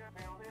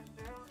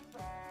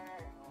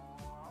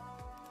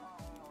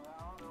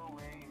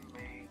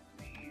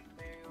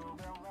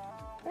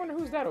 I wonder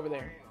who's that over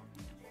there.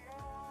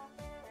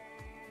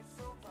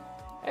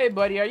 Hey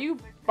buddy, are you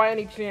by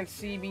any chance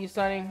CB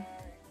sunning?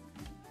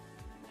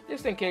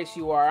 Just in case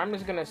you are, I'm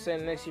just gonna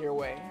send this your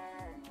way.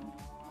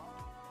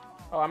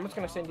 Oh, I'm just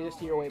gonna send this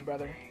to your way,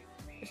 brother.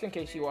 Just in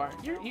case you are.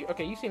 You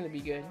okay? You seem to be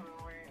good.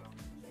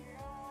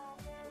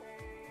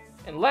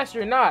 Unless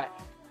you're not.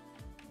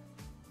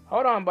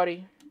 Hold on,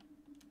 buddy.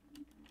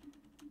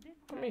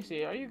 Let me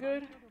see. Are you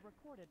good?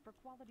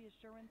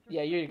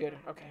 Yeah, you're good.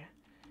 Okay.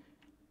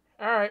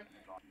 All right.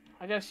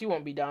 I guess you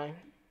won't be dying.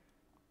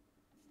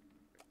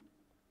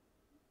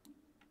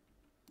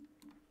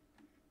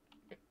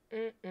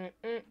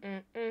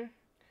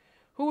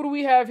 Who do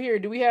we have here?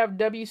 Do we have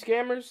W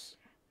scammers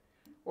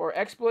or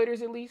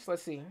exploiters at least?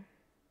 Let's see.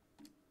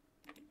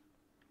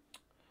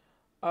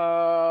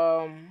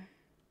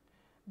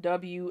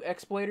 W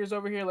exploiters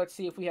over here. Let's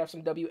see if we have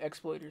some W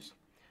exploiters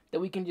that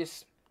we can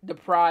just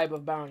deprive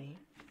of bounty.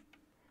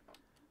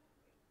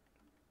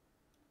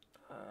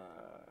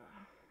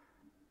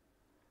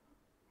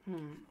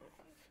 I'm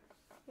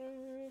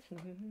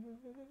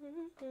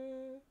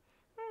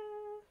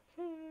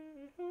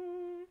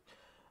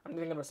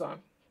thinking of a song.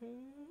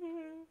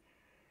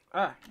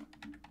 Ah.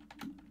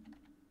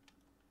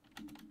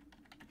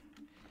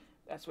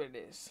 That's what it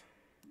is.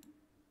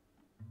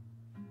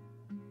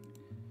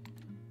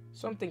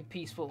 Something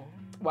peaceful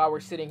while we're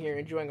sitting here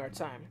enjoying our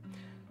time.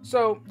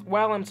 So,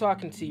 while I'm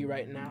talking to you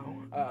right now,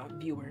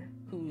 viewer,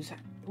 who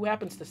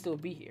happens to still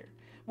be here,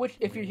 which,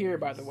 if you're here,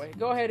 by the way,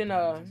 go ahead and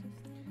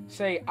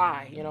say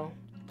I,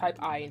 type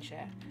I in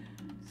chat.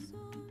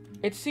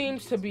 It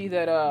seems to be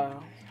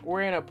that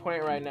we're in a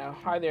point right now.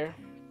 Hi there,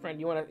 friend.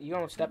 You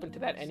wanna step into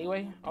that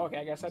anyway? Okay,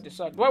 I guess I just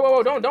sucked.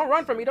 Whoa! Don't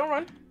run from me! Don't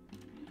run!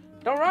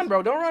 Don't run,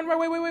 bro! Don't run!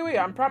 Wait!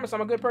 I promise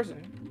I'm a good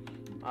person.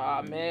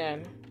 Aw,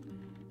 man.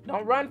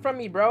 Don't run from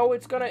me, bro.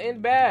 It's gonna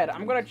end bad.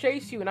 I'm gonna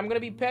chase you and I'm gonna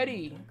be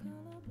petty.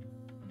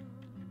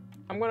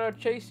 I'm gonna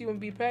chase you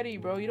and be petty,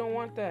 bro. You don't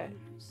want that.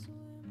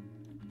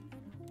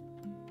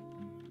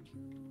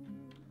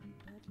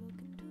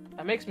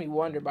 That makes me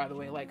wonder, by the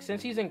way, like,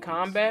 since he's in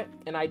combat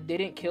and I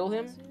didn't kill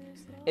him,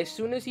 as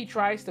soon as he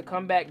tries to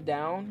come back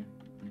down,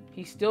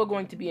 he's still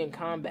going to be in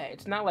combat.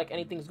 It's not like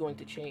anything's going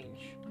to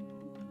change.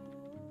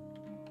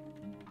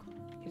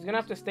 He's gonna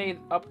have to stay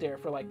up there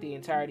for, like, the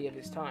entirety of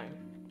his time.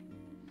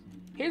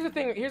 Here's the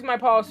thing. Here's my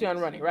policy on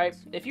running, right?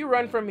 If you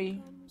run from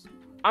me,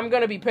 I'm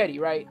gonna be petty,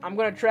 right? I'm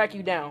gonna track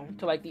you down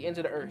to, like, the ends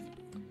of the earth.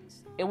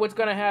 And what's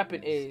gonna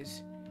happen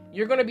is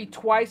you're gonna be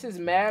twice as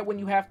mad when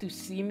you have to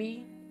see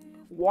me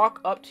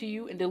walk up to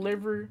you and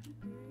deliver,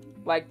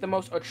 like, the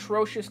most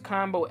atrocious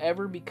combo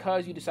ever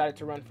because you decided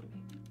to run from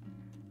me.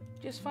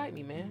 Just fight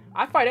me, man.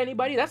 I fight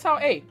anybody. That's how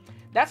I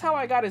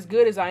got as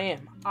good as I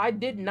am. I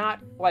did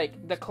not,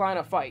 like, decline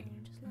a fight.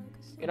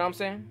 You know what I'm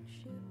saying?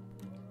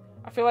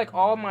 I feel like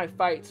all my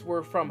fights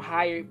were from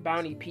higher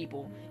bounty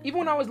people. Even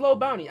when I was low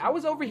bounty, I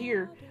was over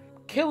here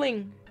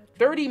killing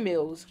 30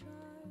 mils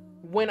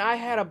when I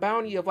had a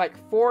bounty of like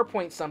 4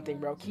 point something,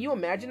 bro. Can you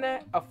imagine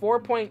that? A 4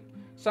 point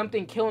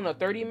something killing a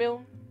 30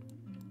 mil?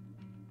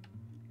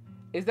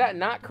 Is that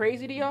not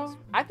crazy to y'all?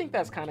 I think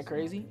that's kind of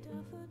crazy.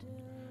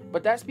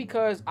 But that's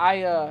because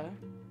I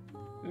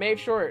made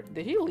sure.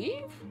 Did he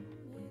leave?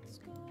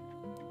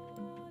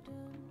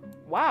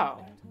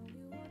 Wow.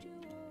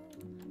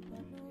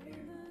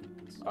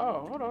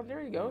 Oh, hold on.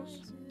 There he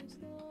goes.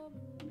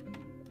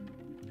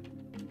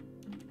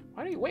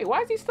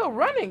 Why is he still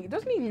running?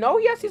 Doesn't he know?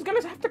 Yes, he's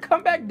gonna have to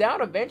come back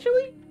down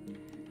eventually.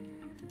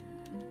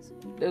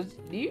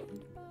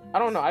 I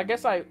don't know. I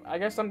guess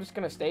I'm just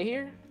gonna stay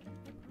here.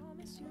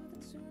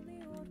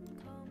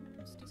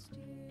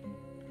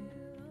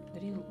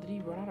 Did he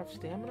run out of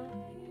stamina?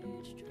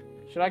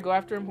 Should I go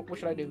after him? What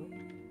should I do?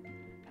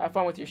 Have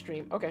fun with your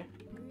stream. Okay.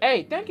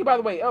 Hey, thank you, by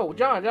the way. Oh,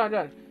 John.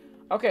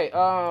 Okay.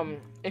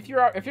 If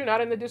you're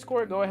not in the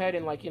Discord, go ahead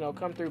and, like,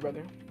 come through,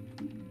 brother.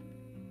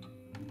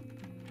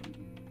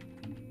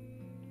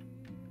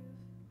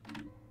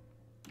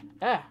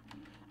 Ah,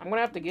 I'm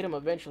gonna have to get him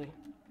eventually.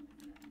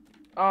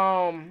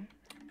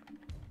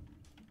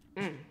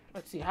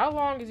 Let's see. How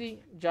long is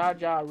he? Ja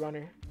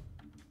runner.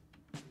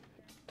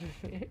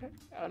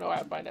 I don't know why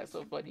I find that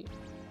so funny.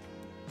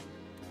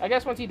 I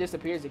guess once he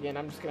disappears again,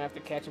 I'm just gonna have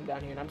to catch him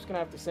down here, and I'm just gonna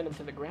have to send him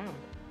to the ground.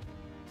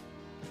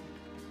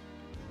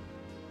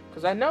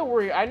 Cause I know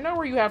where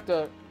you have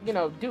to,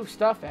 do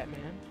stuff at,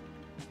 man.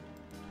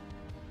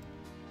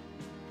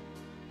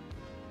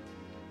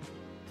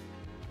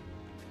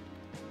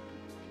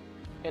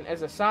 And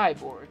as a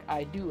cyborg,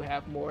 I do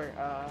have more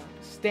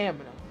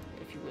stamina,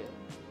 if you will.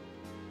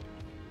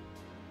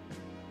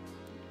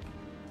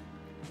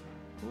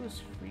 Who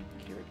is Free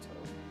Kirito?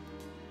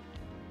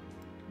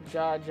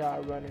 Ja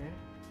runner.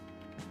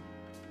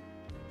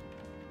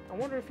 I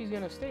wonder if he's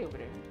gonna stay over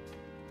there.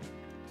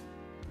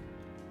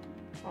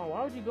 Oh,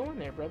 why would you go in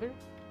there, brother?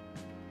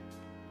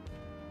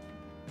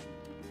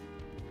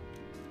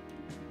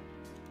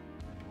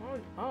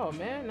 Oh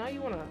man, now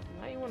you wanna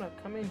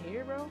come in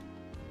here, bro?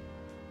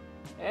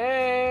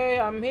 Hey,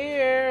 I'm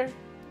here.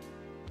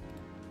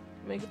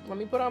 Let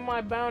me put on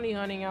my bounty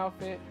hunting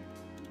outfit.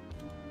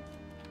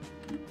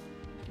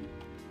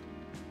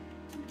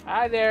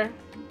 Hi there.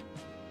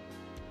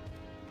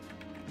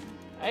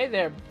 Hey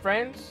there,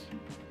 friends.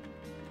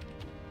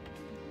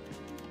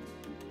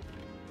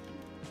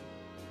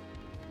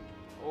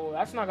 Oh,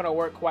 that's not gonna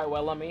work quite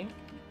well on me.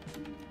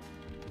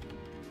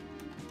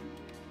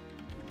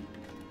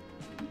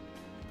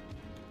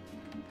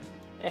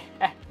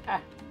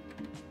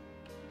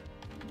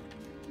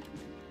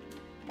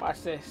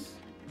 Watch this.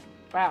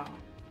 Wow.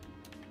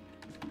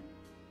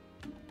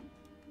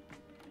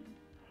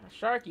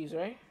 Sharkies,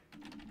 right?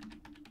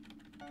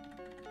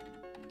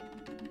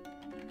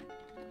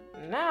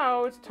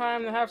 Now it's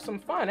time to have some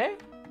fun, eh?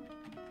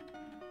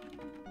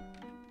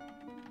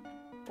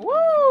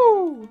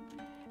 Woo!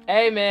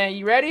 Hey, man,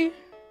 you ready?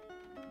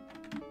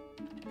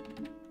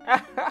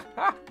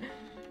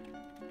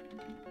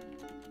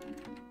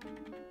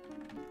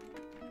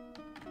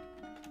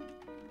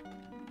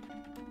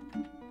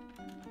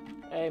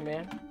 Hey,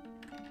 man.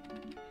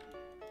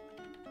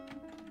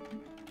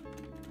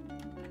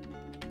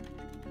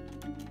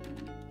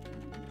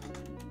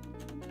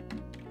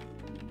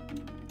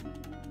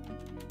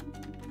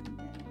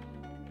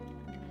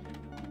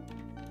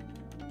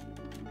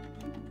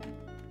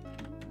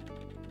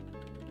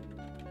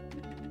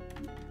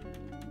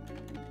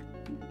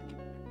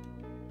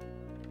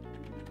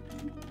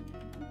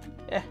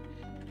 Yeah.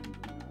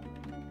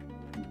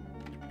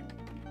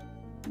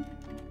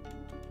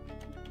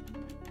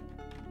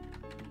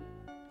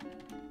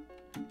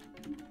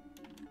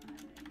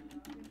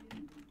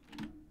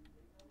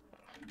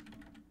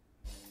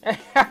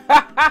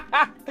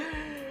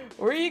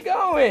 Where you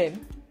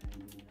going?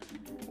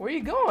 Where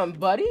you going,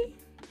 buddy?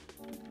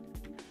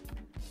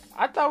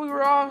 I thought we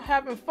were all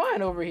having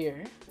fun over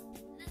here.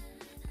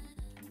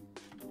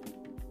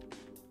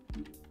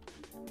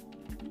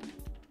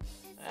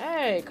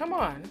 Hey, come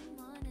on.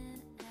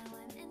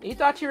 You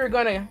thought you were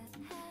gonna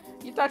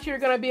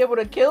be able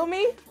to kill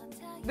me?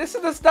 This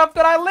is the stuff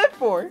that I live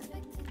for.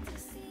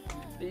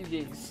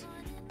 GG's.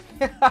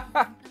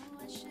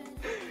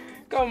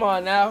 Come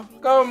on now.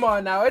 Come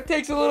on now. It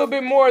takes a little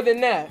bit more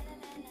than that.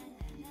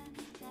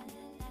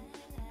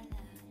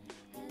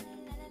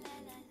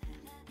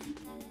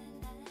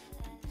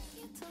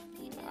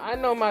 I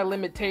know my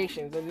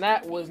limitations, and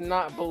that was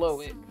not below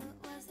it.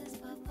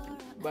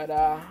 But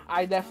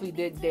I definitely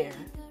did dare.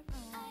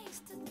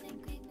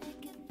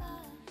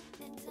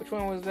 Which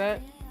one was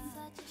that?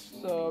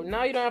 So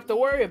now you don't have to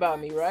worry about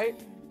me, right?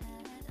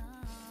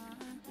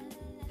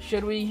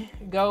 Should we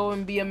go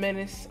and be a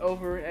menace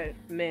over at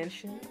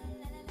Mansion?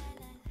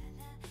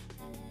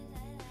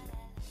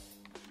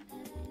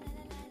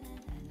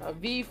 A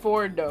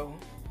V4 though.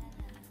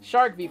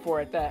 Shark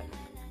V4 at that.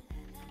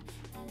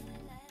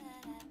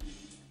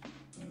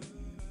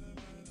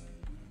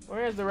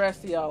 Where's the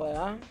rest of y'all at,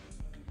 huh?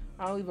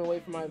 I'll even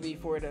wait for my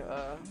V4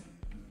 to,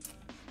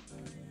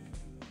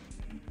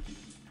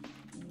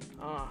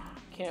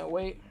 can't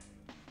wait.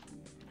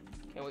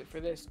 Can't wait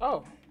for this.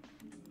 Oh.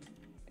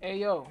 Hey,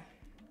 yo.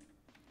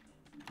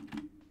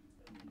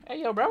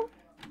 Hey, yo, bro.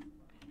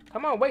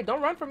 Come on, wait,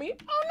 don't run from me.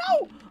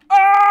 Oh, no!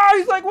 Ah,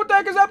 he's like, what the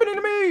heck is happening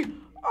to me?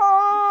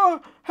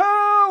 Oh,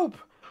 help!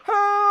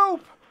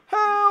 Help!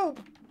 Help!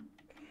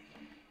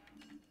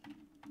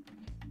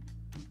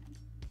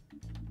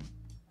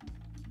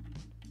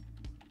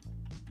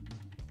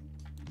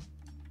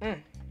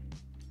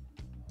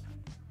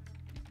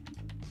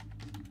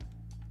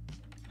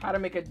 How to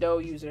make a Doe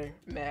user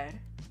mad.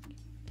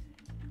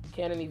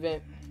 Cannon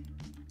event.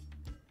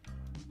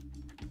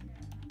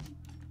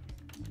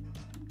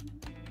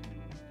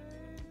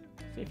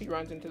 See if he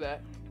runs into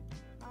that.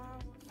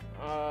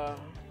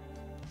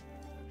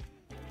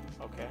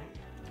 Okay.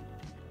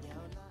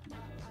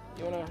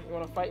 You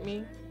wanna fight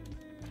me?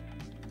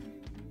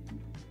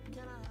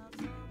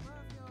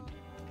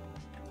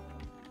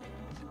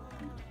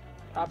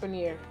 Hop in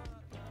the air.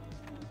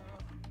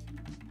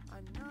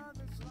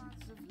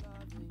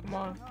 Come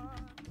on.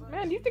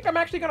 Man, do you think I'm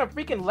actually gonna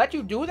freaking let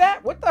you do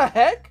that? What the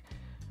heck?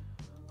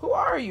 Who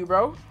are you,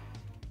 bro?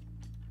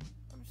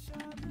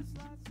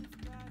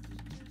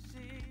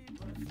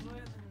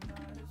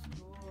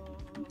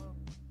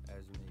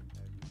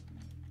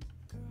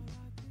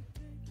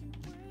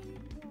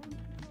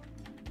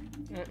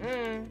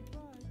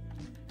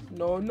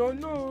 No, no,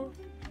 no.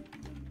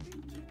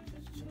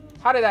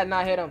 How did that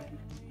not hit him?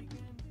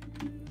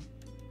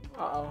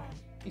 Uh-oh.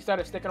 He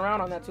started sticking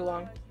around on that too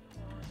long.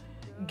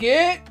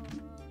 Get!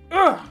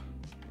 Ugh!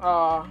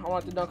 I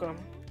want to dunk on him.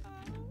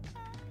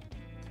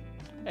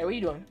 Hey, what are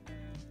you doing?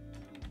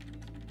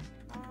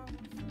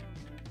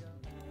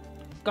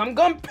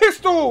 Gum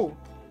pistol!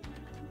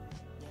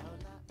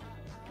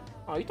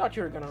 Oh, you thought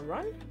you were gonna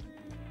run?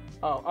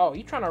 Oh,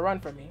 you trying to run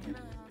from me.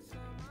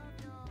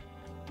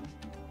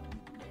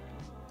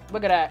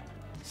 Look at that.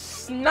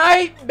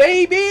 Snipe,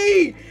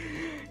 baby!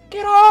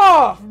 Get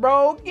off,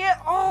 bro. Get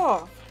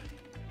off.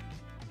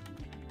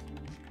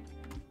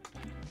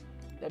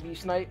 W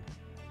snipe.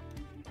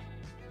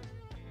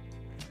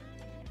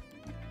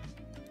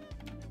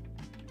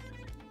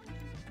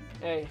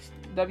 Hey,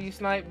 W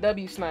snipe,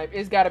 W snipe.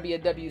 It's gotta be a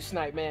W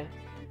snipe, man.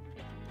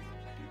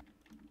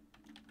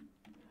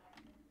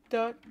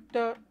 Da,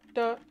 da,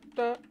 da,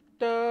 da,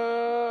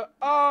 da.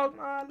 All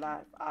my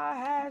life I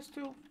has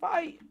to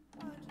fight.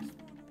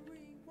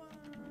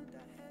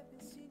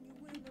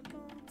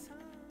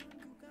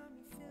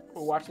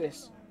 Oh, watch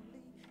this.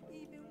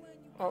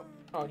 Oh,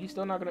 he's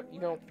still not gonna,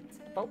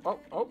 oh,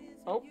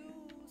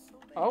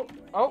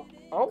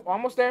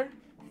 almost there.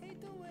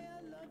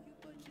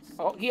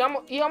 Oh, he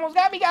almost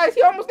got me, guys.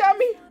 He almost got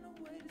me.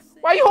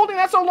 Why are you holding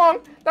that so long?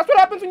 That's what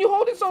happens when you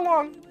hold it so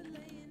long.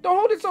 Don't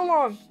hold it so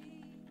long.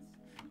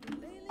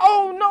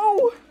 Oh,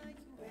 no.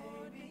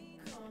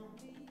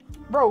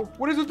 Bro,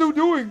 what is this dude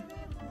doing?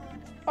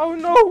 Oh,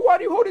 no. Why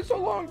do you hold it so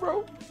long,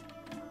 bro?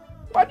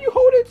 Why do you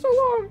hold it so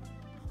long?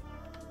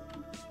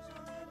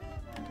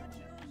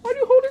 Why do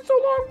you hold it so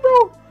long,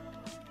 bro?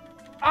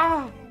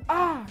 Ah.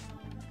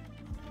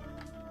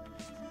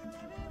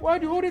 Why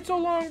do you hold it so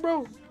long,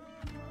 bro?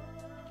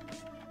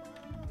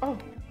 Oh.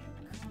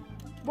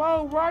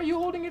 Wow, why are you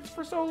holding it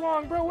for so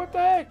long, bro? What the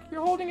heck?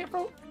 You're holding it,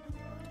 bro.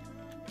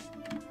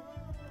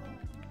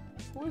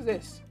 Who is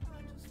this?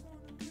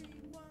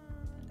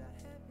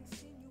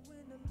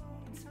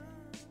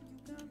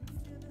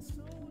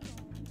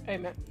 Hey,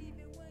 man.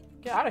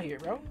 Get out of here,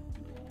 bro.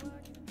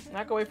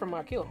 Knock away from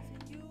my kill.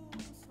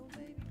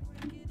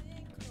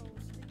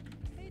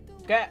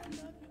 Get.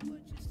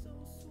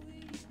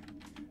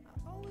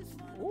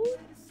 Ooh.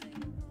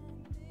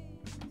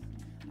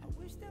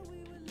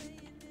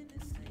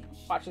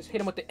 Watch this.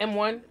 Hit him with the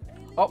M1.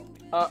 Oh,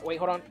 wait,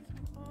 hold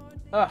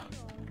on.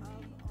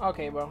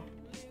 Okay, bro.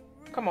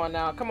 Come on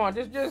now. Come on.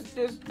 Just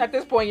at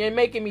this point, you're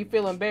making me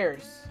feel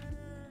embarrassed.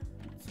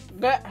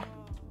 That.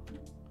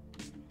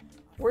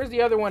 Where's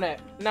the other one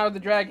at? Now the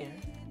dragon.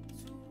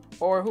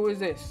 Or who is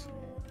this?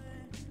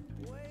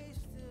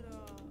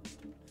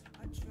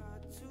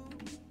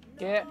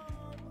 Yeah.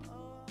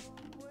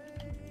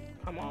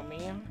 Come on,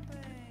 man.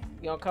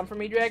 You gonna come for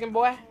me, dragon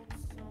boy?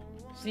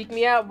 Seek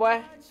me out,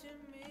 boy.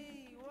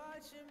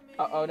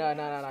 Oh,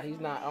 no. He's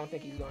not. I don't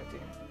think he's going to.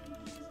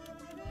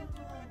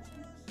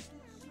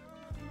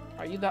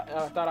 Are you the?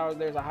 Thought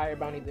there's a higher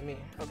bounty than me.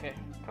 Okay.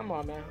 Come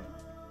on, man.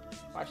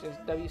 Watch this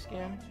W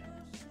scam.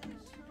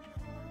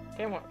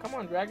 Come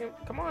on, dragon.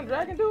 Come on,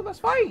 dragon, dude. Let's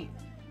fight.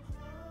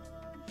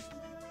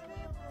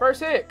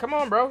 First hit. Come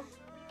on, bro.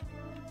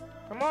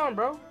 Come on,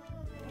 bro.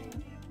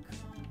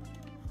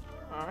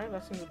 Alright,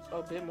 that seems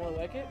a bit more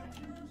like it.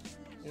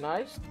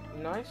 Nice.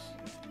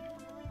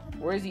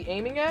 Where is he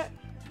aiming at?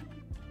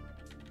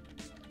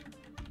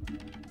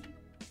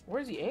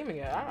 Where is he aiming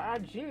at? I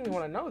genuinely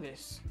want to know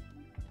this.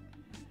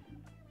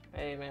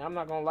 Hey, man, I'm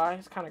not gonna lie.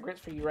 It's kind of grits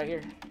for you right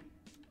here.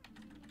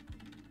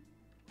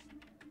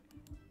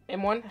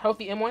 M1,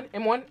 healthy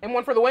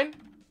M1 for the win.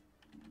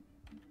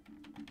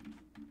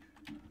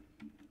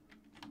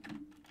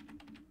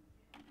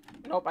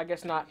 Nope, I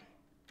guess not.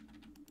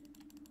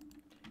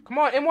 Come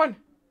on, M1.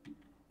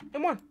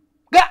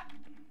 Got.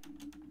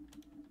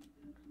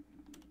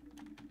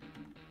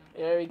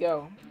 There we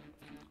go.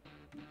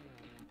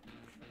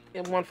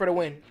 M1 for the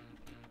win.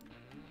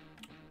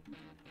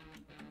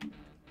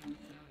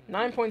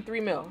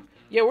 9.3 mil.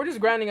 Yeah, we're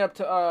just grinding up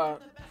to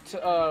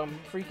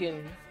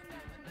freaking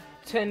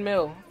 10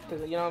 mil. To,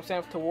 you know what I'm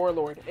saying? To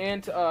Warlord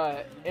and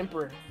to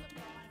Emperor.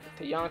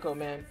 To Yonko,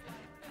 man.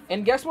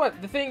 And guess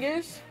what? The thing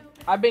is,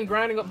 I've been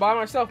grinding up by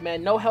myself,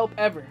 man. No help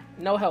ever.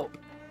 No help.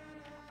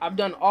 I've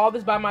done all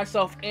this by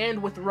myself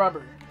and with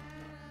rubber.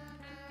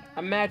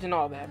 Imagine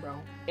all that, bro.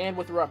 And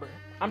with rubber.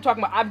 I'm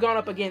talking about I've gone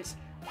up against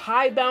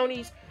high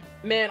bounties.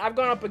 Man, I've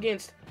gone up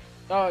against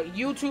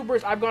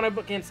YouTubers. I've gone up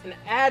against an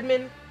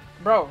admin.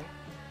 Bro,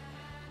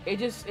 it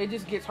just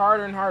gets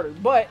harder and harder.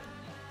 But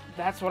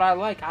that's what I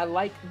like. I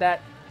like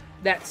that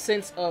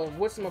sense of,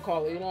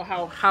 whatchamacallit, you know,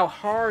 how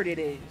hard it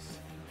is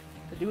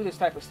to do this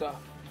type of stuff.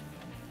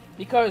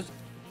 Because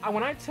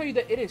when I tell you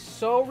that it is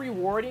so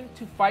rewarding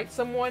to fight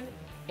someone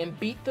and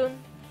beat them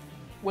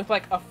with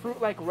like a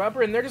fruit like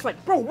rubber, and they're just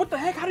like, bro, what the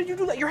heck? How did you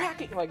do that? You're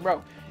hacking. Like,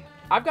 bro,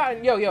 I've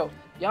gotten, yo,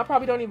 y'all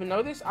probably don't even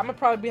know this. I'm gonna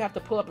probably have to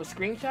pull up a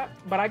screenshot,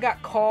 but I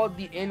got called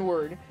the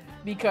N-word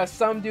because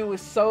some dude was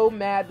so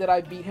mad that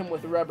I beat him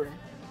with rubber. He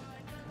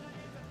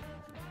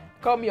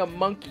called me a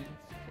monkey.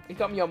 He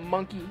called me a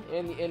monkey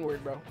and the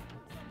N-word, bro. You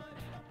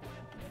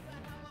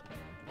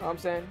know what I'm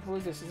saying? Who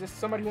is this? Is this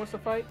somebody who wants to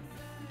fight?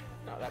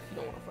 No, that he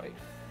don't want to fight.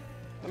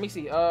 Let me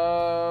see.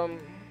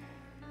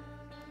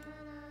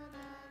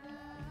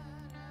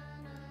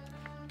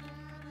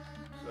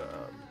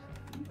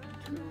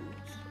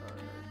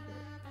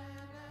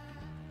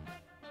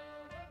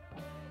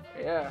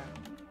 Yeah.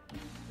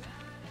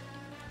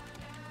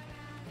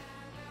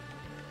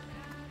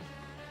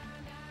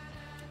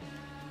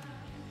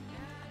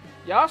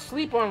 Y'all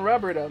sleep on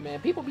rubber though,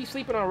 man. People be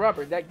sleeping on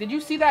rubber. Did you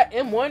see that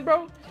M1,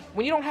 bro?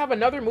 when you don't have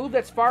another move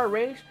that's far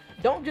range,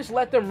 don't just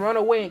let them run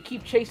away and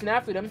keep chasing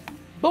after them.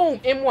 Boom,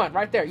 M1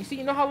 right there.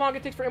 You know how long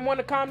it takes for M1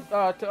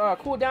 to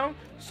cool down?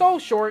 So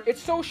short.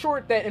 It's so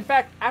short that, in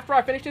fact, after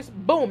I finish this,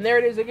 boom, there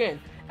it is again.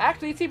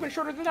 Actually, it's even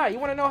shorter than that. You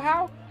want to know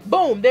how?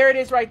 Boom, there it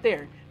is right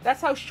there.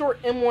 That's how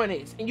short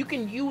M1 is. And you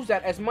can use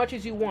that as much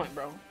as you want,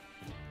 bro.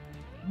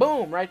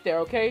 Boom, right there,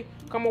 okay?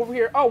 Come over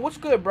here. Oh, what's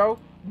good, bro?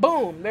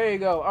 Boom, there you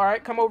go. All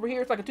right, come over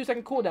here. It's like a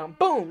 2-second cooldown.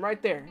 Boom,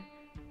 right there.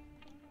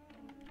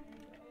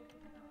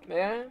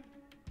 Man.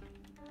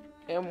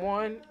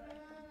 M1.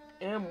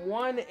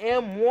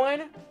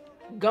 M1.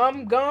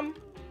 Gum.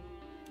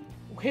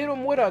 Hit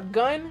him with a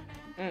gun.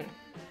 You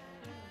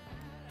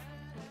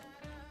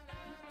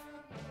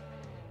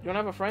don't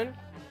have a friend?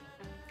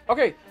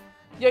 Okay.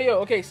 Yo,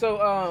 okay, so,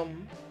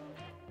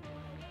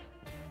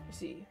 let's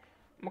see.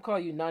 I'm gonna call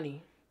you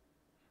Nani.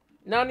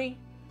 Nani,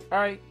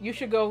 alright, you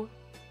should go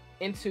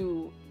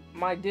into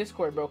my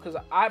Discord, bro, because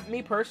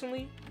me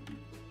personally,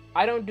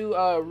 I don't do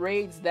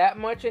raids that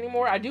much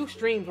anymore. I do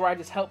streams where I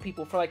just help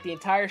people for like the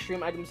entire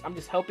stream. I'm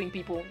just helping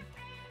people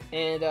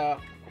and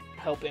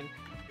helping,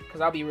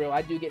 because I'll be real,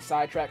 I do get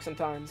sidetracked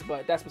sometimes,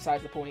 but that's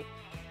besides the point.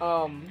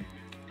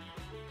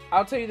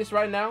 I'll tell you this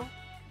right now,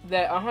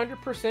 that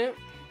 100%,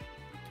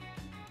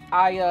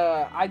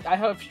 I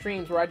have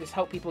streams where I just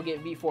help people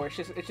get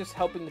V4. It's just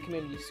helping the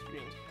community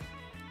streams.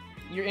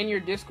 You're in your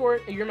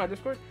Discord? You're in my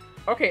Discord?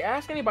 Okay,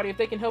 ask anybody if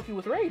they can help you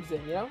with raids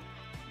then, you know?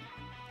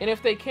 And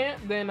if they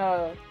can't, then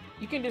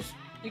you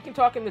can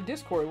talk in the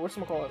Discord.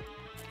 Whatchamacallit?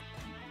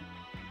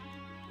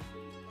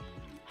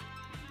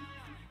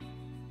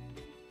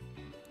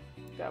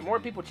 Got more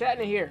people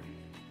chatting in here.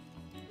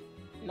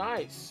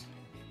 Nice.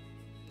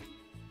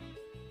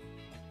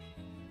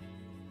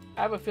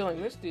 I have a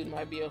feeling this dude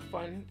might be a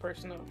fun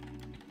person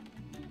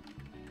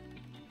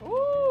though.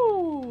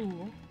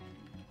 Ooh.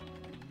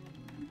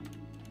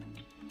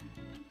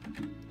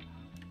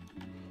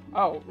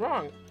 Oh,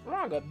 wrong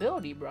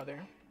ability, brother.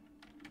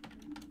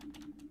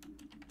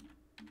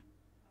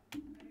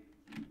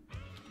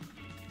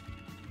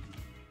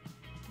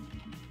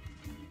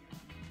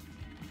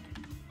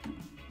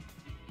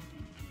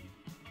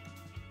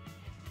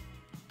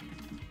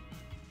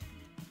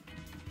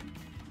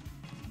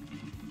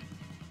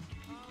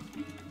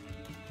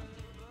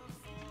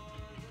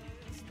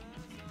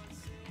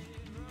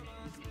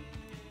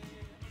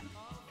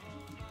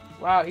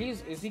 Wow,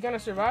 is he gonna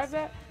survive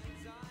that?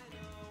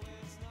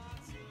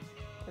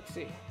 Let's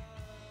see.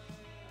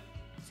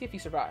 Let's see if he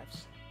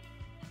survives.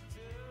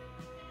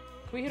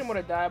 Can we hit him with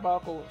a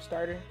diabolical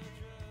starter?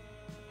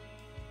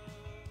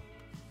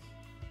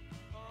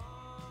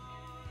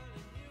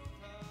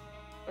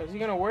 Is he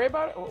gonna worry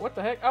about it? What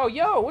the heck? Oh,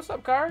 yo, what's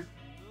up, Car?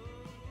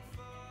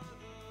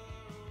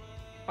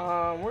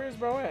 Where is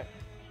bro at?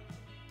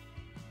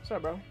 What's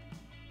up, bro?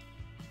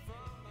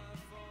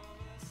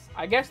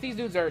 I guess these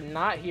dudes are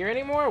not here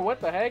anymore. What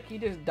the heck? He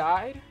just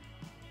died?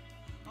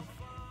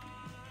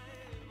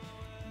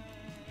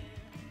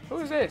 Who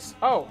is this?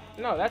 Oh,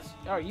 no, that's...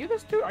 Are you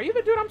this dude? Are you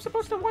the dude I'm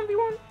supposed to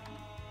 1v1?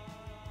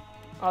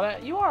 Oh,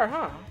 that... You are,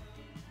 huh?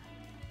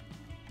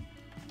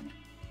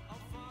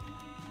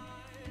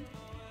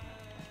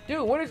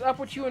 Dude, what is up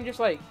with you and just,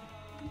 like...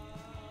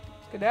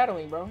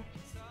 skedaddling, bro?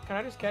 Can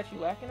I just catch you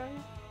lacking on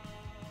you?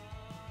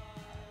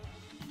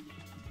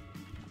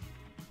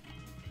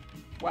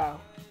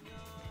 Wow.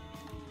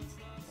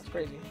 That's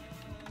crazy.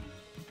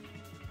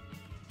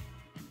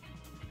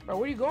 Bro,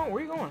 where you going?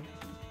 Where you going?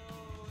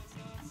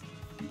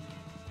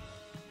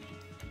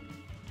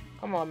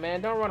 Come on, man.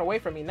 Don't run away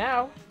from me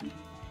now.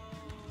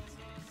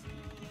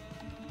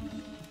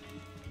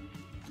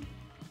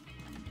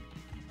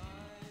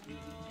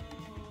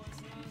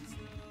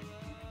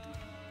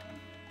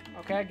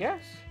 Okay, I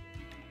guess.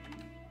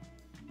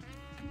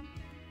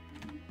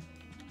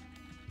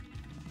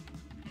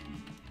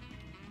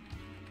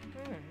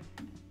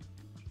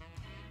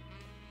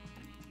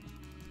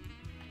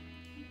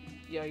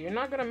 Yo, you're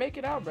not gonna make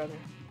it out, brother.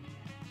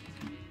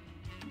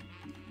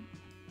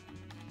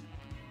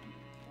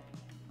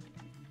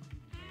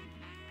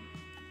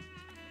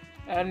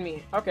 Add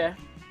me. Okay.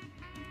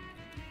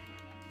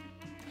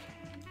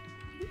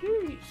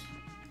 Jeez.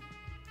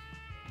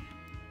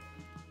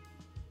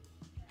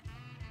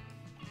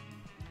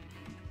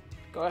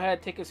 Go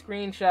ahead, take a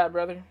screenshot,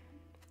 brother.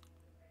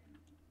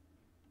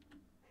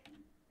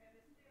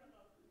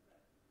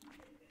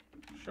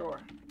 Sure.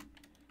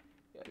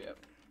 Yep.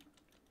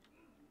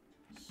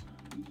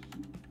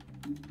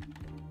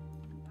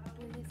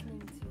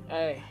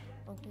 Hey,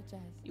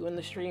 you in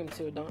the stream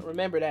too, don't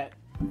remember that.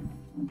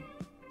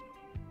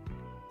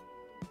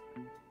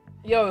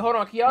 Yo, hold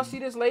on, can y'all see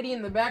this lady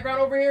in the background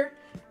over here?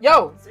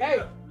 Yo,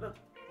 hey,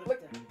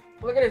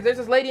 look at this, there's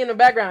this lady in the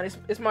background,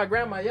 it's my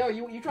grandma. Yo,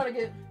 you trying to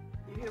get...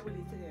 You hear what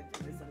he said,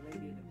 there's a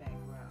lady in the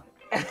background.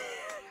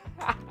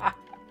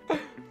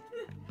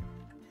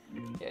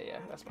 Yeah,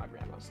 that's my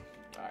grandma's.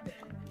 Alright.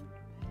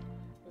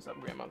 What's up,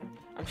 grandmother?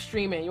 I'm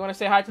streaming, you want to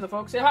say hi to the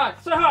folks? Say hi,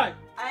 say hi!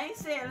 I ain't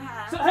saying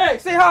hi. Hey,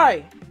 say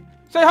hi!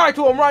 Say hi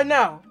to them right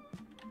now.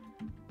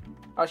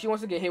 Oh, she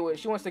wants to get hit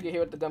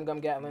with the gum gum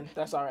Gatlin.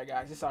 That's all right,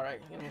 guys. It's all right.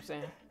 You know what I'm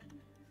saying?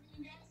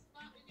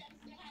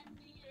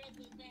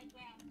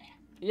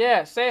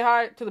 Yeah, say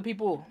hi to the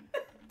people.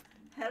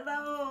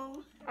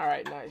 Hello. All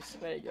right, nice.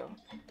 There you go.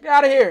 Get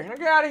out of here.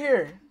 Get out of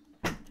here.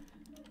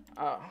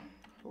 Oh,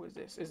 who is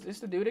this? Is this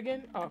the dude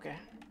again? Oh, okay.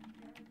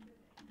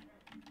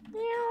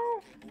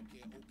 Meow.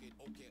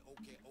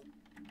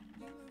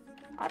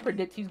 I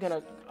predict he's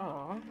gonna.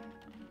 Oh,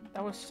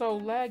 that was so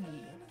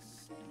laggy.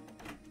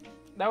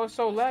 That was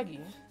so laggy.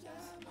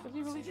 Was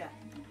he really?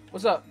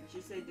 What's up? She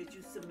said, did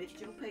you submit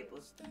your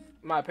papers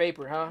My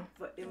paper, huh?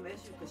 for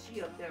MSU? Because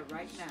she up there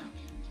right now.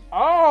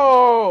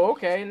 Oh,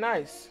 okay,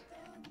 nice.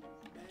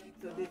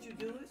 So did you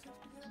do it?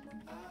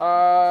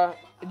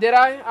 Did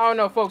I? I don't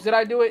know, folks. Did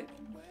I do it?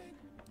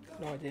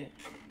 No, I didn't.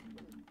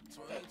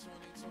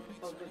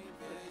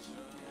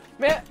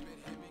 Man,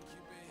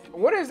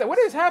 what is that? What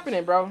is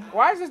happening, bro?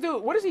 Why is this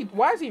dude?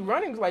 Why is he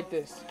running like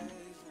this?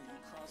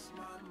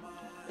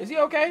 Is he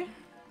okay?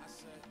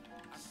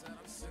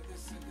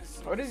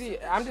 What is he?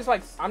 I'm just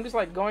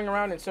like going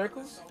around in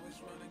circles.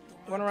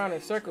 Going around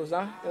in circles,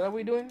 huh? Is that what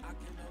we doing?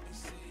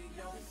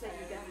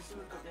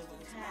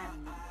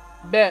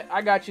 Bet,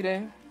 I got you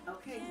then.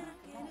 Okay.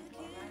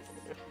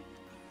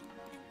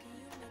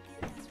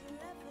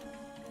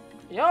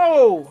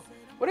 Yo,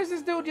 what is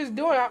this dude just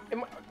doing?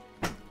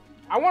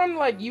 I want him to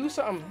like use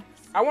something.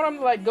 I want him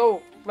to like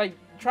go, like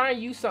try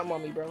and use something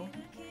on me, bro.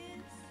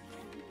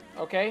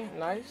 Okay,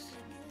 nice.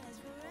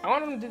 I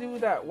want him to do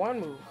that one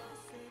move.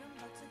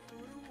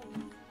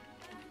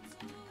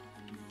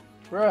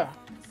 Bruh.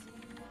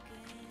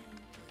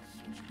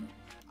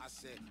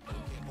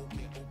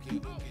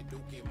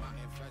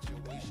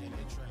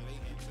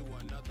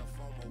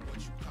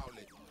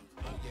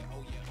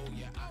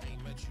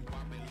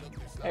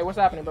 Hey, what's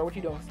happening, bro? What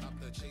you doing?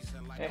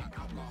 Hey.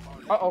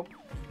 Uh-oh.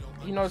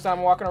 He knows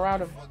I'm walking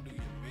around him.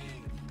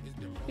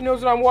 He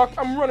knows that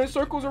I'm running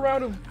circles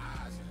around him.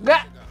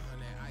 Yeah.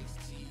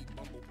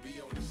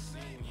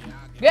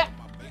 Yeah.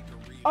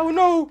 Oh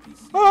no.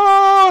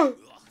 Ah!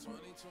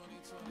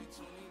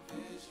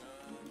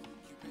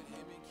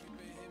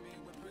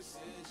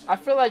 I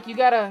feel like you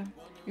gotta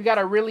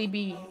really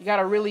be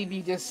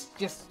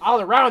just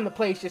all around the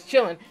place, just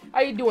chilling.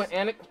 How you doing,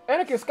 Anakin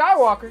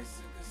Skywalker?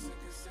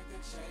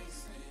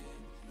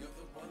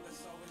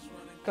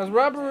 Cause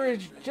rubber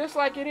is just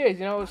like it is,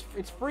 you know.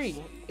 It's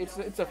free. It's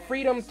a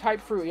freedom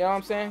type fruit. You know what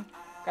I'm saying?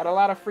 Got a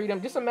lot of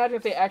freedom. Just imagine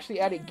if they actually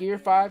added Gear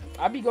 5.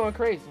 I'd be going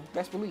crazy.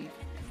 Best believe.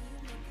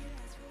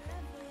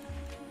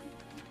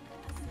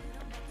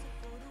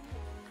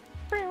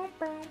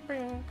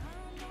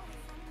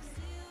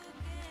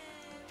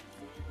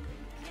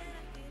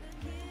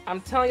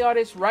 I'm telling y'all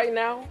this right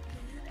now.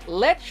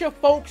 Let your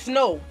folks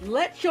know.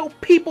 Let your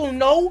people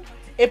know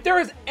if there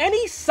is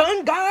any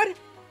sun god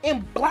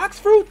in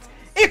bloxfruits.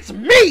 It's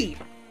me!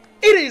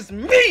 It is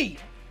me!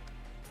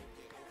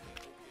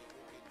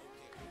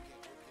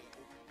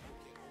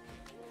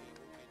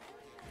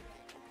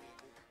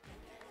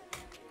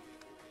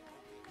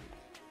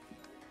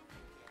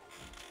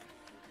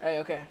 Hey,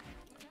 okay.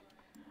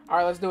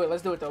 Alright, let's do it.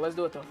 Let's do it though. Let's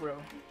do it though, for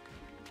real.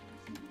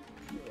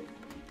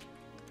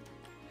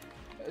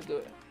 Let's do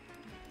it.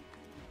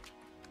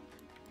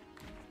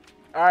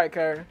 Alright,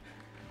 Kerr.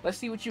 Let's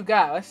see what you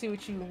got. Let's see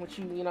what you know what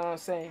I'm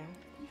saying.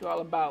 What you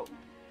all about.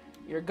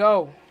 Your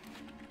go.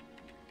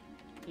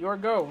 Your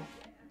go.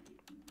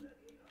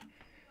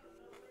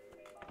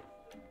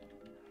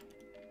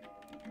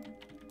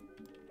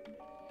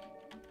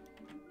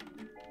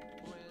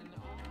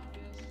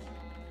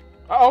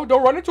 Uh-oh,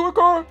 don't run into a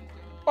car.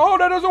 Oh,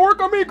 that doesn't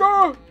work on me,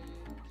 car.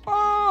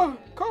 Ah,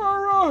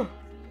 Kara.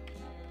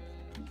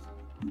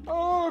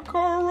 Oh,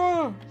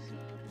 Kara.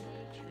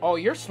 Oh,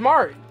 you're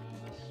smart.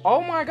 Oh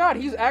my god,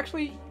 he's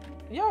actually...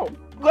 Yo.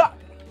 Blah.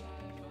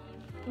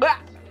 Blah.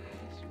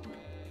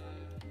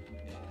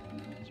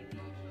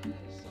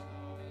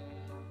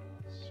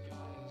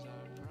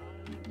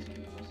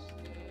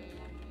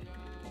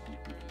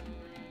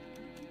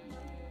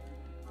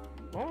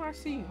 Oh, I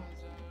see you.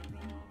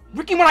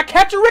 Ricky, when I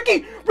catch you,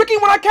 Ricky! Ricky,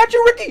 when I catch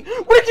you, Ricky!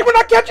 Ricky, when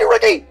I catch you,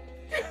 Ricky!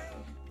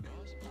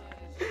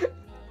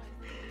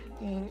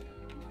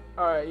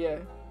 Alright, yeah.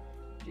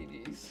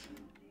 GG's.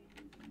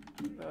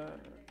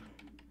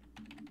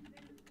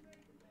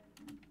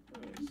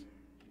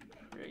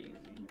 Crazy.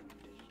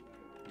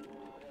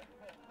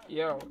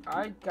 Yo,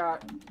 I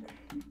got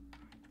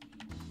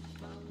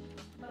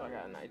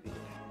an idea.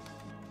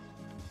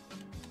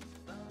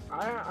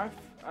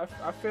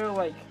 I feel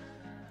like...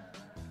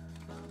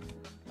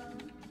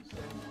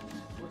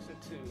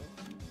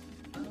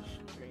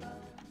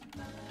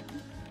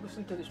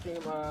 Listen to the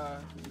stream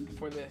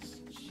for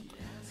this.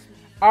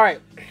 All right,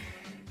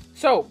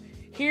 so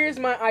here's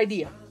my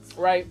idea,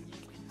 right?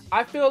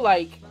 I feel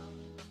like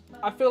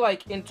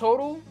in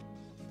total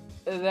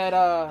that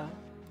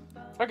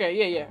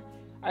okay, yeah,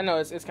 I know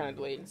it's kind of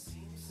delayed.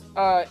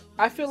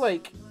 I feel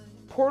like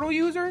Portal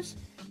users,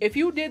 if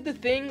you did the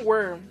thing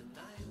where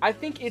I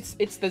think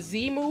it's the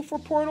Z move for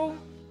Portal,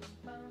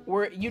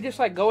 where you just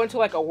like go into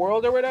like a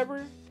world or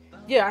whatever,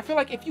 Yeah, I feel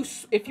like if you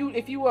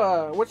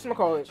what's it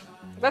call it?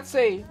 Let's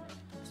say,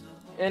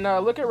 and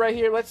look at right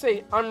here. Let's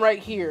say I'm right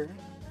here,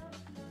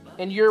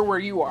 and you're where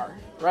you are,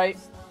 right?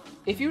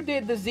 If you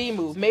did the Z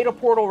move, made a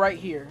portal right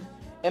here,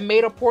 and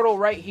made a portal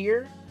right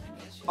here,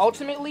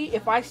 ultimately,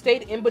 if I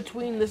stayed in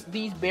between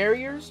these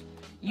barriers,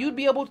 you'd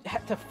be able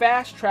to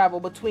fast travel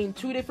between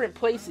two different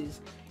places,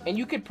 and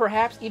you could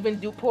perhaps even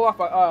pull off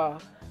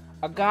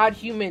a god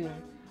human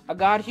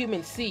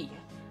C.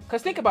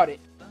 Cause think about it,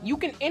 you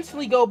can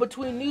instantly go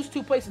between these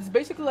two places. It's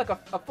basically like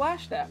a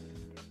flash tap.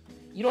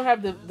 You don't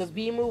have the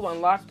V move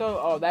unlocked though.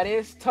 Oh, that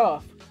is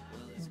tough,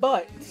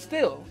 but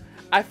still,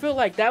 I feel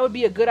like that would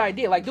be a good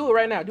idea. Like, do it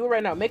right now. Do it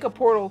right now. Make a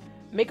portal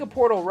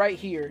right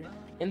here,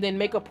 and then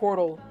make a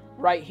portal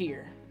right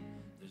here.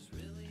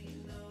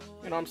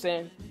 You know what I'm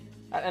saying?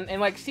 And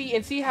like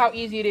see how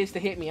easy it is to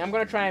hit me. I'm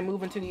gonna try and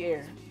move into the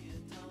air.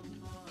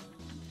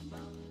 You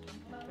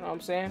know what I'm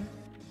saying?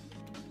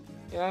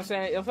 You know what I'm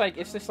saying?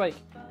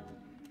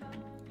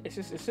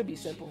 It should be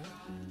simple.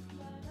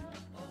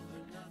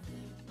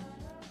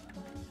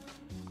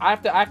 I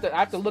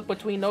have to look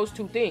between those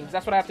two things.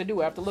 That's what I have to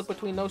do. I have to look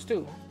between those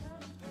two.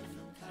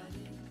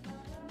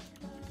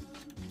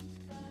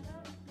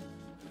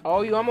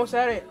 Oh, you almost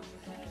had it.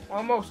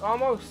 Almost.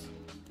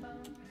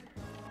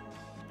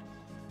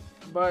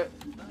 But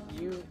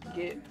you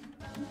get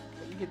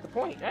the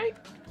point, right?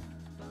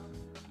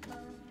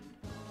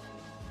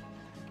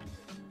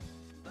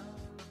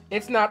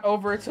 It's not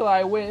over until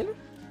I win.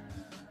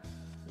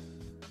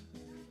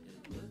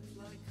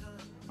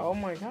 Oh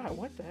my god,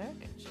 what the heck?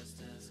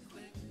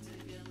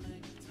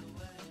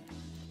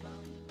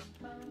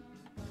 I'm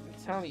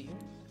telling you.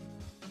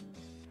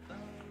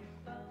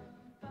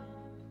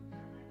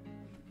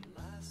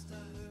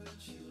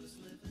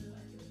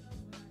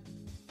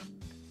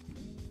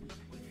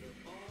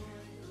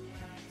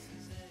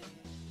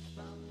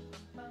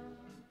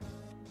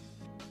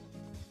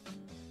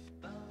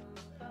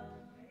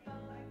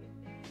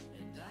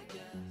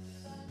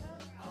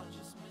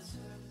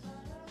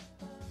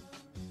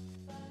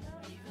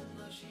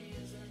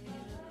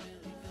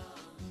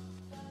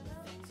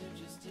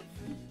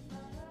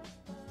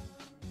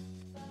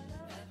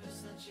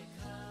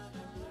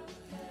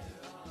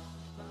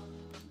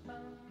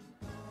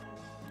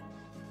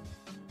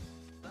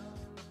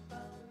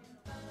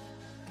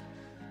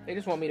 They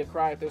just want me to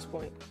cry at this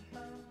point.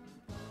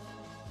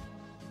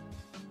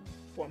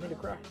 Want me to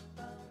cry.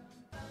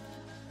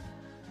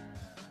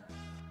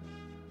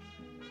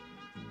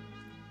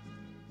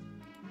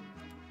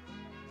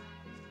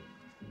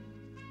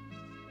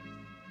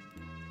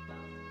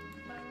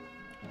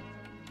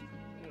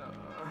 No.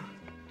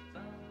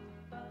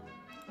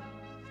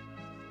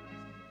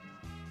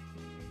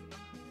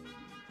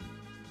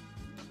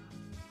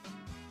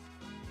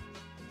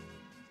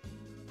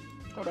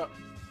 Hold up.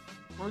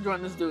 We're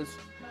joining this dude's.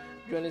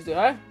 Join this dude,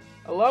 huh?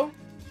 Hello?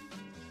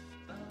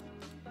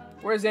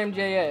 Where's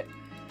MJ at?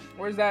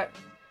 Where's that?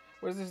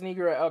 Where's this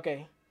Negro at?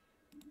 Okay.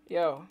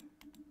 Yo.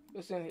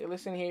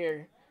 Listen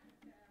here.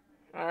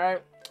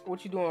 Alright.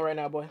 What you doing right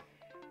now, boy?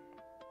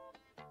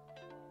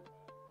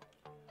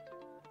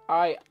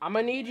 Alright, I'm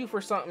gonna need you for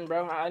something,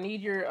 bro. I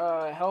need your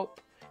help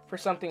for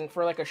something,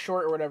 for like a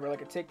short or whatever,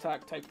 like a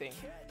TikTok type thing.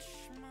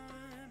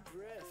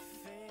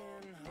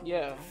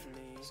 Yeah.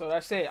 So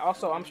that's it.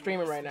 Also, I'm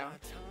streaming right now.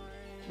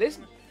 This...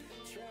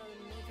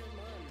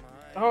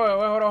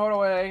 Hold on.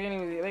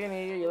 Wait. They can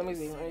hear you. Let me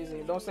see.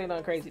 Don't say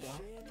nothing crazy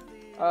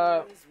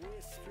though.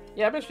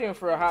 Yeah, I've been streaming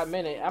for a hot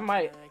minute. I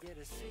might.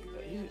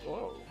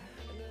 Whoa.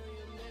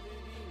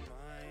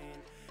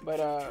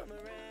 But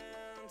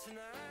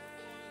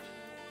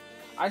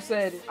I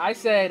said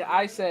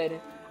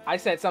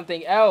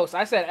something else.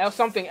 I said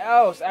something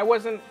else. I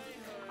wasn't.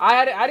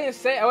 I didn't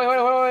say. Wait.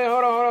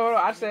 Hold on.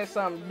 I said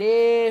something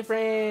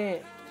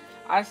different.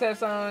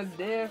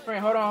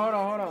 Hold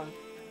on.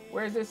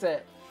 Where is this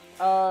at?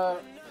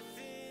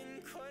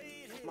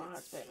 Mod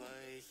span.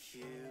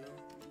 He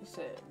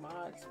said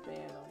mod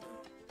span.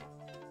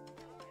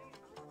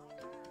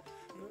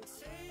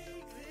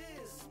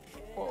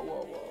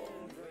 Whoa.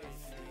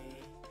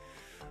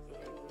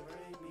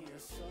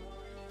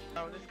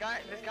 Oh, this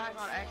guy's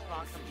on Xbox.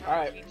 I'm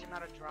trying to teach him how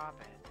to drop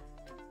it.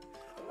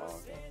 Oh,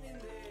 okay.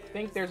 I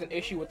think there's an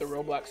issue with the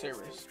Roblox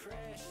servers.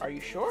 Are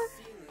you sure?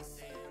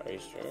 Are you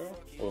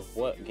sure? With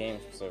what game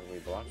specifically?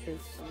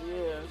 Bloxfruits?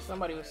 Yeah,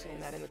 somebody was saying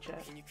that in the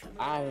chat.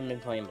 I haven't been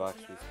playing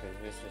Bloxfruits because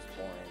it's just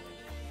boring.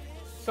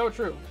 So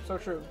true.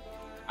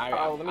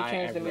 Let me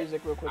change the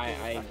music real quick.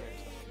 I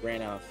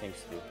ran out of things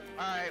to do.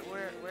 Alright,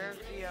 where's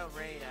the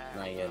raid at?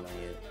 Not yet.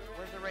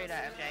 Where's the raid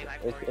at,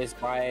 MJ? It's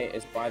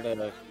by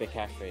the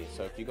cafe.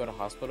 So if you go to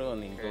hospital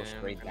and then go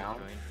straight down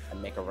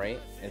and make a right,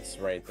 it's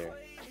right there.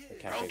 The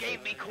cafe.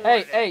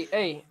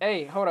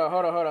 Hey, hold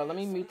on. Let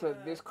me mute the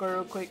Discord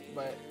real quick,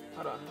 but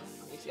hold on.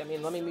 Let me see.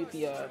 Let me mute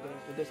the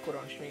Discord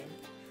on stream.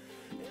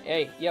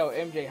 Hey, yo,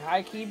 MJ,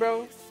 high key,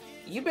 bro.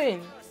 You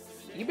been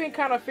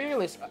kind of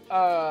fearless.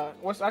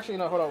 What's actually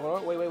no? Hold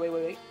on.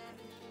 Wait.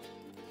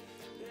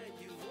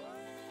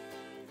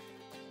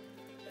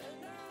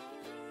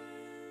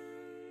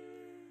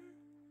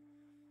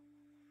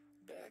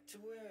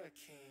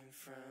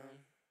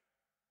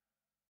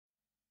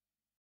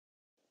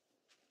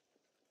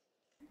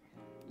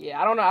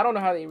 Yeah, I don't know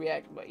how they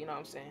react, but you know what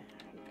I'm saying.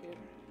 Okay.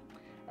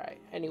 All right.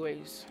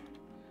 Anyways,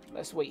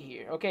 let's wait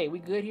here. Okay, we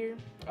good here.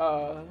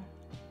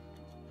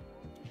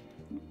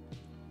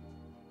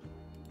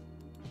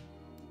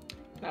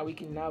 Now we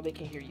can. Now they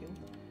can hear you.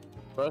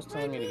 Bro's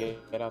telling me to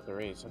get out the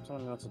race. I'm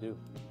telling me what to do.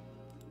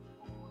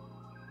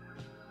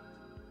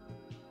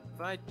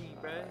 Fight me,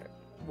 bro.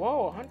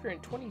 Whoa,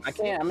 126. I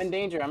can't. I'm in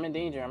danger. I'm in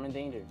danger. I'm in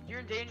danger. You're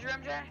in danger,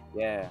 MJ?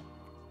 Yeah.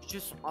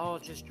 Just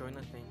join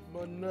the thing.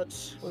 My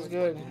nuts. What's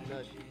good?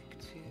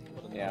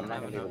 Yeah, I'm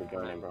not gonna be able to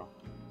join in, bro.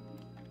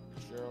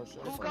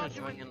 Who got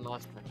you in?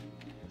 Lost me.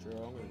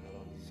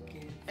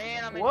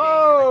 And I'm in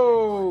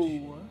Whoa!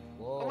 danger.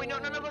 Oh wait, no,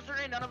 none of us are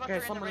in. None of us are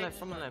Okay, in. someone The left.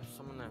 Someone left.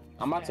 Someone left.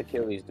 I'm about to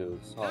kill these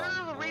dudes. No, Hold on.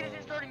 no, the raid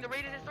isn't starting. The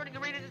raid isn't starting. The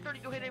raid isn't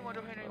starting. Don't hit anyone.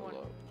 Don't hit anyone.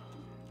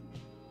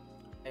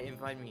 Hey,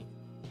 invite me.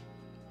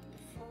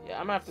 Yeah,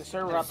 I'm gonna have to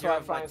server up so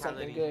I find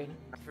something good.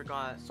 I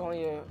forgot. It's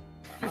only a.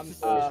 Oh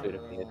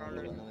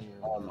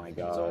my It's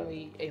god.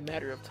 only a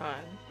matter of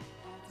time.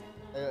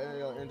 Hey,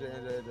 yo, NJ, you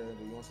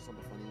want to see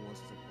something funny? You want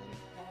to see something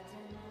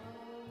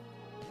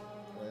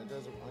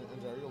funny?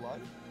 NJ, are you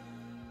alive?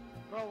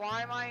 Bro,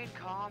 why am I in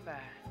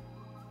combat?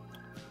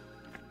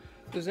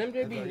 Does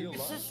MJ be? you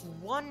It's just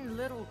one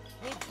little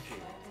kid here.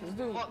 This dude.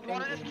 Do you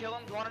wanna just kill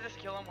him? Do you wanna just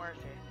kill him? Where is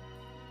he?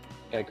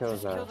 Yeah,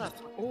 kills Kill that. that.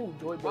 Oh,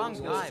 Joy Wrong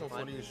Boy. guy, so bud.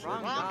 funny as shit.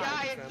 Wrong Wrong guy.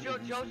 guy. It's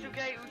Josuke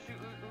Uzubaki.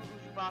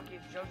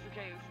 It's Josuke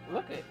Uzubaki.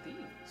 Look at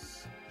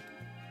these.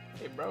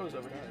 Hey, bros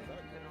over here.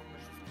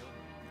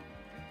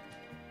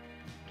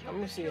 Let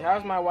me see.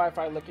 How's my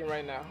Wi-Fi looking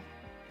right now?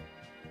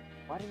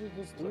 Why did we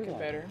just do Looking that?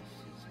 better.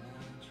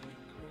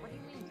 What do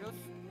you mean, just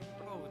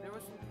bro? There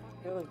was some.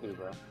 Kill this dude,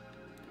 bro.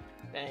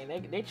 Dang,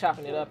 they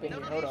chopping it up in No,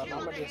 here. no, Hold he's up.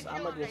 chilling, I'ma he's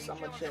chilling,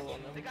 he's chill chilling. on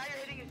The them. guy you're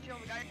hitting is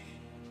chilling. The guy.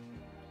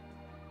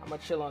 I'ma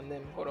chill on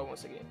them. Hold on one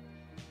second.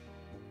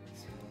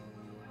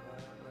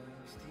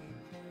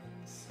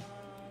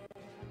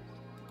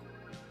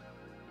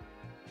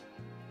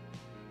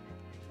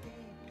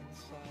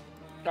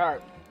 All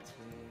right.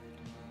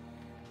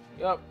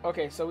 Yup.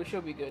 Okay, so we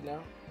should be good now.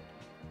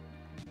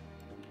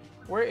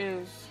 Where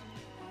is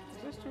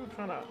this dude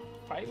trying to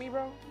fight me,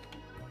 bro?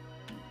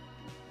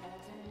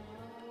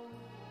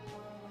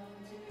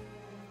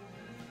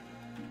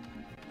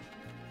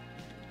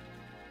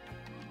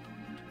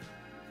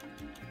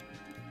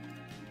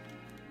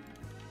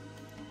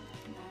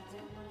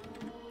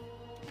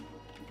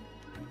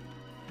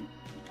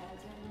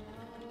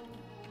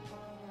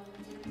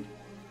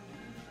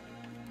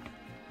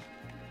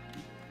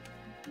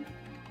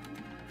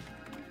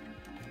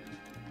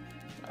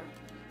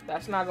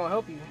 That's not gonna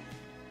help you.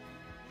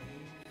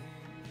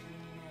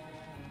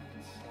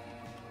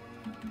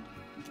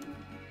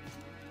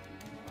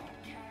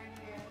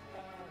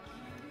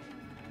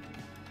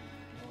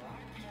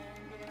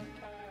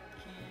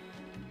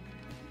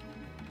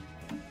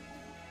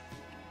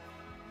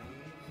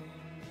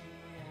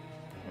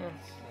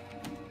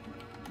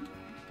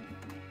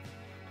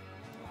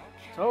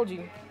 Told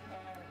you.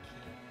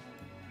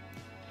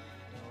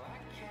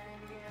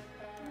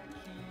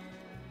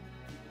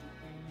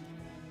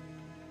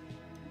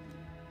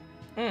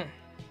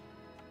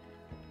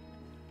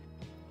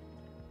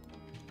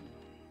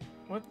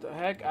 What the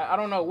heck? I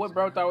don't know what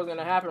bro thought was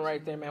gonna happen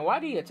right there, man. Why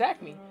did he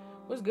attack me?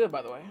 What's good,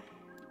 by the way?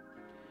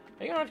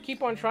 Are you gonna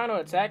keep on trying to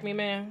attack me,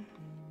 man?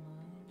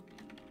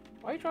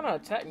 Why are you trying to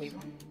attack me?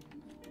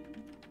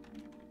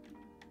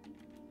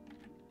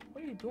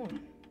 What are you doing?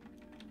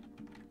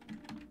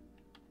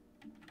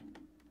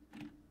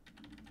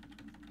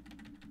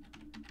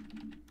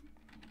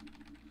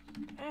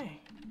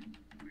 Hey.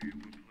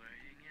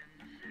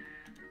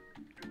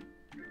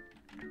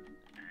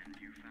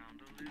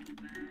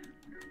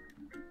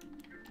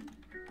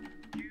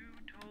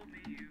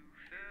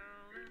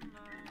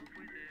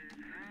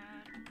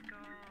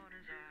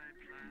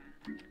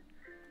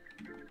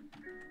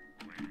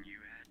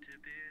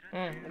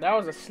 That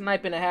was a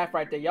snipe and a half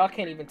right there. Y'all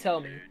can't even tell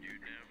me.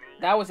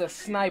 That was a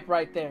snipe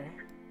right there.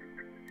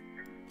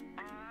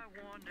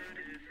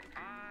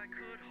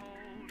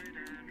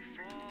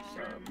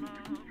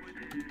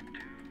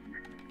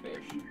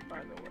 Fish, by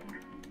the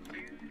way.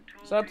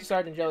 Sub to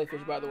Sergeant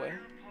Jellyfish, by the way.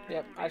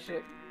 Yep, I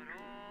should.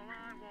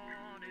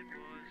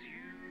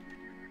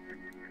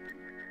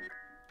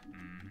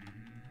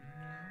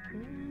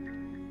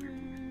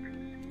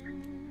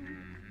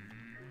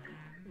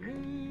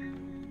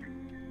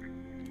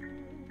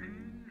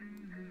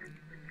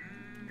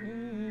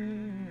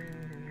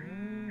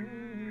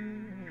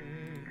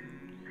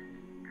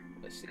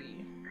 Let's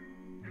see.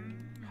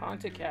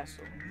 Haunted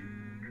Castle.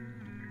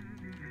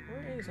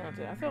 Where is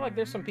Haunted? I feel like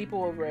there's some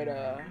people over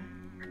at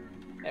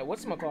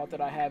whatchamacallit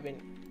that I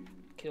haven't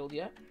killed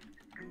yet.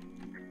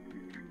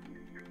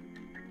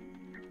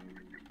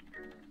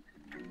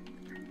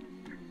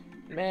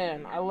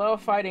 Man, I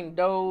love fighting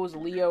Does,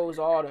 Leos,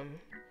 Autumn.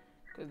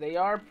 Because they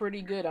are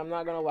pretty good, I'm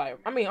not gonna lie.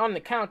 I mean, on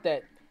the count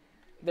that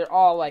they're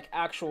all, like,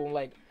 actual,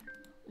 like,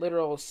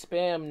 literal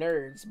spam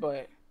nerds.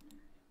 But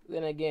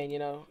then again, you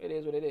know, it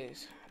is what it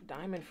is.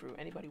 diamond fruit.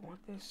 Anybody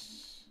want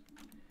this?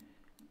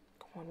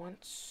 Going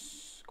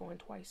once, going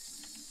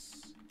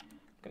twice.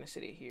 I'm gonna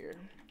sit it here.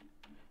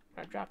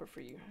 I drop it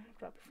for you.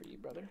 Drop it for you,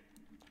 brother.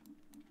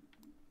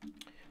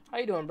 How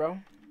you doing, bro?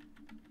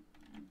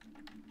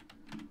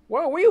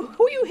 Whoa, who are you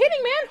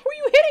hitting, man? Who are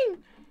you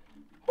hitting?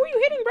 Who are you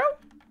hitting, bro?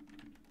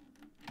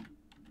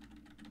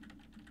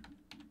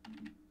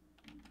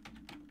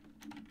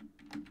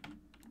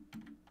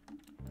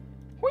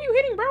 Who are you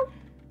hitting, bro?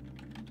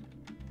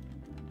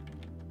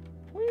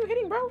 Who are you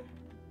hitting, bro?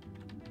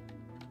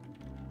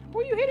 Who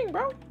are you hitting,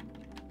 bro?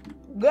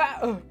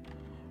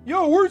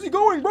 Yo, where's he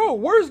going, bro?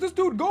 Where's this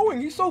dude going?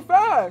 He's so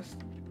fast.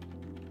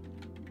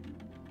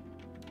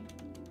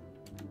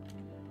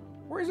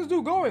 Where's this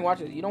dude going?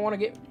 Watch it. You don't want to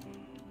get...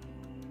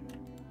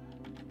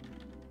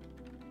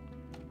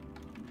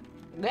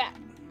 That.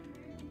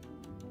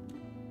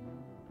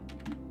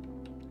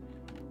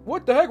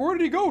 What the heck? Where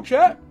did he go,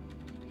 chat?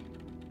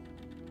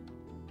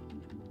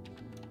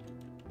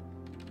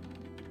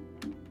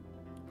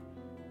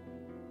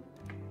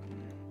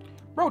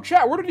 Bro,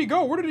 chat, where did he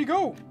go? Where did he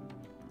go?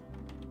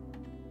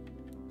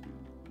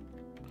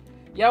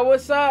 Yo,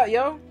 what's up,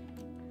 yo?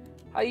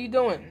 How you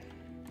doing?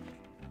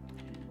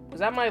 Was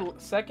that my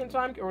second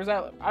time? Or was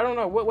that... I don't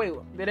know. Wait,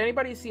 did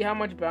anybody see how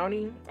much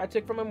bounty I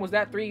took from him? Was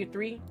that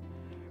 3?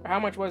 Or how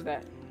much was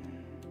that?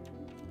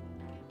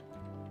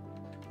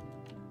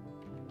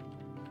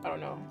 I don't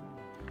know.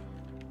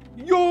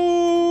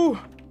 Yo!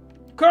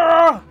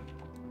 Girl!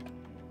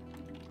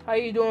 How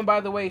you doing,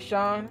 by the way,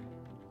 Sean?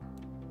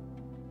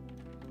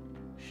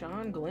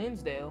 Sean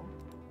Glensdale?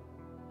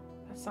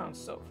 That sounds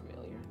so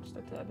familiar. Just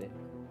a tad bit.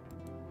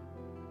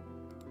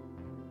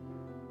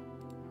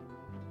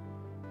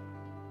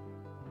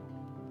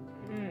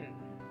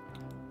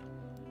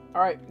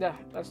 Alright, yeah,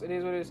 it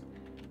is what it is.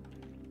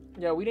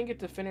 Yeah, we didn't get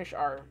to finish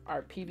our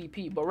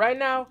PvP. But right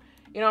now,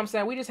 you know what I'm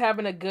saying? We just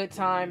having a good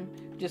time.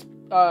 Just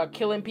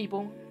killing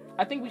people.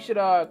 I think we should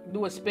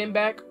do a spin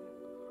back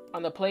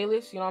on the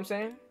playlist. You know what I'm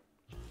saying?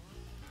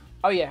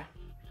 Oh, yeah.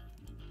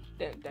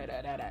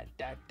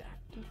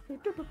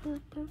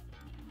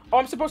 Oh,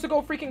 I'm supposed to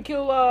go freaking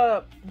kill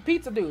the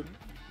pizza dude.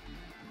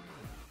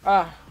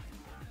 Oh,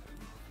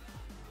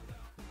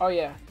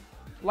 yeah.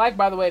 Like,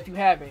 by the way, if you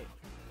haven't.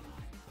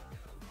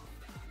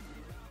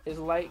 Is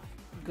like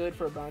good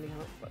for a bounty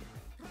hunt?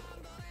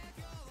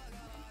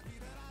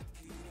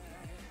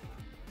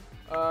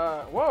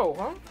 Whoa,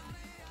 huh?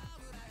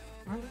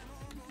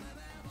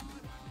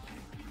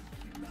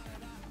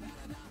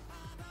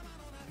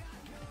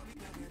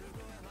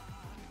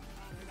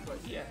 But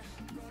yes.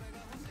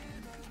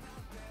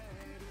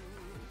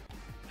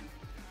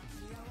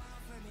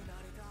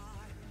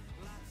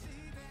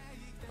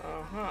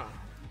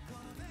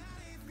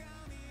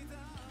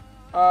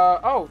 Oh,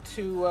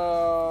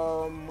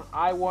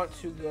 I want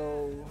to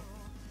go,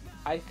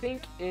 I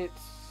think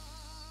it's,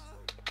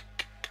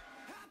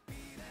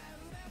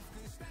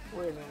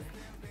 where is it?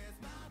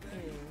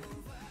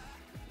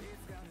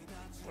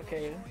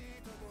 Okay.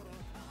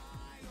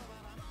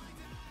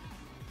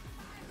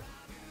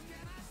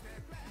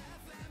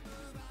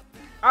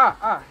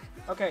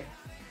 Okay.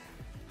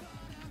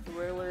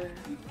 Thriller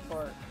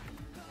Park.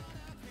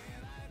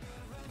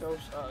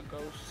 Ghost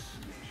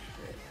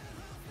shit.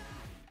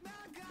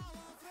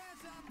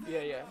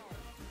 Yeah.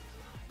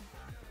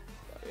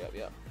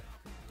 Yep.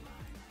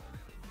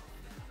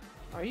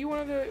 Are you one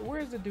of the...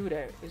 Where's the dude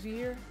at? Is he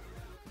here?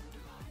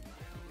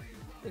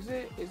 Is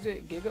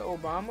it Giga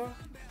Obama?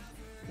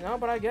 No,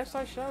 but I guess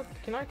I shall.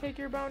 Can I take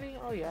your bounty?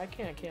 Oh yeah, I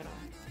can, can't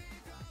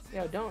I?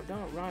 Yo, don't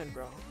run,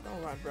 bro.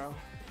 Don't run, bro.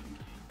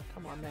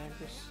 Come on, man.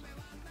 Just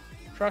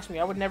trust me.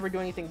 I would never do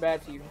anything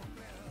bad to you.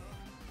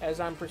 As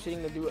I'm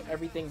proceeding to do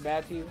everything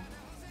bad to you.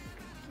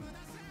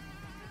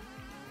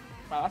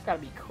 Wow, that's gotta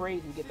be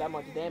crazy to get that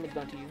much damage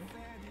done to you.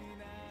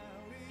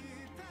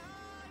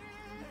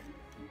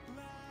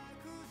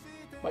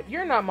 But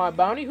you're not my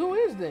bounty. Who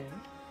is then?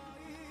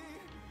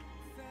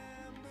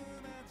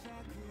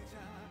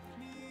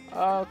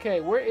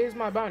 Okay, where is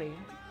my bounty?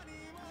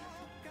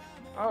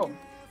 Oh.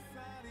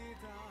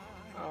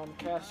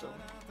 Castle.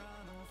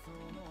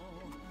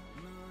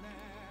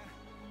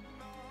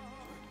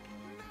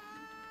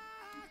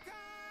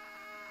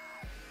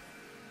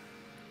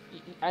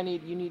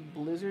 You need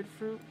blizzard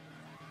fruit?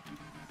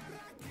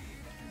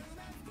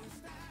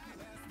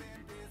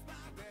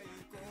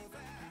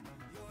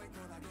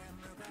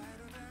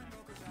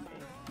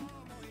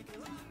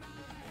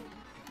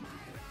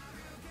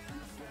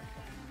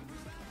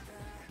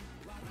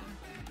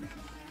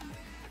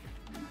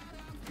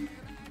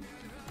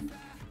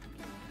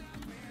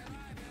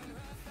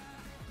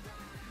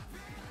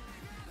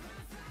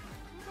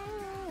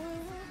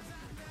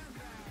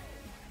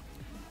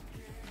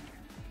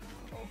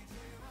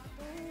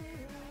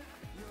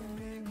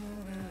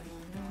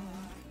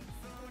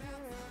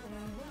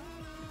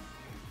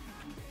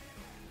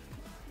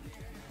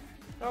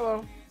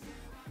 Hello.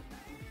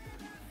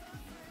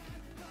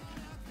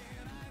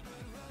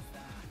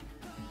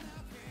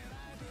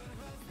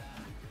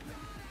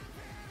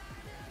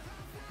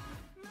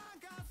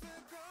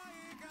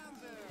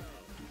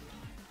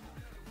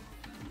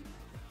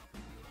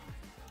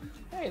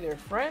 Hey there,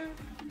 friend.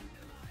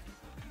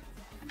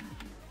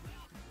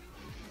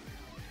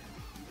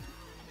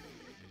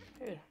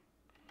 Hey there.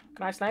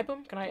 Can I snipe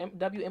him? Can I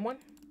WM1?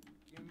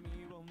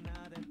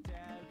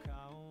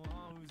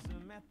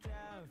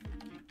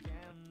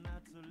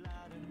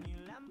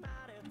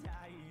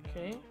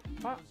 Okay.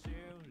 Ah.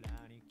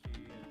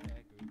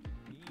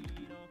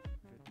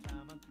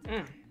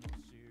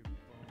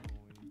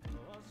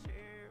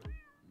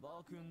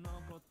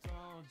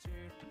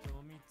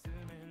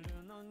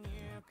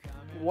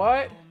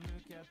 What?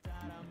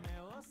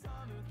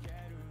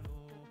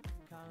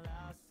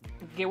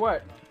 Get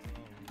what?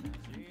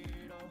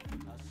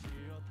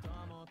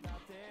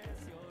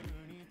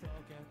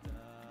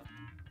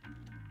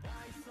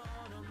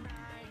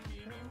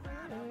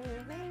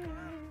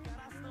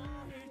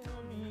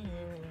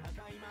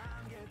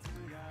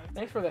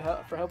 Thanks for the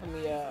help, for helping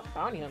me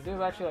bounty hunt. This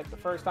is actually like the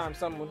first time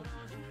someone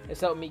has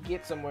helped me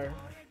get somewhere.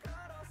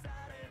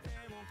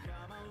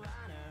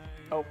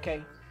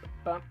 Okay.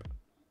 Bump,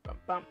 bump,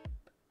 bump,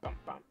 bump,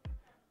 bump,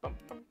 bump,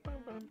 bump, bump,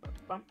 bump,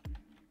 bump,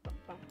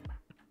 bump, bump.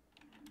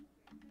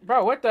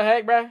 Bro, what the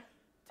heck, bro?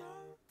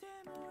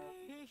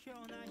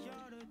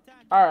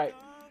 All right.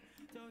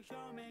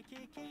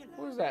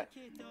 Who's that?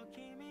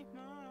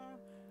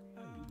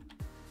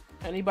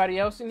 Anybody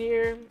else in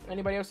here?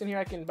 Anybody else in here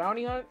I can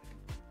bounty hunt?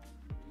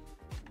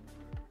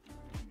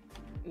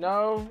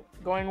 No.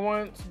 Going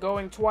once,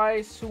 going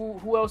twice.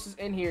 Who else is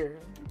in here?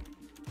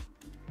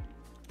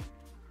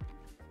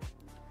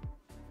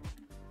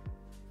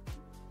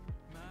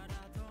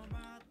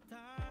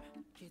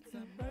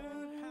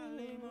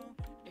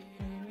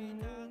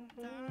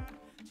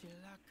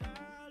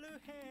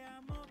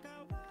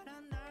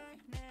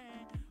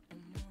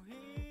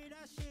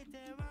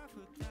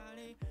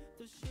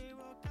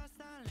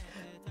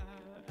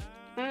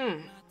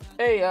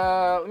 Hey,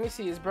 let me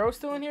see. Is bro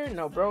still in here?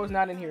 No, bro is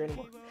not in here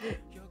anymore.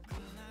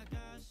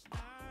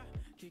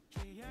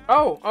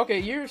 Oh, okay.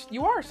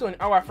 You are still in.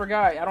 Oh, I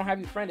forgot. I don't have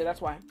you friended.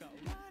 That's why.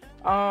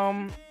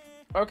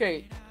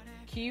 Okay.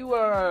 Can you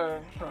hold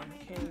on.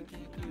 Can you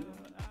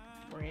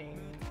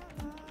bring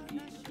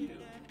you?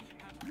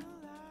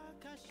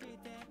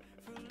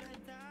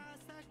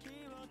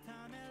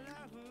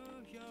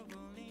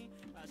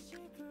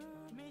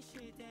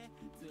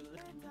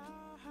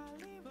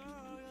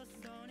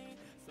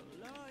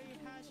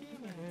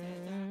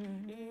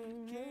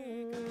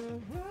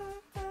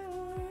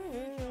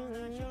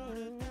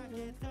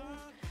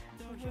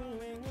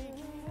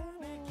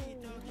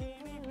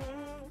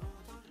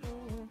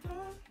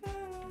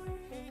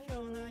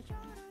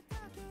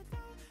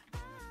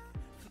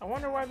 I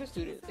wonder why this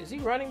dude is he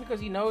running because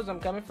he knows I'm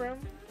coming for him?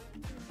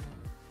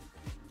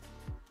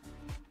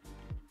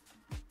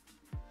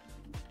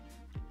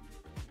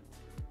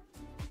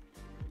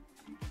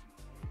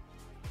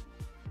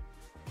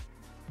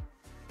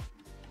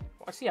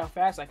 Well, I see how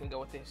fast I can go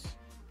with this.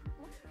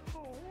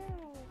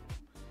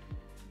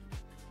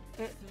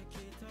 I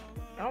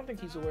don't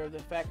think he's aware of the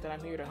fact that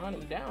I'm here to hunt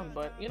him down,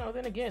 but you know,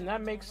 then again,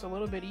 that makes it a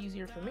little bit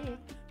easier for me.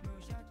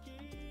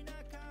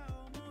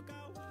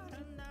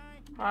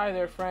 Hi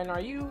there, friend.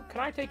 Can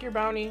I take your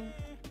bounty?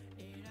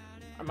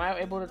 Am I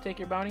able to take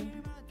your bounty?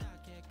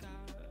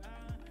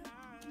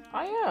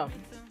 I am.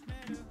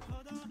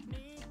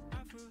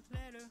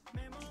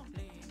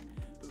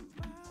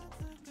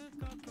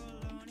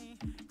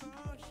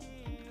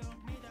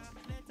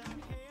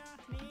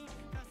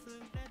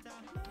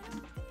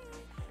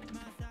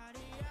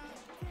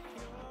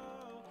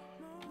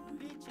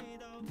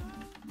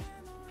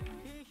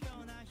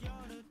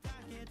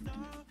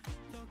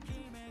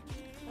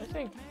 I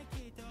think.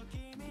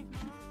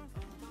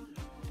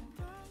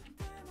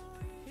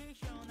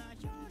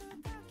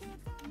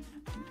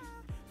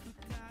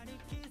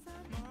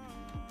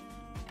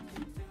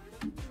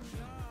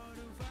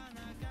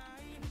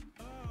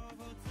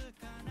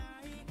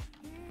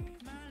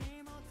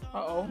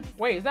 Uh-oh.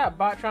 Wait, is that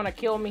bot trying to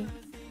kill me?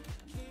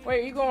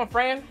 Wait, are you going,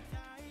 Fran?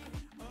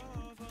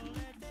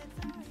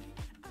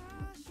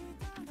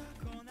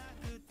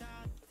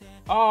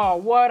 Oh,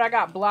 what? I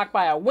got blocked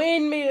by a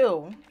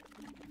windmill.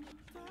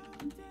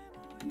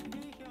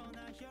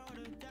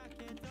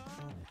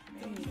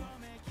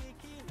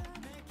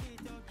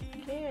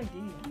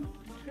 Candy,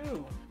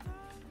 too.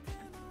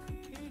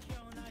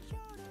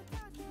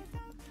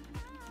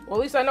 Well,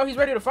 at least I know he's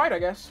ready to fight, I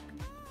guess.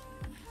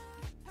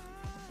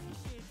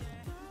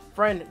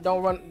 Friend,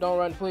 don't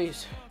run,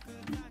 please.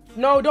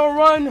 No, don't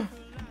run!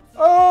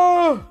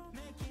 Oh!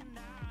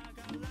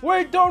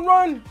 Wait, don't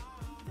run!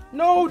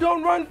 No,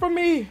 don't run from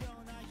me!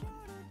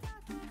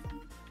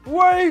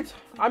 Wait!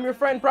 I'm your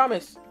friend,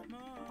 promise.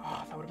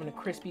 Oh, that would have been a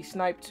crispy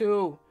snipe,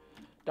 too.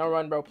 Don't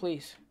run, bro,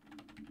 please.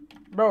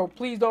 Bro,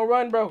 please don't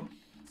run, bro.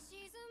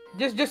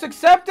 Just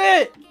accept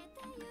it!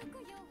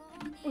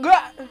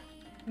 Gah!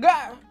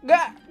 Gah!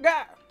 Gah!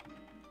 Gah!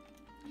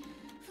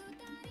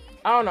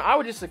 I don't know, I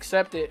would just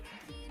accept it.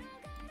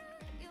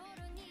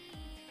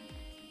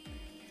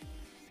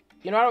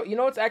 You know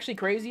what's actually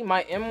crazy?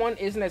 My M1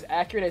 isn't as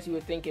accurate as you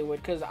would think it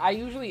would, because I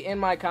usually end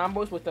my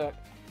combos with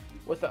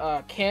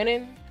a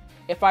cannon,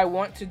 if I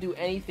want to do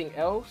anything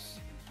else,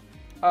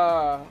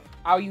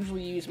 I'll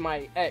usually use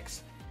my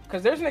X.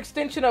 Because there's an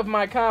extension of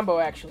my combo,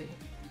 actually.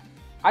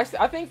 I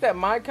think that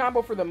my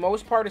combo, for the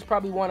most part, is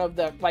probably one of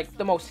the, like,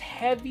 the most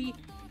heavy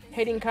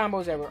hitting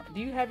combos ever.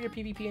 Do you have your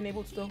PvP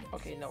enabled still?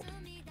 Okay, nope.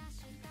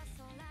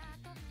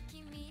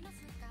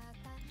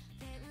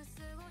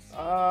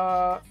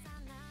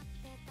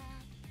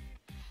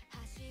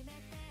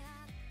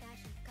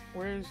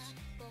 Where's...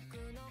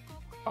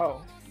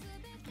 Oh.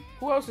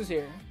 Who else is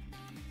here?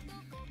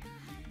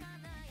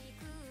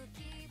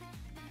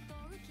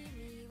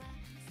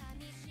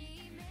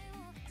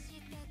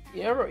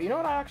 You know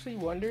what I actually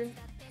wondered?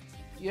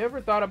 You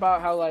ever thought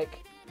about how, like,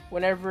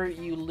 whenever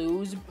you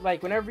lose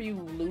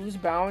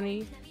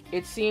bounty,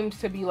 it seems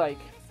to be, like,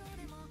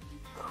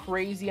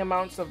 crazy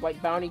amounts of,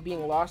 like, bounty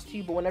being lost to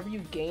you, but whenever you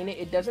gain it,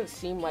 it doesn't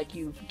seem like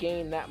you've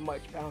gained that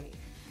much bounty.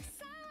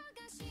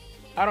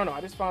 I don't know,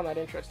 I just found that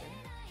interesting.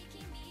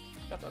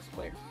 Thought that was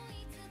clear.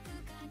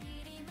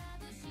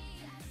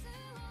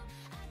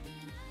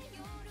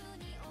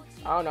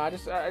 I don't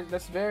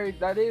know,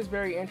 that is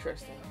very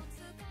interesting.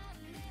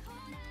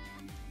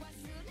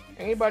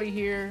 Anybody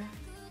here?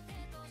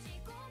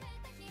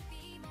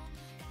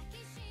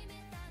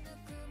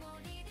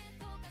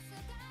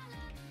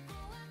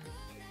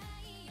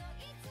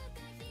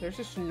 There's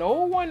just no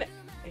one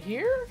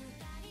here?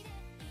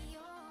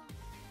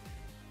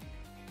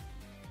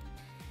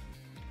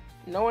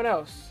 No one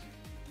else.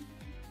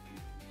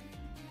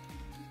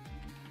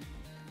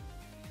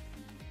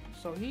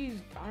 So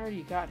I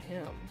already got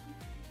him.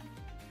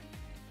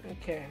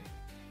 Okay.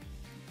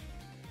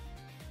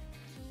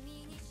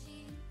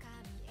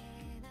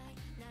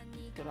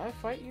 Did I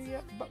fight you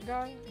yet,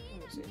 guy?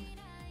 Let me see.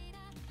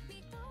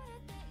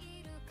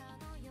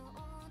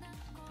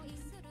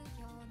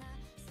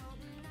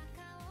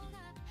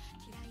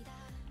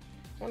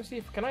 I want to see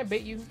if, can I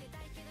bait you?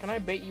 Can I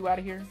bait you out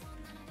of here?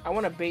 I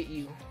want to bait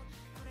you.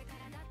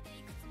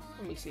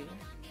 Let me see.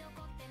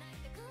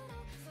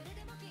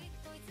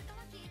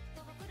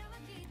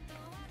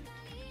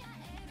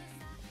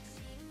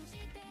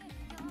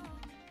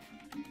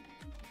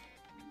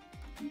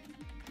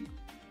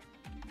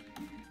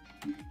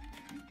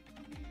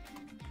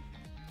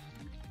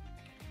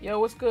 Yo,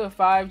 what's good,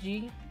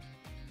 5G?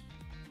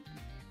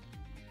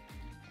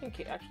 I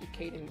think actually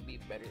Kaden would be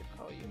better to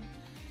call you.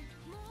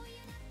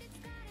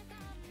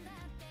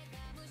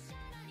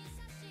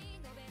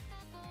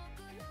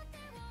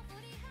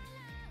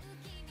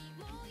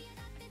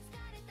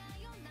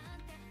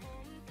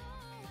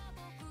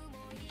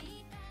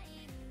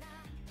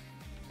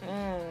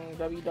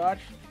 W dodge.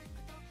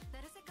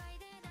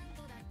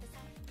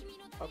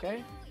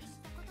 Okay.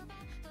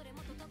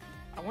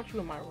 I want you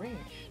in my range.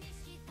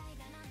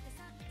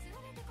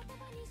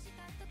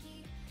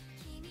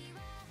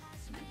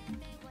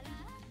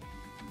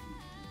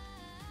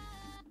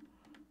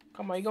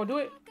 Come on, you gonna do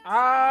it?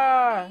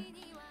 Ah!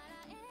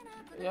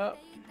 Yep.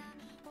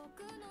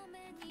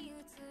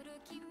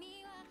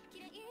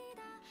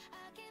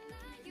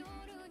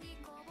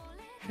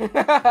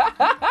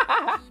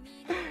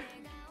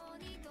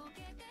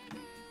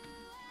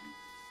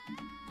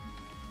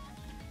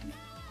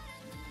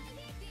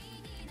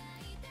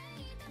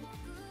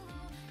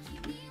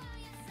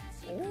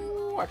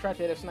 Ooh, I tried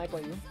to hit a snipe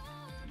on you.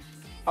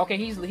 Okay,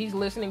 he's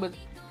listening with...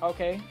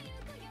 Okay.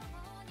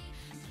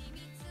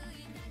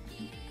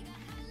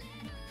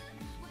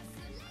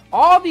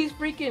 All these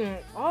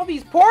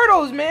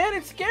portals, man,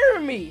 it's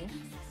scaring me.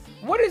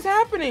 What is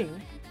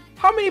happening?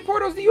 How many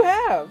portals do you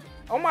have?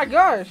 Oh my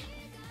gosh.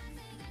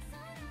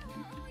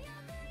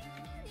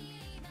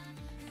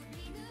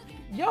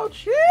 Yo,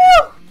 chill.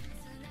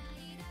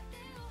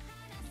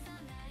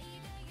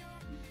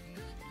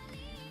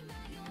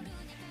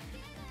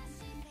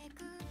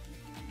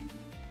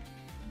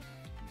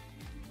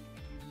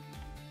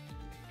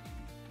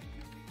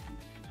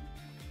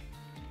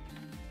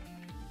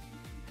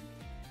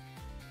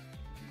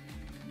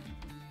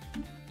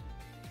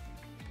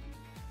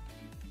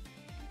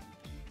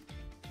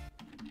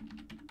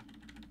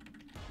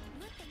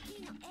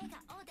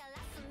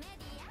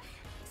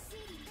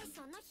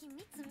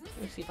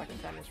 Let me see if I can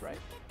time this right.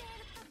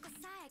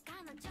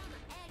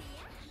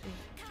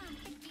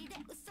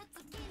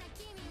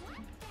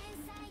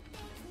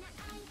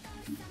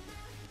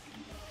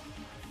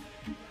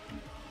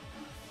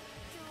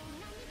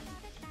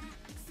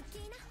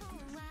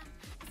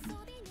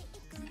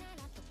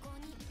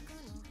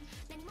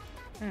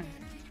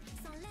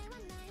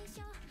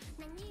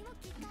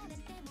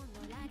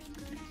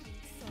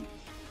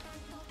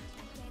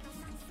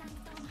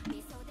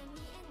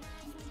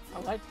 I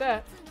like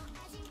that.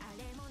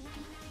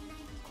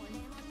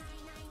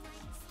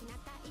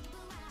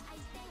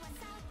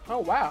 Oh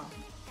wow.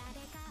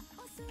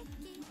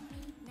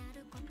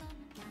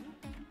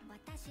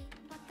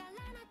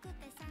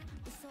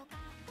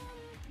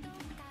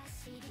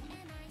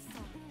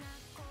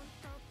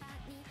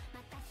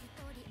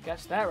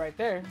 Guess that right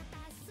there.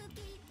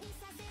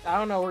 I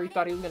don't know where he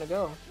thought he was gonna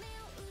go.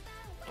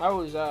 I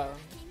was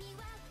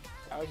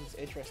just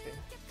interested.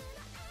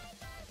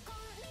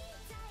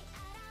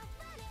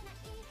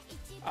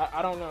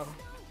 I don't know.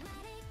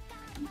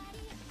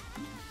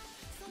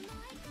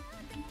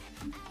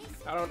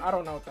 I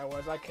don't know what that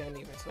was. I couldn't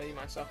even tell you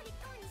myself.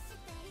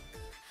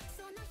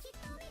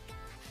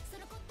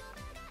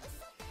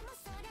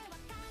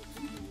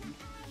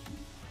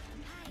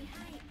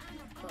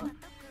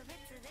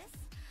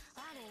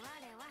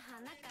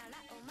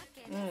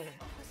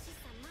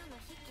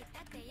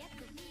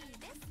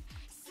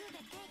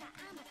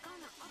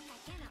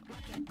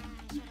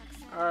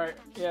 All right,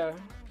 yeah.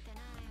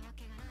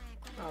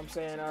 I'm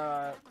saying,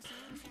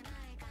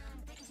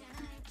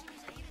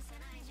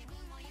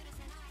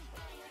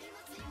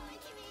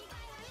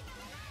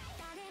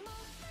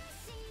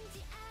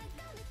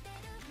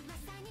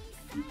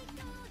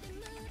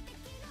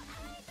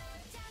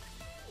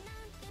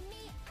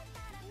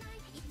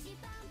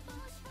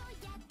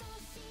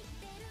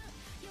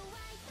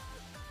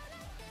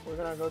 we're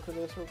gonna go to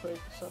this real quick.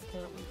 Sub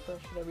camp,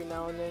 refresh it every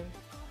now and then.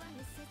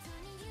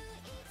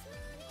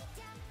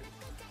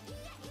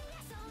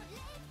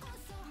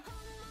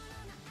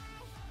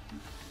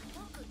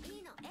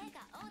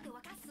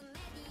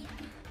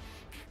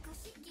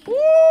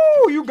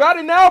 Woo! You got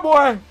it now,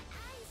 boy!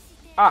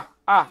 Ah!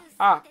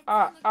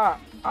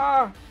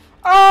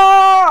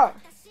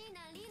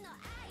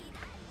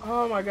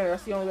 Oh my god,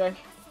 that's the only way.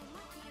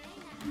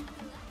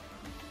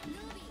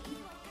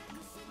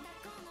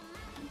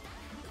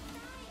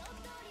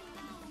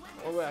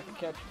 Only way I can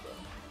catch you,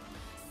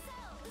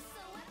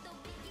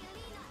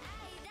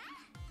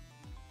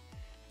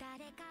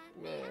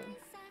 bro. Man.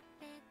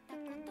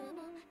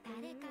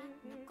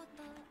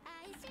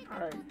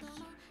 Alright.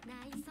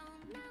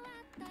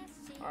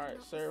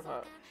 Alright, serve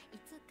up.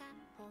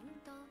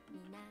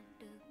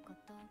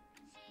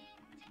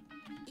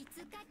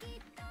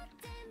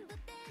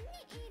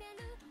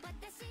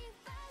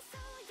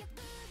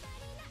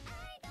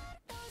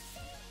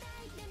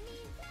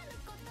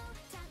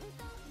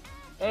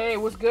 Hey,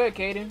 what's good,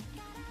 Kaden?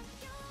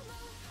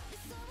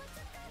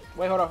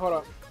 Wait, hold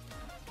up.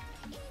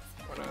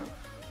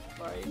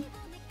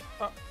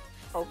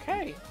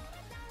 Okay.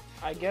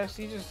 I guess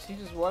he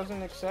just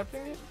wasn't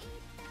accepting it.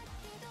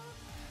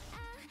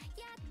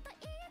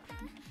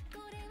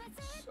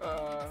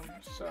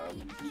 Sub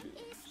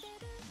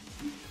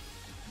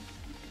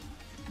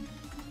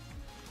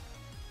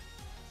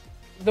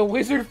the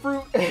wizard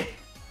fruit.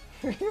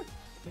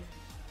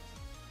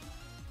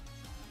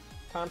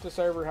 Time to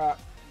server hop.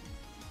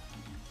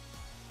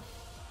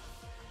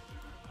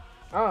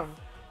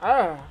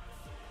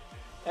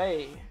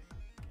 Hey.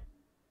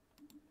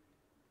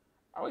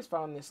 I always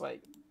found this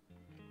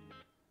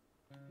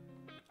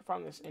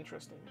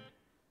interesting.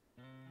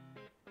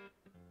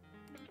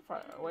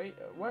 Wait,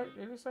 what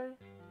did it say?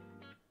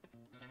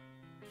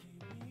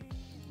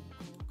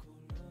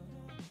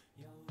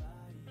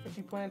 If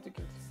you plan to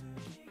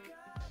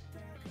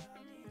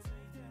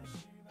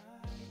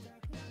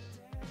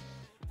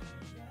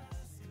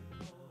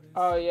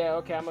oh yeah,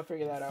 okay, I'm gonna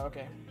figure that out,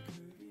 okay.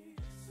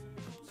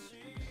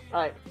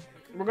 Alright,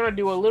 we're gonna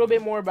do a little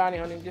bit more bounty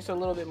hunting, just a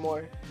little bit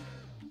more.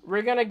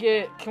 We're gonna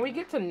get, can we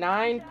get to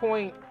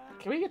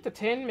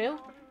 10 mil?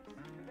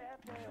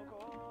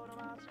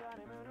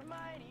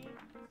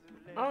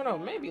 I don't know,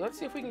 maybe. Let's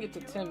see if we can get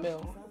to 10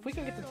 mil. If we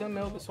can get to 10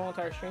 mil this whole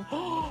entire stream.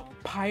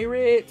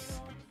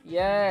 Pirates!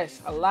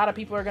 Yes, a lot of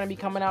people are gonna be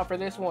coming out for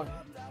this one.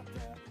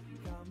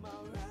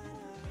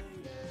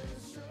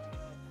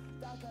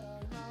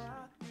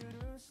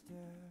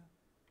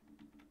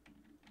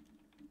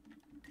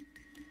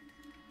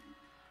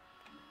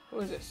 Who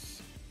is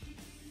this?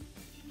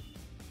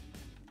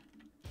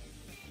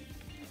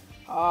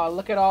 Oh,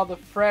 look at all the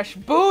fresh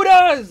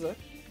Buddhas!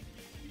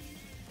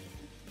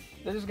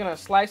 They're just gonna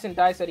slice and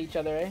dice at each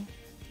other, eh?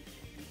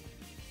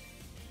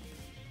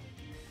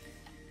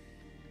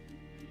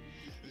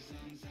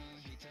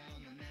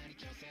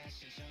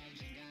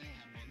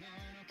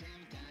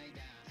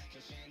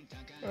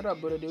 What up,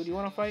 Buddha dude? You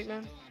wanna fight,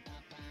 man?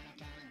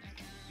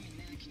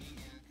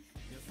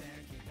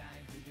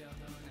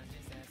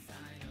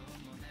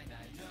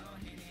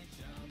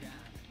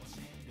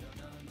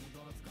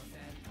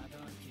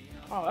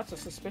 Oh, that's a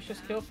suspicious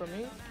kill for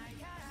me.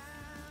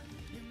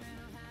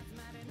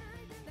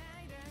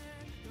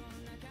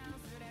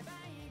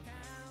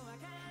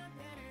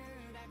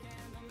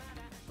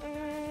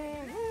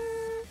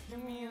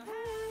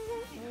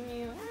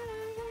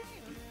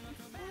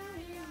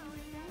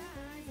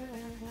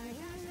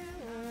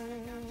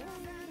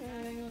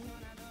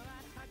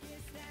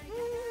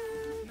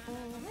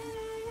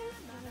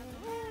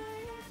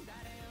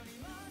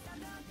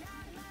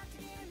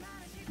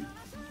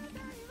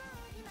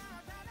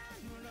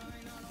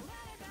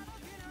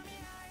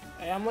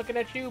 Hey, I'm looking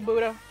at you,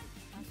 Buddha.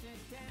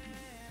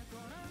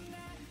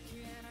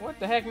 What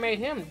the heck made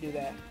him do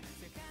that?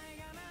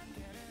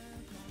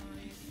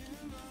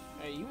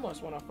 Hey, you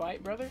must want to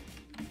fight, brother.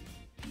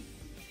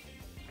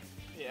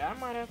 Yeah, I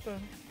might have to.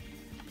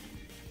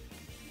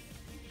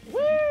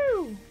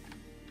 Woo!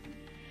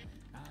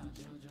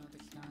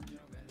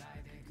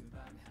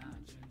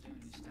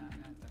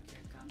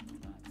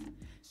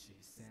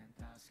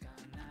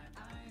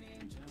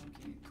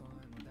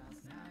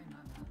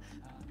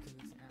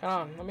 Come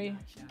on, let me.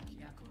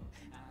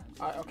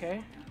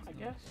 Okay, I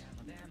guess.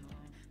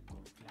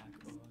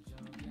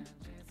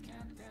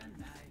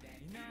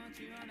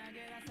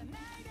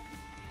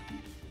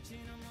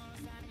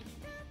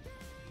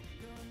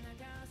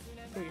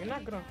 Dude, you're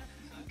not gonna.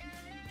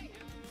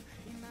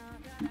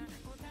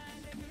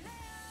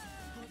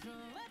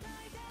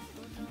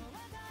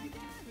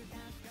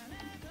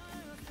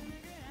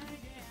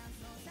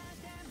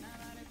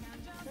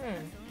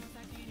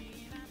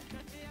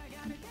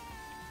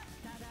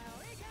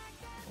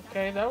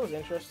 Okay, that was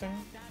interesting.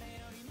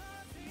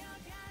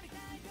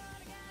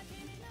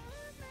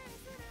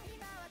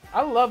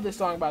 I love this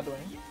song, by the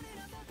way.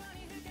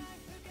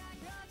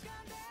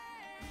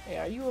 Hey,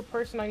 are you a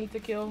person I need to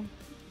kill?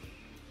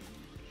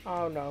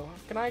 Oh no.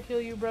 Can I kill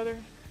you, brother?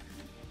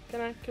 Can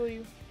I kill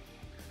you?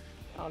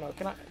 I don't know.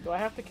 Can I? Do I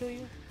have to kill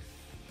you?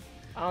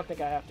 I don't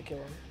think I have to kill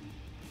him.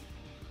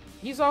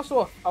 He's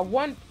also a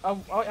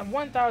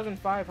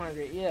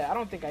 1,500. Yeah, I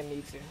don't think I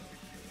need to.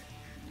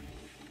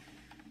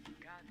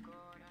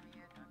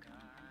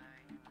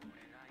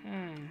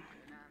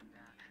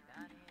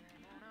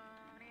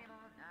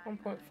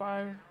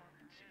 1.5.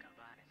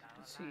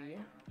 Let's see.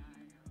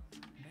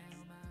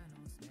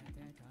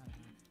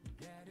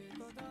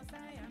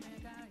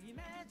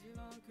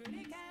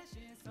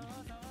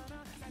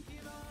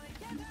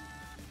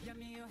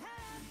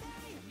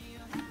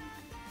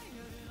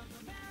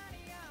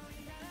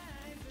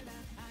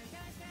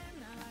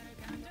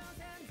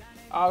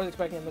 I was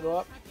expecting him to go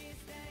up.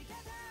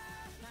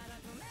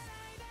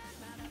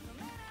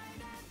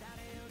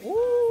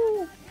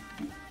 Woo!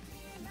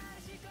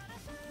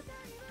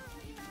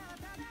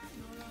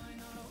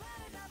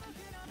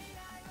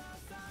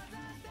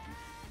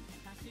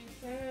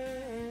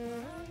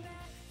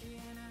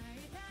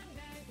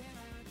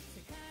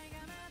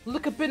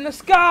 Look up in the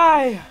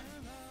sky!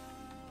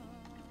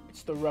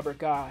 It's the rubber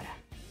god.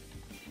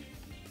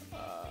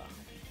 Let's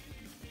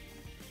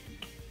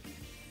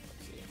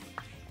see.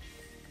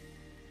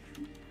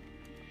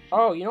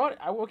 Oh, you know what?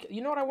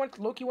 You know what I want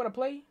Loki want to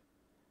play?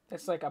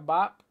 It's like a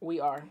bop. We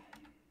are.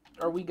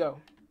 Or we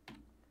go.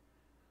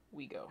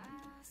 We go.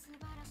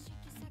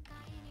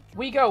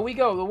 We go, we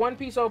go. The One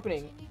Piece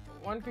opening.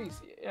 One Piece,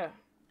 yeah.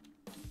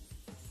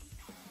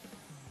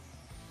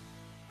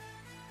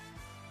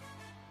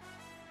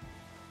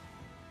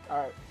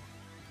 Alright.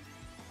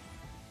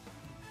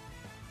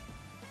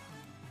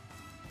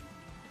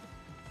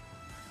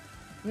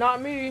 Not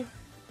me.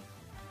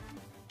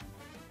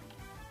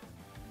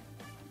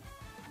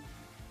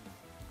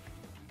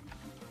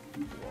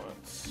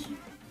 Once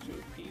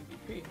to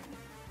PvP.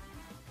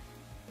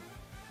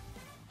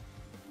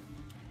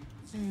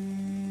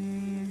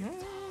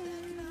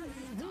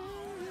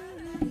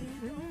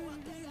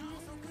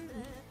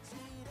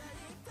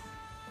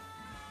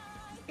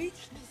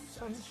 Each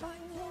sunshine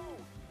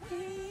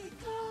we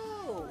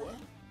go.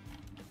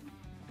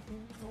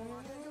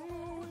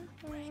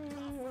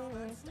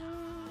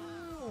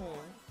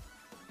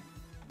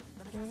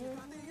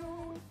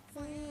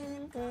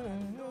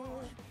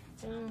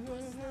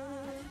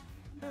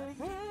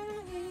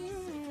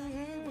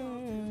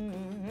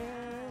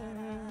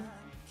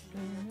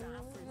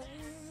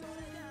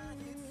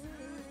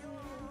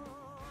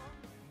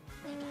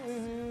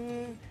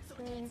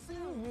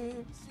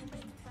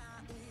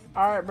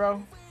 Alright,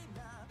 bro.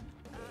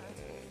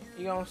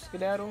 You gonna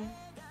skedaddle?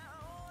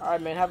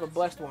 Alright, man. Have a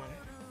blessed one.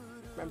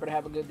 Remember to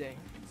have a good day.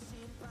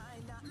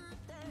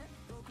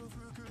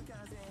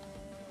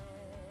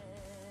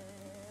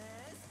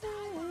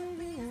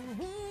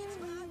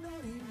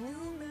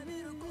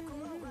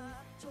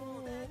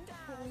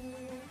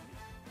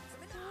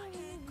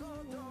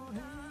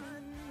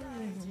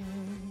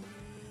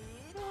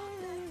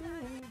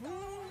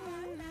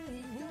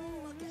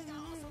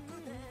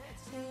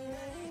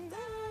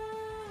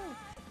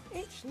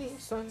 Each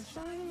needs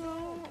sunshine.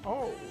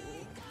 Oh.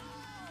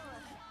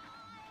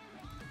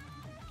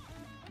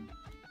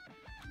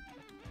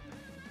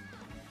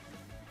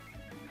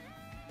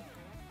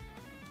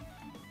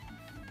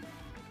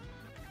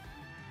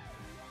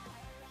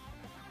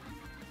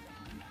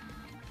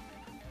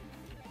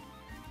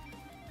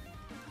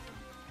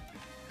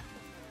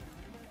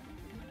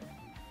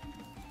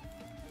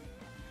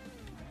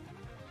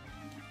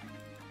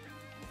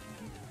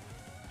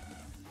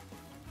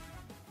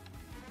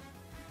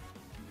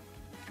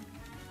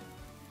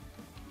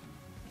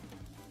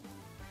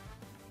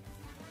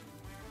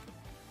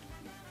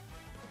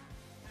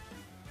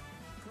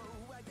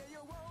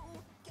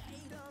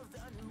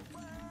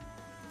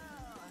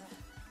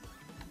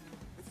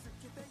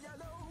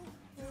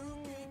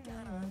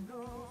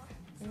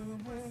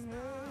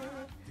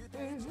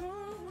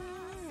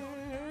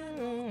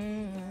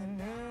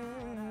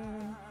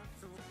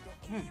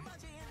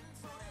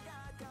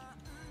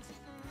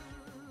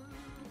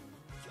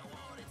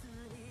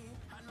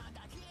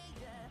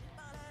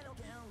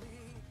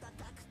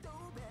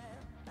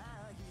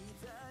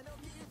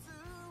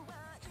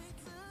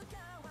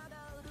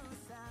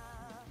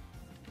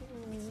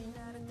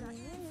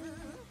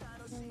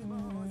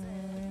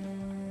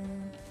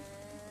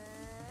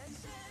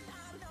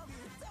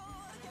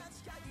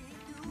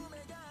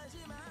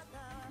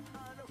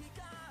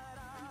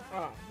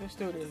 Oh, this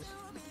dude is.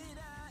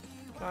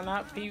 Can I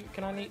not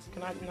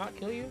not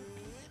kill you?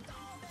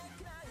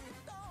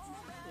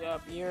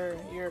 Yup,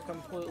 you're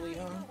completely,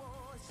 huh?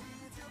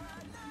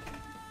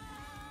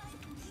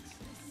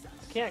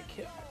 Can't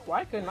kill.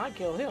 Why couldn't I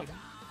kill him?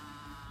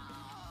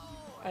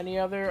 Any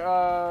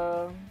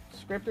other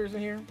scripters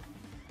in here?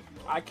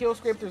 I kill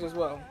scripters as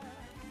well.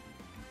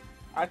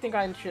 I think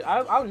I should.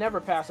 I'll never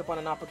pass up on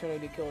an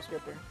opportunity to kill a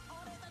scripter.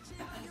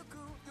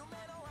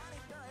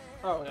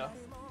 Oh yeah.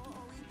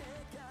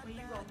 When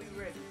you gonna be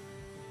ready?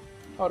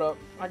 Hold up,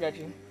 I got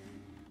you.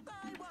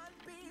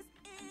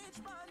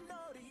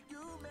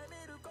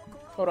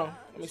 Hold on,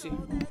 let me see.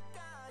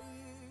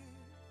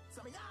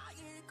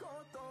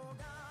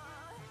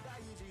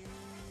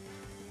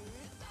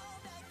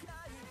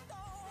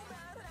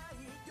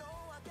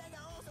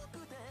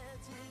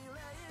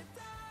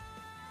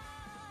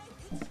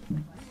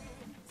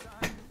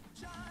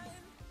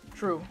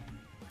 True.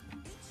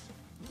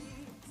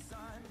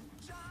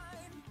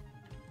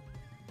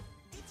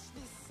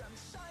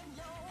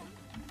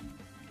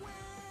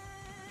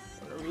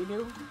 Want to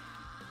redo?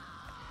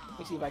 Let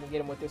me see if I can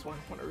get him with this one.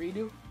 Want to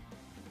redo?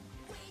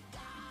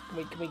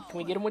 Can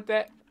we get him with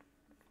that?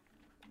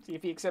 See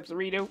if he accepts the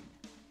redo.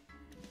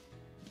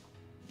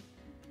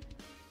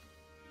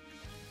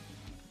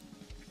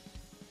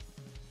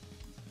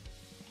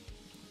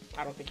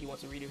 I don't think he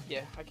wants a redo.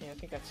 Yeah, I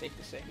think that's safe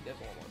to say he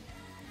doesn't want one.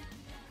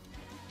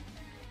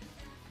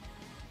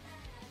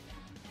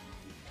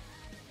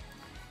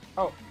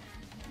 Oh,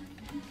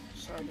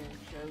 Sergeant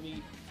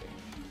Jelly,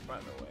 by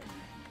the way.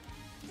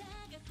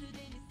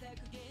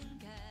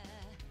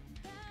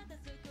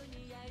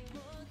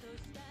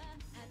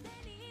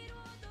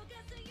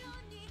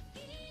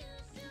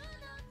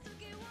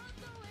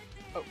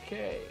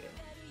 Okay.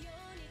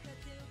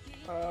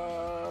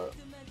 I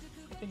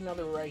think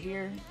another right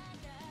here.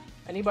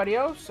 Anybody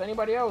else?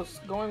 Anybody else?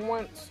 Going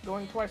once,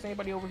 going twice.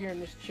 Anybody over here in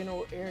this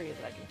general area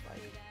that I can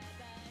fight?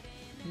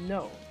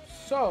 No.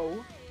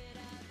 So,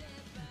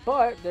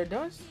 but there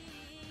does.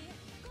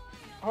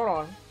 Hold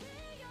on.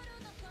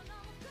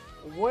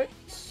 What?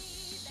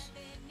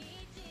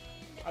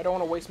 I don't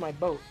want to waste my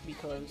boat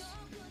because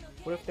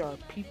what if there are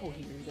people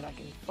here that I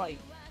can fight?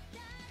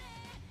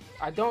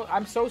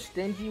 I'm so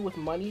stingy with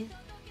money,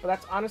 but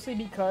that's honestly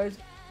because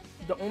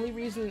the only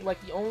reason, like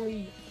the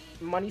only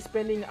money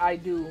spending I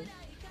do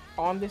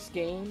on this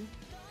game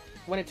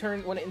in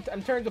terms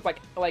of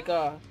like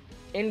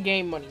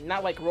in-game money,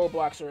 not like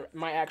Roblox or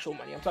my actual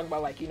money. I'm talking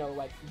about like, you know,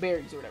 like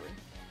berries or whatever.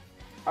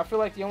 I feel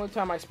like the only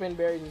time I spend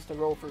berries is to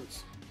roll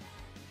fruits.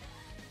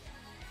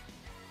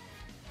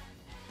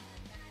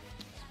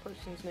 This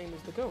person's name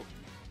is the GOAT.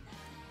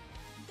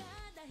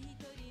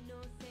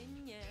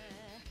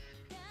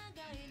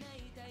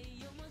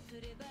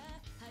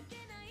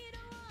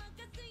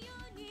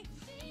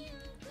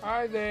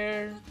 Hi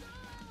there.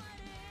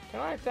 Can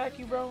I attack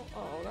you, bro?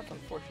 Oh, that's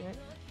unfortunate.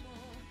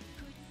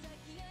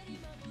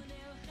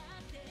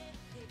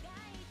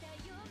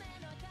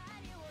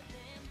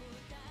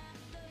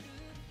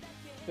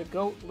 The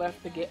GOAT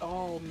left the gate.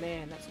 Oh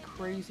man, that's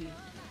crazy.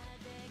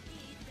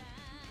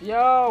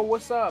 Yo,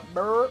 what's up,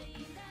 Bert?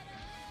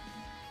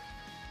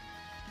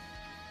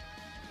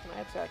 Can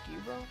I attack you,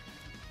 bro?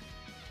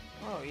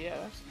 Oh yeah,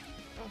 that's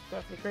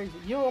definitely crazy.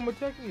 Yo, I'm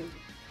attacking you.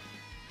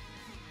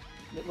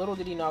 Little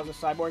did he know I was a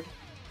cyborg.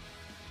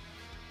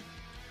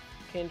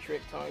 Pin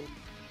trick time.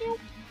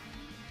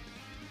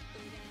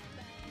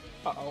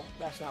 Uh-oh,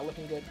 that's not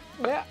looking good.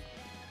 Yeah.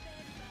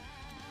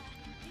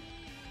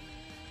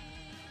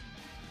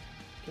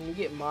 Can you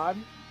get mod?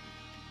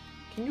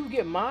 Can you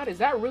get mod? Is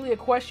that really a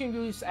question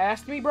you just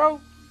asked me,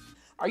 bro?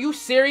 Are you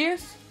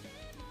serious?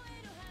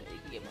 Yeah, you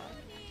can get mod.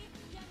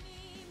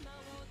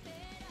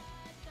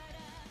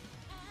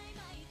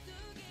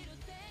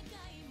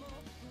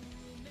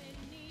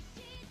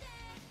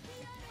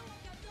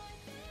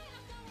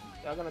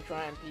 Y'all gonna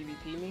try and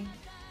PvP me?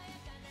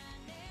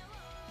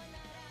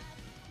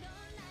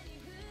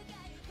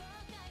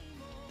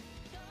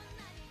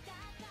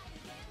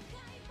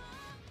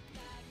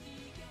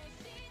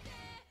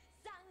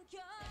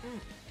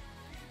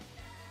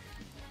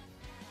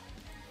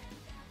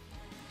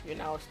 You're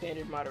now a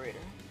standard moderator.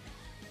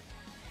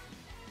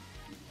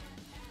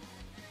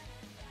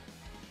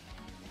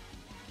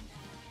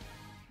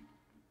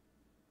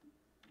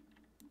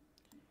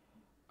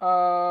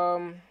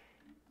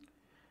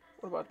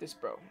 What about this,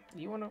 bro?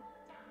 You wanna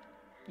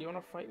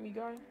fight me,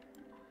 guy?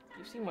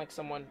 You seem like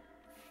someone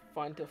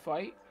fun to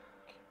fight.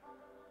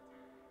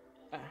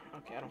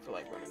 Okay, I don't feel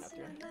like running up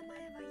there.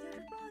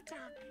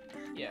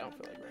 Yeah, I don't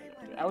feel like running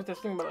up there. I was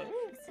just thinking about like,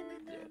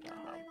 yeah, no,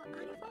 I'm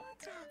good about.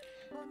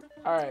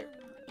 All right,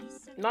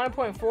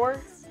 9.4.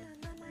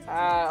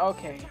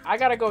 Okay, I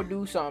gotta go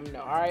do something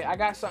now. All right, I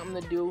got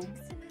something to do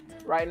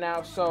right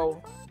now,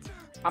 so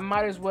I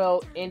might as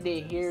well end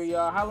it here,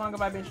 y'all. How long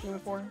have I been streaming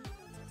for?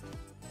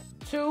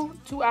 2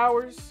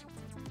 hours.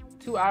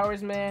 2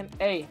 hours, man.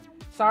 Hey,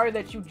 sorry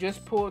that you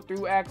just pulled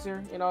through,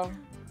 Axer. You know,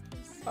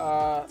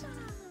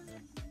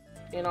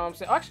 you know what I'm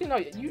saying? Actually, no,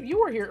 you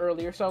were here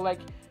earlier, so like,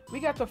 We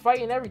got to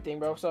fight and everything,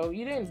 bro. So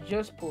you didn't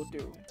just pull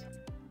through.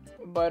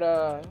 But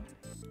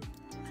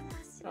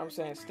I'm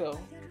saying still,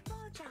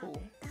 it's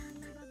cool.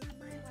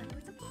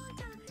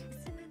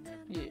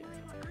 Yeah.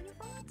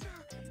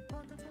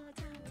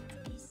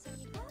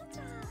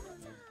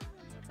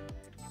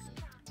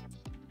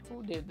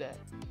 Who did that?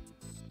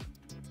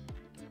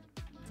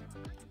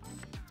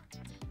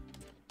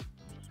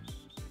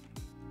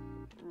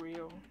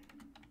 Real.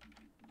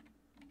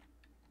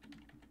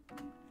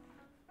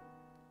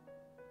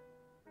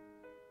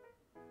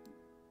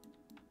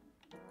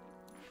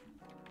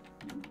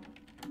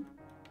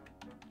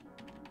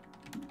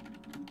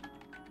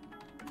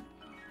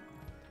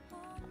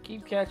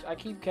 I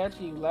keep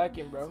catching you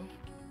lacking, bro.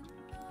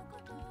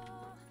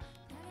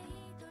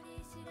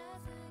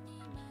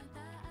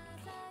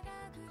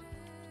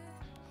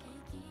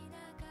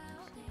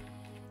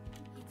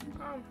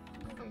 I'm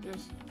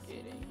just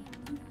kidding.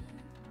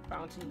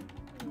 Bounty.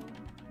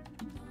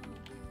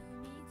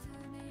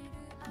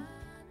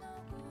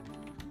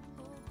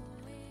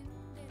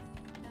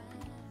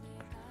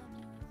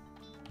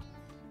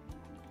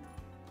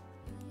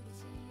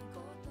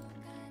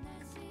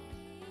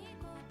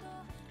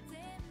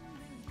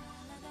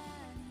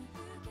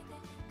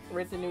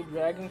 Rate the new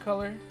dragon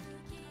color.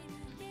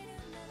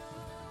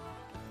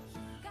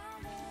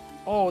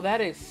 Oh,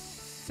 that is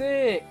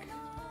sick.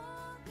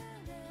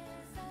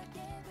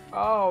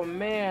 Oh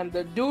man,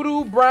 the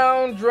doo-doo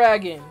brown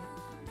dragon.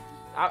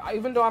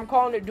 Even though I'm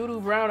calling it doo-doo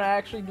brown, I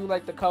actually do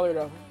like the color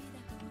though.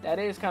 That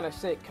is kind of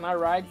sick. Can I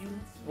ride you?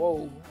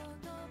 Whoa.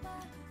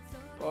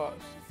 Pause.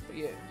 But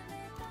yeah.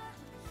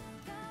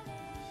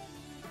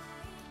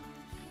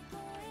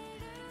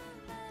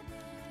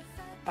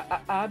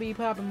 I be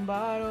popping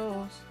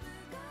bottles.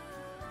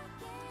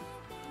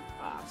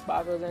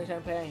 Sparkles and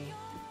champagne.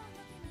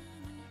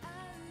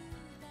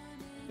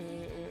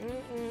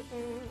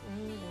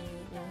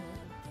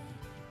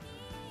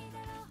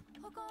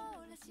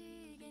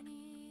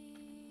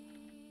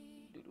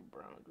 Doodle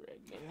brown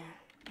dragon.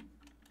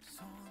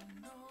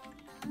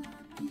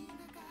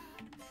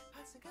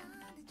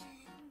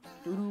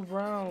 Doodle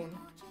brown.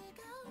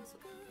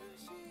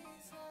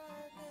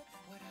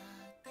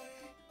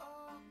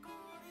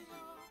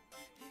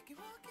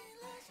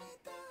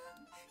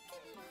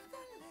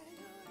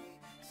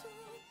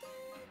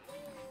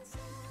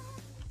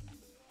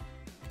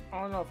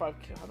 I don't know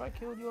if have I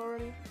killed you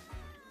already?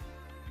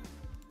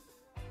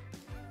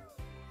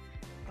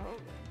 Oh.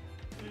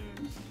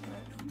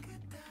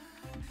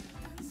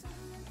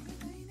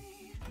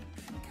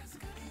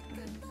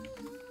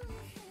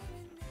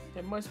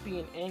 There must be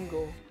an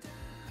angle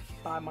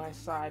by my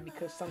side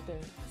because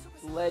something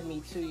led me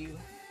to you.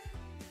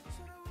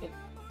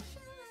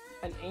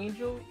 An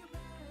angel?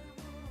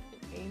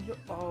 An angel?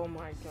 Oh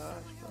my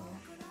gosh, bro.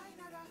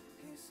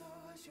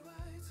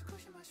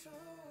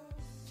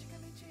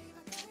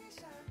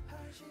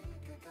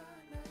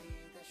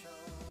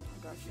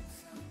 Got you.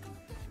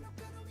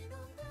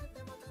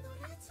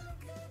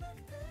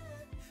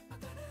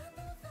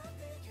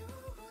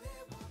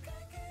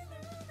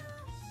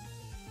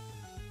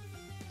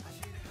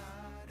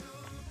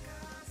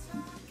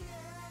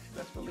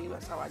 Best believe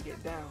that's how I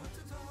get down.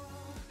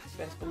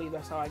 Best believe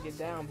that's how I get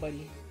down,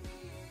 buddy.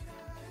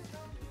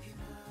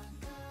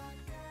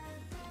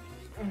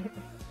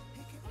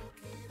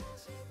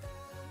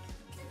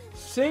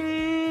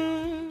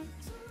 Sing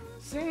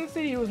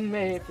City was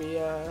made for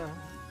ya.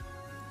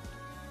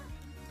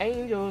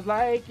 Angels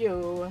like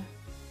you.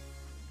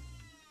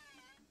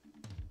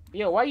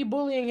 Yo, why are you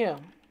bullying him?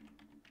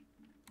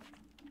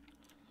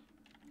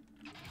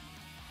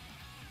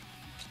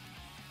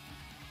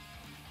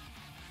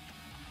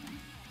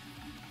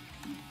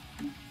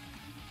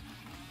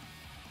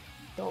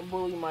 Don't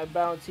bully my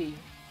bounty.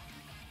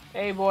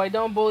 Hey boy,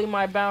 don't bully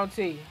my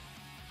bounty.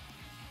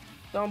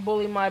 Don't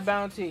bully my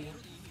bounty.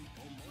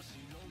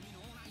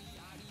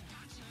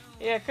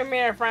 Yeah, come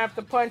here if I have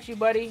to punch you,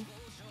 buddy.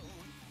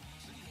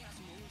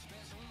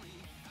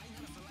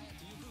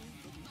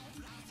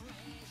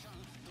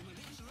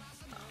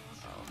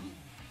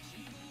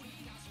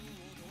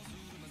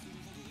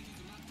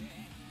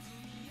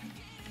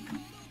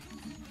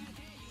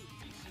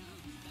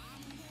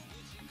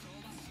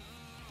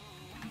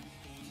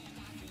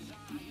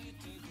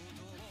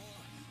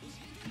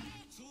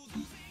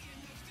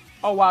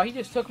 Oh wow, he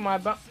just took my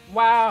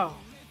wow.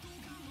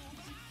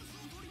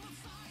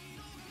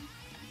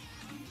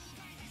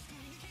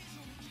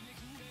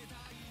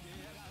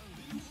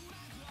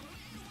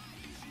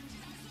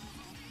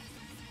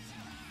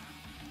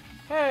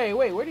 Hey,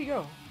 wait, where'd he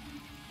go?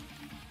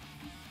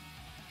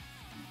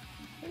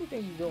 What do you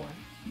think he's doing?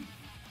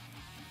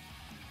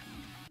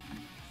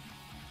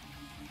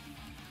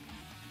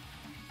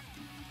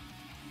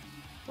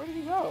 Where did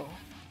he go?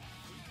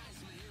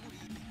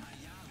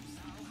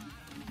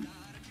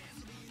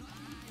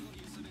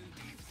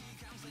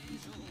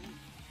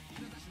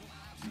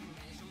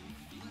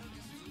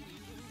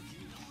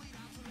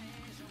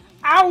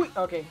 Ow!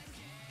 Okay.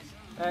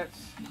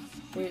 That's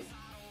it.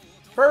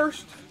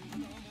 First,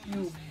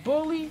 you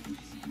bully.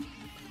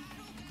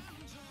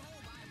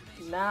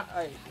 Now,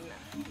 nah.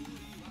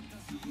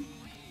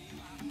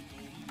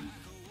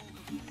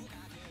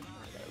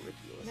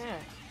 Nah.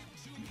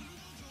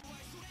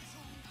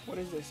 What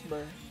is this,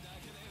 bro?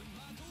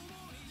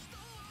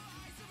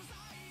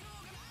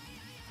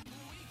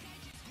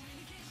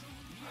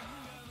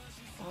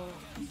 Oh.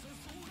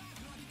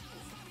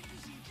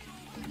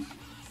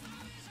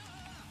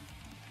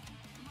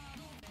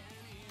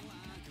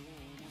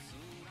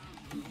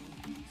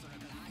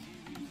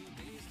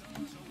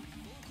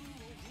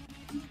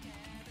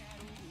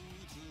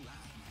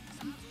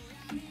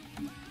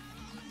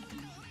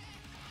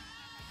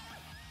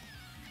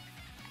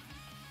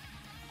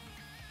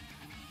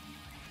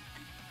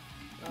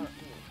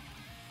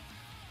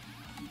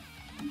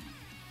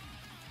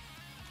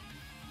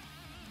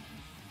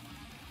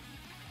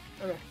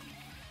 Okay.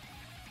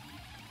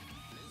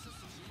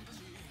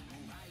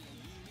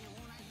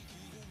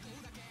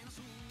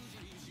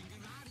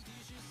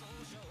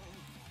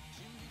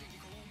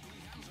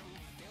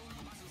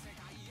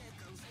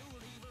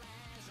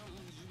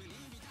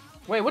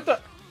 Wait, what the?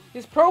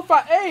 His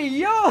profile. Hey,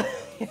 yo!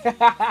 Hey,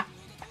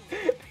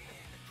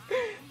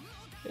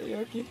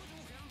 okay.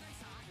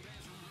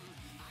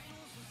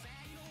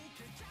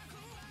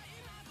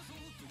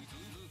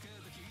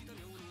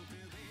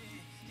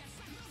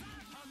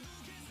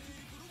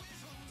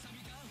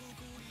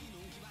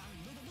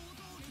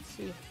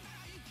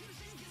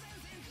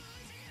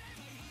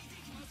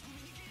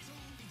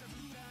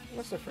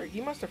 Let's see.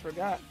 He must have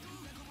forgot.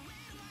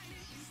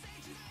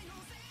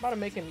 I'm about to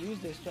make him use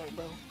this junk,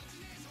 bro.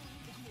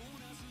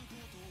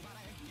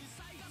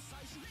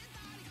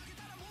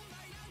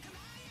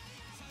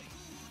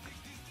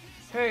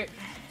 Hey.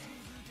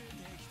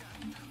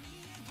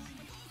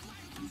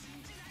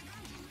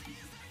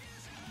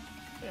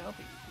 Yeah, I'll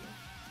be.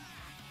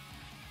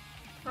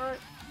 Alright.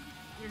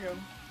 Here you go.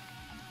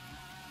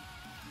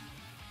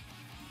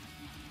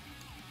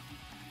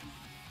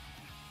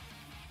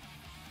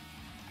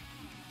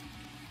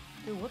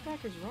 Dude, what the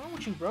heck is wrong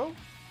with you, bro?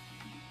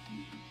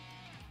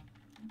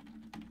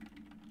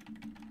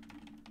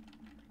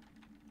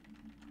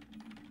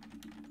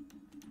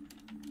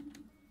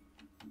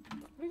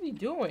 What is he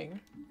doing?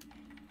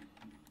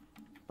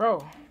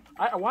 Bro,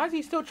 why is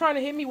he still trying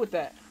to hit me with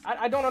that?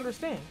 I don't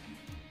understand.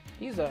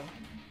 He's a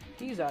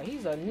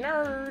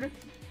nerd.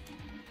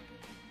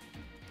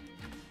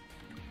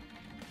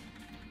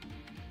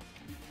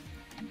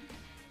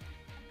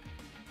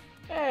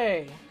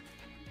 Hey.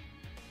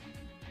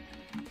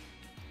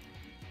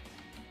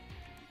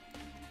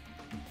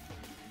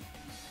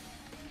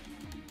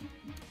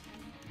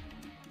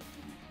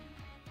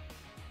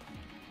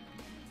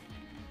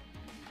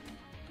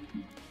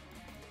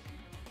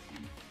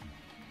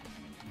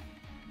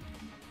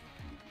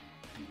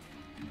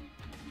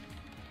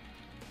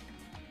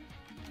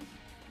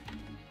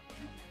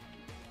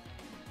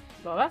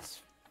 Oh, that's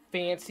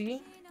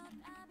fancy.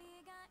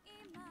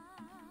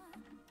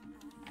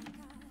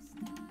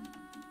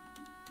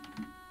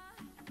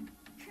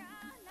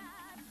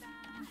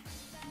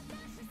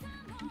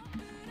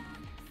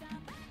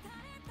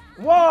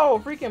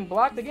 Whoa, freaking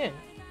blocked again.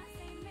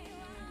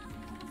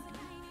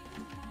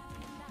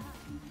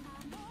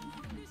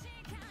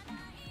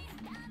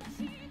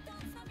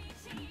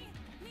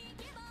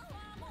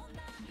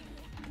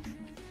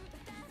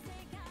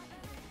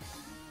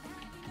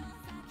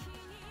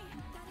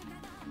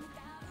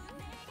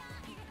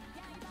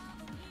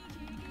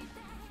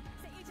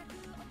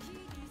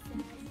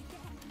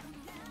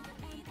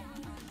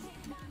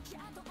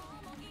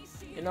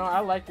 You know, I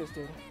like this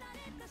dude.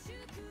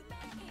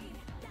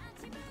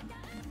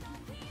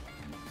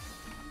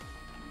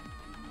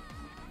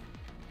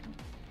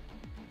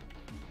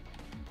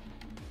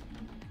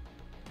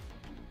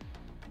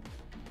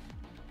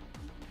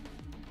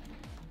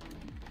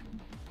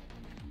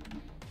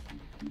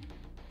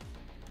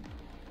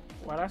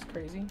 Wow, that's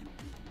crazy.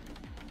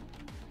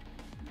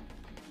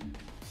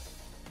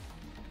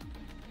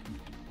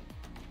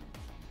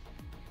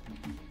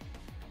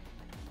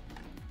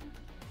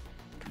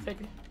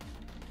 Take it.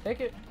 Take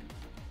it.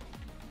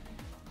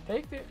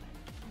 Take it.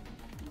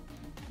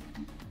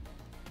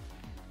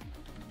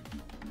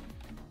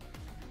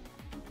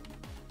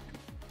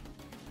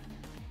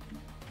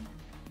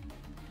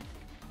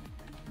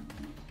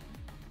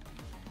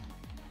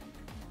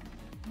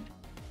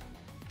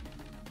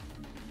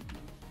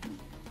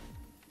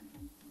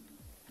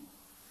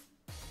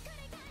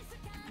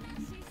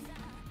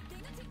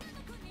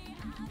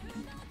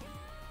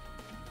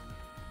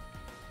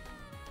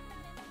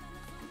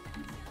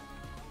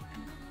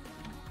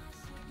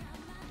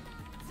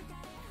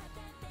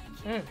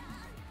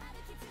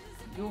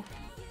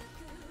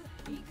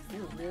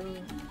 You're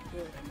really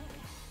good.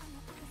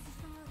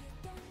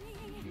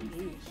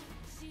 Jeez.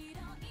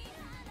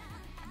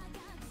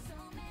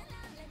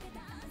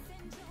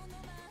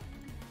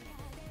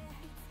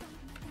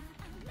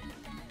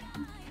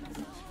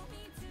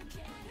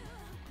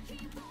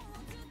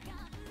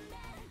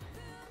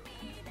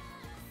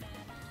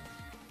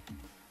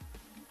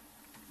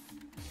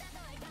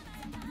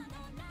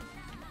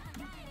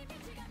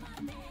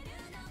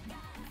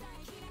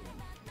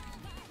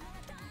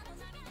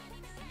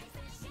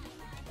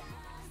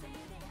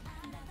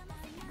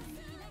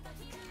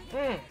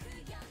 Mm.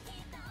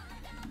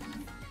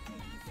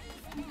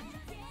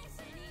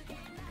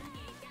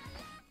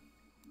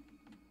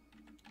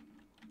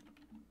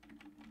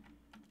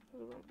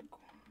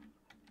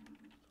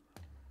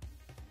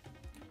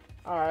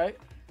 All right.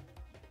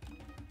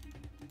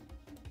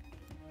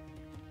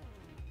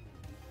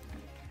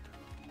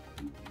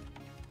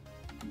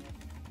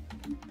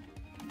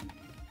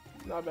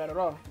 Not bad at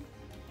all.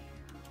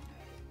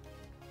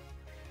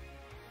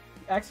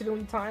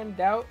 Accidentally timed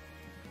out.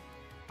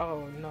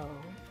 Oh no.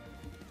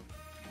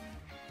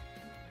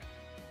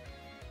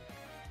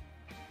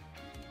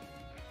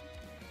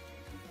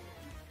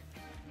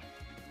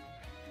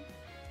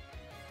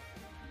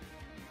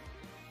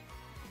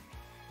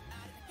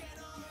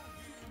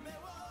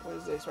 What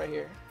is this right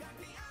here?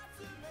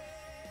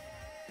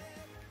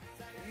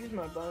 Use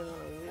my bone on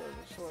a wheel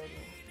to sword me.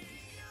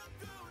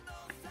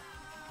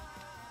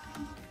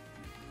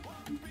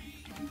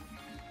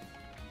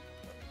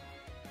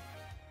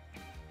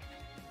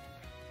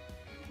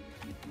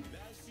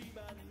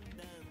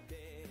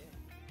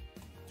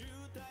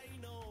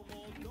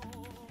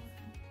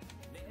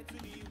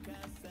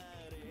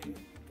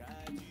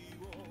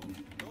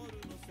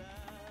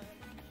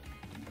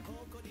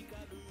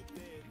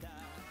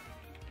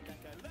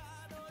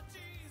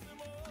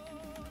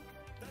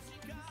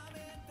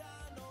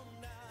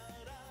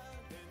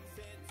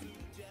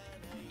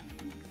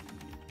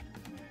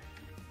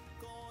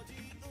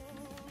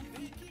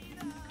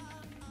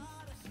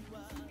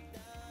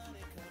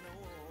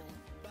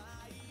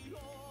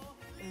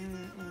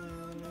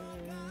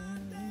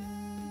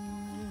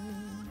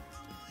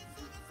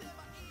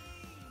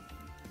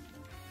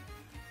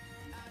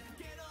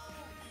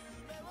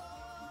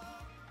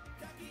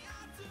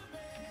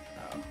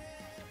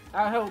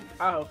 I'll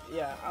help.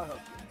 Yeah, I'll help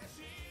you.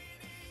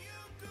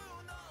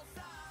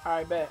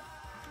 Alright, bet.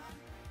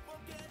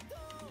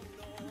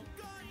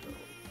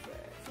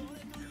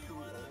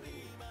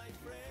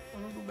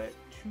 I'm gonna go back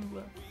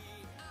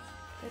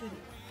to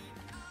editing.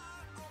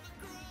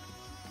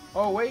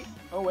 Oh wait.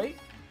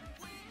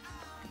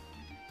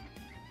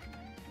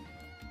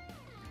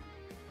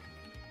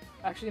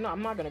 Actually, no,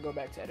 I'm not gonna go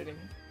back to editing.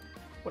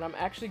 What I'm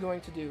actually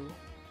going to do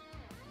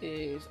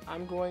is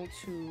I'm going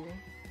to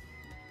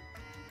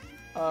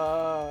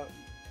I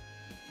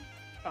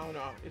don't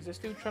know. Is this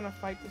dude trying to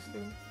fight this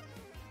dude?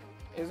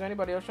 Is there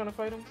anybody else trying to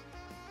fight him?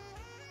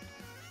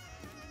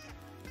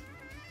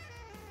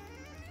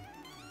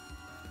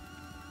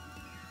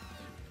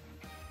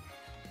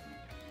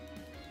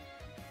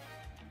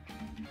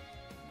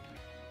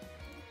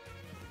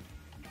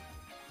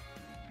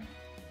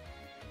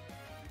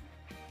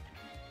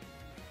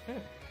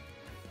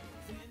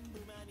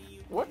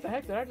 What the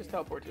heck did I just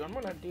teleport to? I'm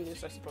gonna do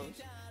this, I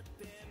suppose.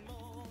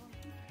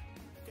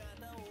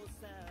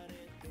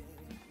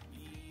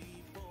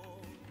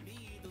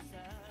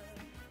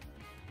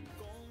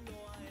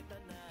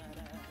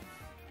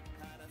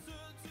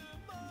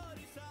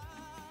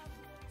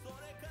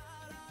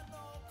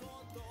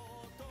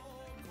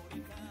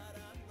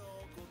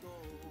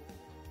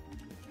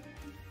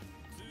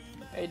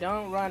 Hey,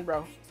 don't run,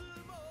 bro.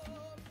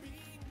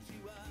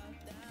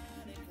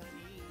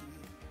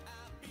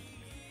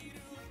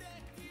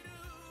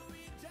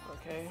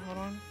 Okay, hold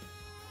on.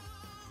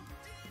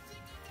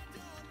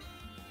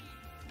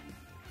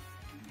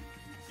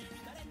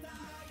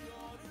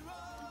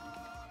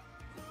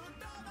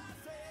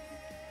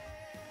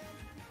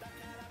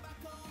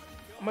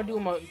 I'm gonna do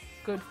him a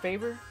good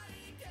favor.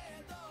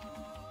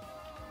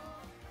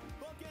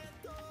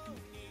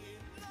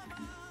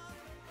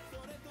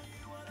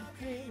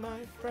 Hey, my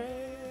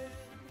friend,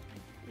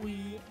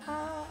 we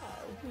are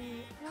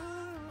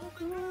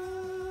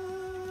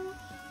good.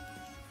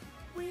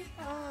 We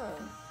are.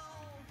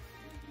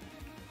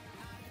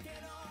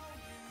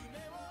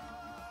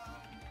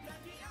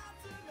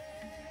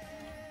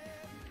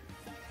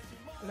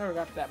 Never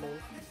got to that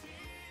move.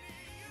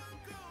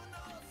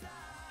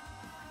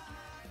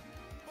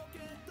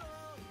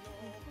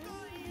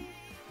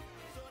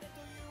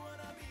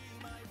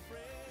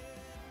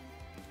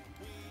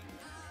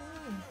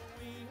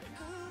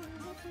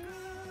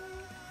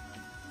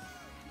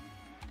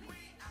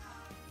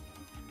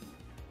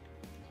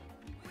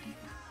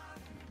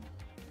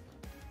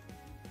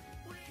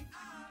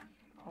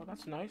 Oh,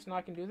 that's nice. Now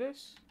I can do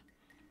this.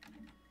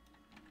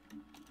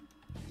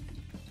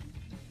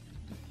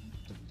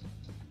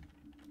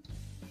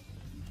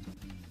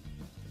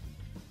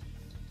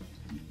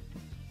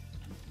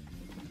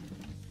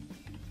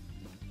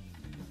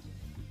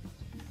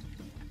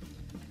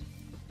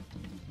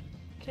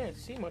 Can't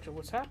see much of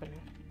what's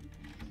happening.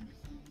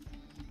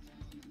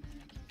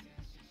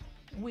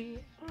 We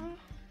are.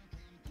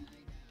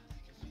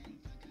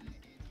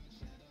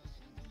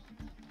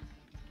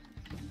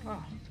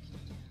 Ah.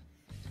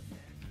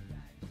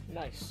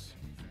 Nice.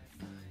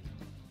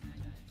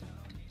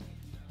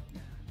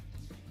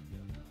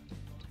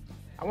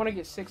 I want to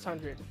get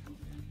 600.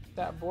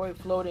 That boy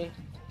floating.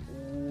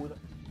 Ooh.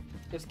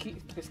 Is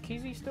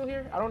Keezy still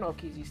here? I don't know if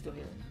Keezy's still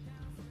here.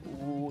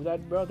 Ooh,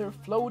 that brother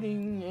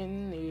floating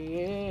in the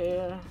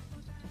air.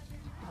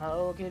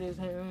 How can his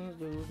hands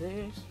do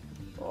this?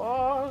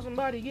 Oh,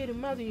 somebody get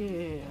him out of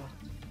here.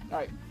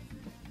 Alright.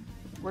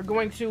 We're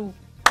going to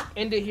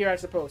end it here, I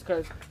suppose,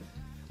 because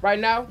right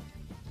now,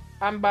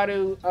 I'm about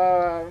to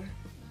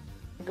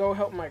go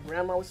help my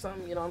grandma with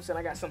something. You know what I'm saying?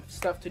 I got some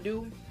stuff to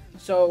do.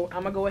 So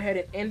I'm going to go ahead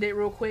and end it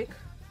real quick.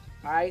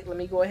 Alright, let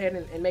me go ahead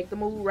and make the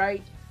move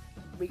right.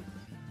 We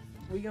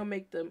going to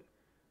make the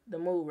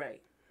move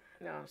right.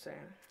 You know what I'm saying?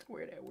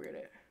 Where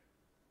that?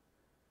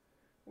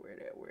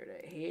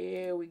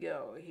 Here we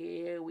go.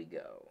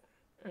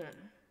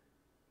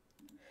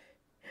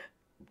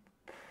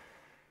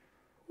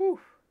 Whew.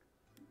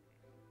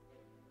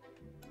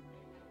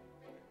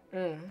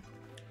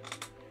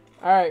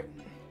 Alright.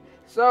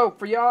 So,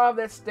 for y'all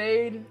that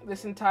stayed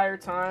this entire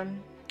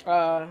time,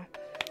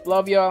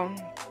 love y'all.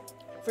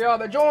 For y'all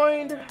that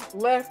joined,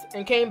 left,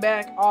 and came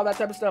back, all that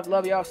type of stuff,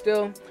 love y'all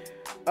still.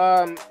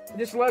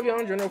 Just love y'all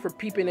in general for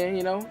peeping in,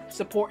 you know,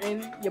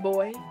 supporting your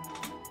boy,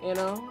 you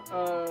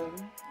know.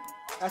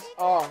 That's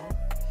all.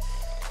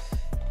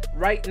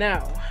 Right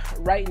now,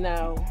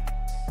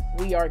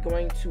 we are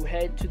going to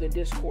head to the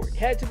Discord.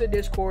 Head to the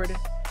Discord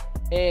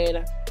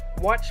and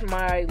watch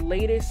my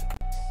latest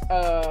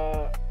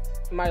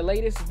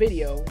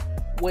video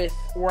with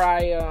where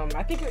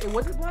I think it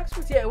was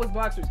bloxfruits. Yeah, it was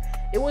bloxfruits.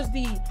 It was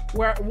the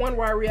one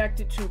where I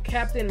reacted to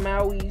Captain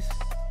Maui's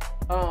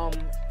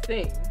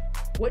thing.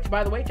 Which,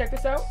 by the way, check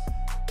this out.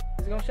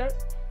 Is it gonna shut?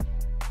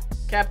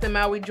 Captain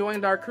Maui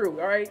joined our crew.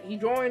 All right, he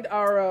joined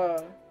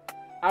our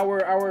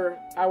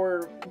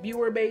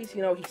viewer base.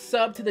 You know, he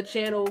subbed to the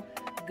channel.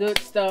 Good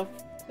stuff.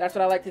 That's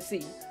what I like to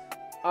see.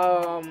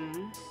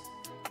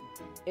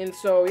 And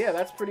so yeah,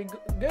 that's pretty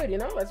good. You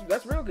know,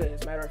 that's real good.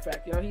 As a matter of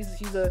fact, you know,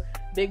 he's a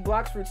big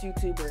bloxfruits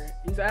YouTuber.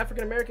 He's an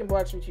African American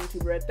bloxfruits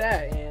YouTuber at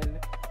that, and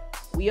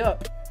we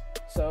up.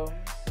 So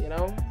you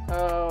know,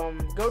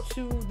 go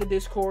to the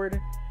Discord.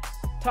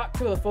 Talk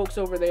to the folks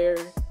over there.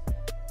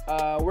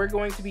 We're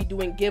going to be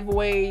doing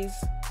giveaways.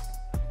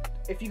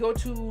 If you go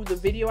to the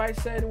video I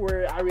said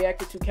where I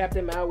reacted to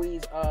Captain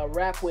Maui's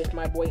rap with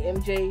my boy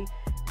MJ,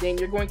 then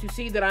you're going to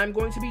see that I'm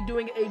going to be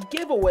doing a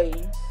giveaway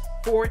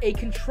for a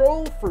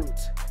control fruit.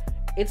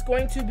 It's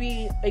going to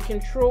be a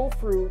control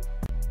fruit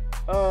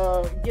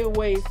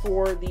giveaway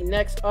for the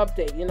next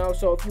update, you know.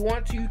 So if you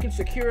want to, you can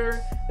secure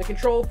the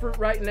control fruit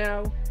right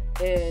now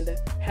and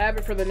have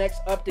it for the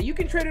next update. You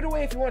can trade it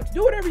away if you want to.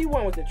 Do whatever you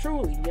want with it,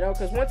 truly, you know,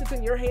 because once it's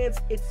in your hands,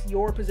 it's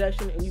your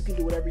possession and you can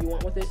do whatever you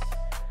want with it.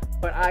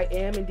 But I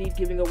am indeed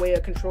giving away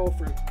a control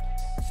fruit.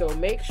 So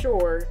make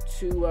sure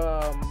to,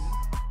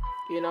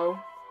 you know,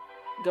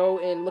 go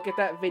and look at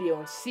that video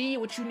and see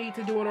what you need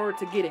to do in order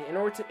to get it, in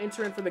order to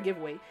enter in for the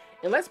giveaway.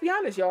 And let's be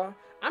honest, y'all,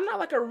 I'm not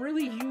like a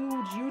really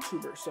huge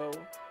YouTuber. So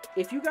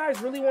if you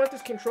guys really want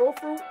this control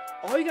fruit,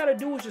 all you got to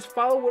do is just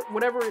follow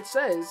whatever it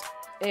says.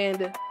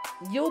 And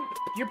you're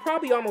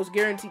probably almost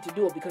guaranteed to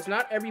do it, because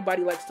not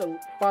everybody likes to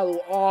follow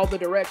all the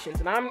directions.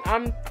 And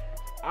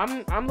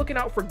I'm looking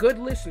out for good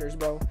listeners,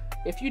 bro.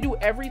 If you do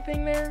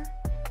everything there,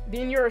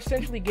 then you're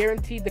essentially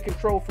guaranteed the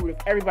control fruit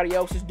if everybody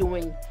else is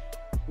doing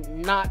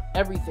not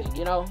everything,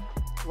 you know?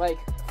 Like,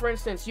 for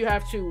instance, you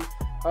have to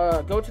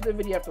go to the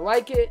video, you have to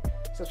like it,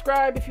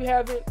 subscribe if you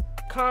haven't,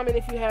 comment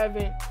if you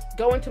haven't,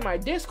 go into my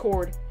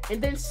Discord,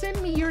 and then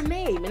send me your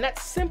name, and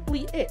that's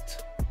simply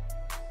it.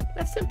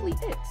 That's simply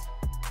it.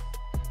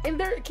 And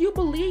there, can you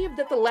believe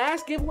that the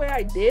last giveaway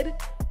I did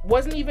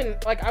wasn't even,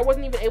 like, I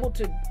wasn't even able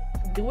to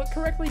do it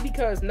correctly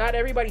because not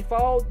everybody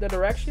followed the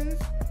directions?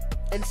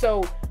 And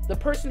so the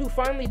person who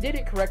finally did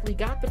it correctly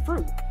got the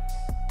fruit.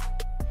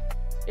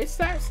 It's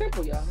that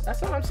simple, y'all.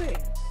 That's all I'm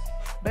saying.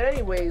 But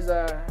anyways,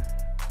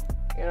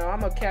 you know,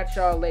 I'm gonna catch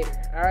y'all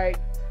later. All right.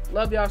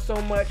 Love y'all so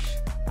much.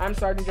 I'm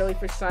Sergeant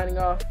Jellyfish signing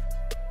off,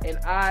 and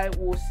I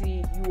will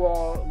see you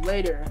all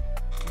later.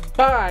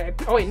 Bye.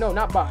 Oh wait, no,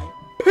 not bye.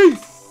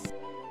 Peace.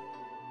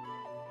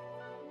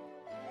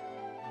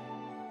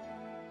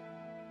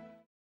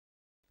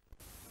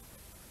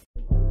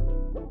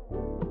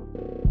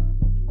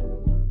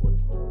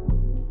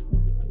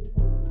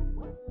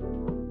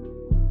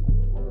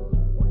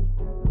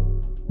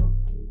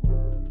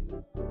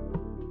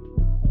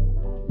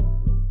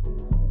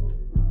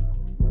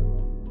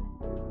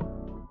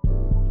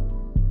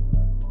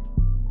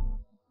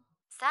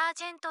サー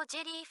ジェントジ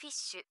ェリーフィッ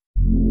シュ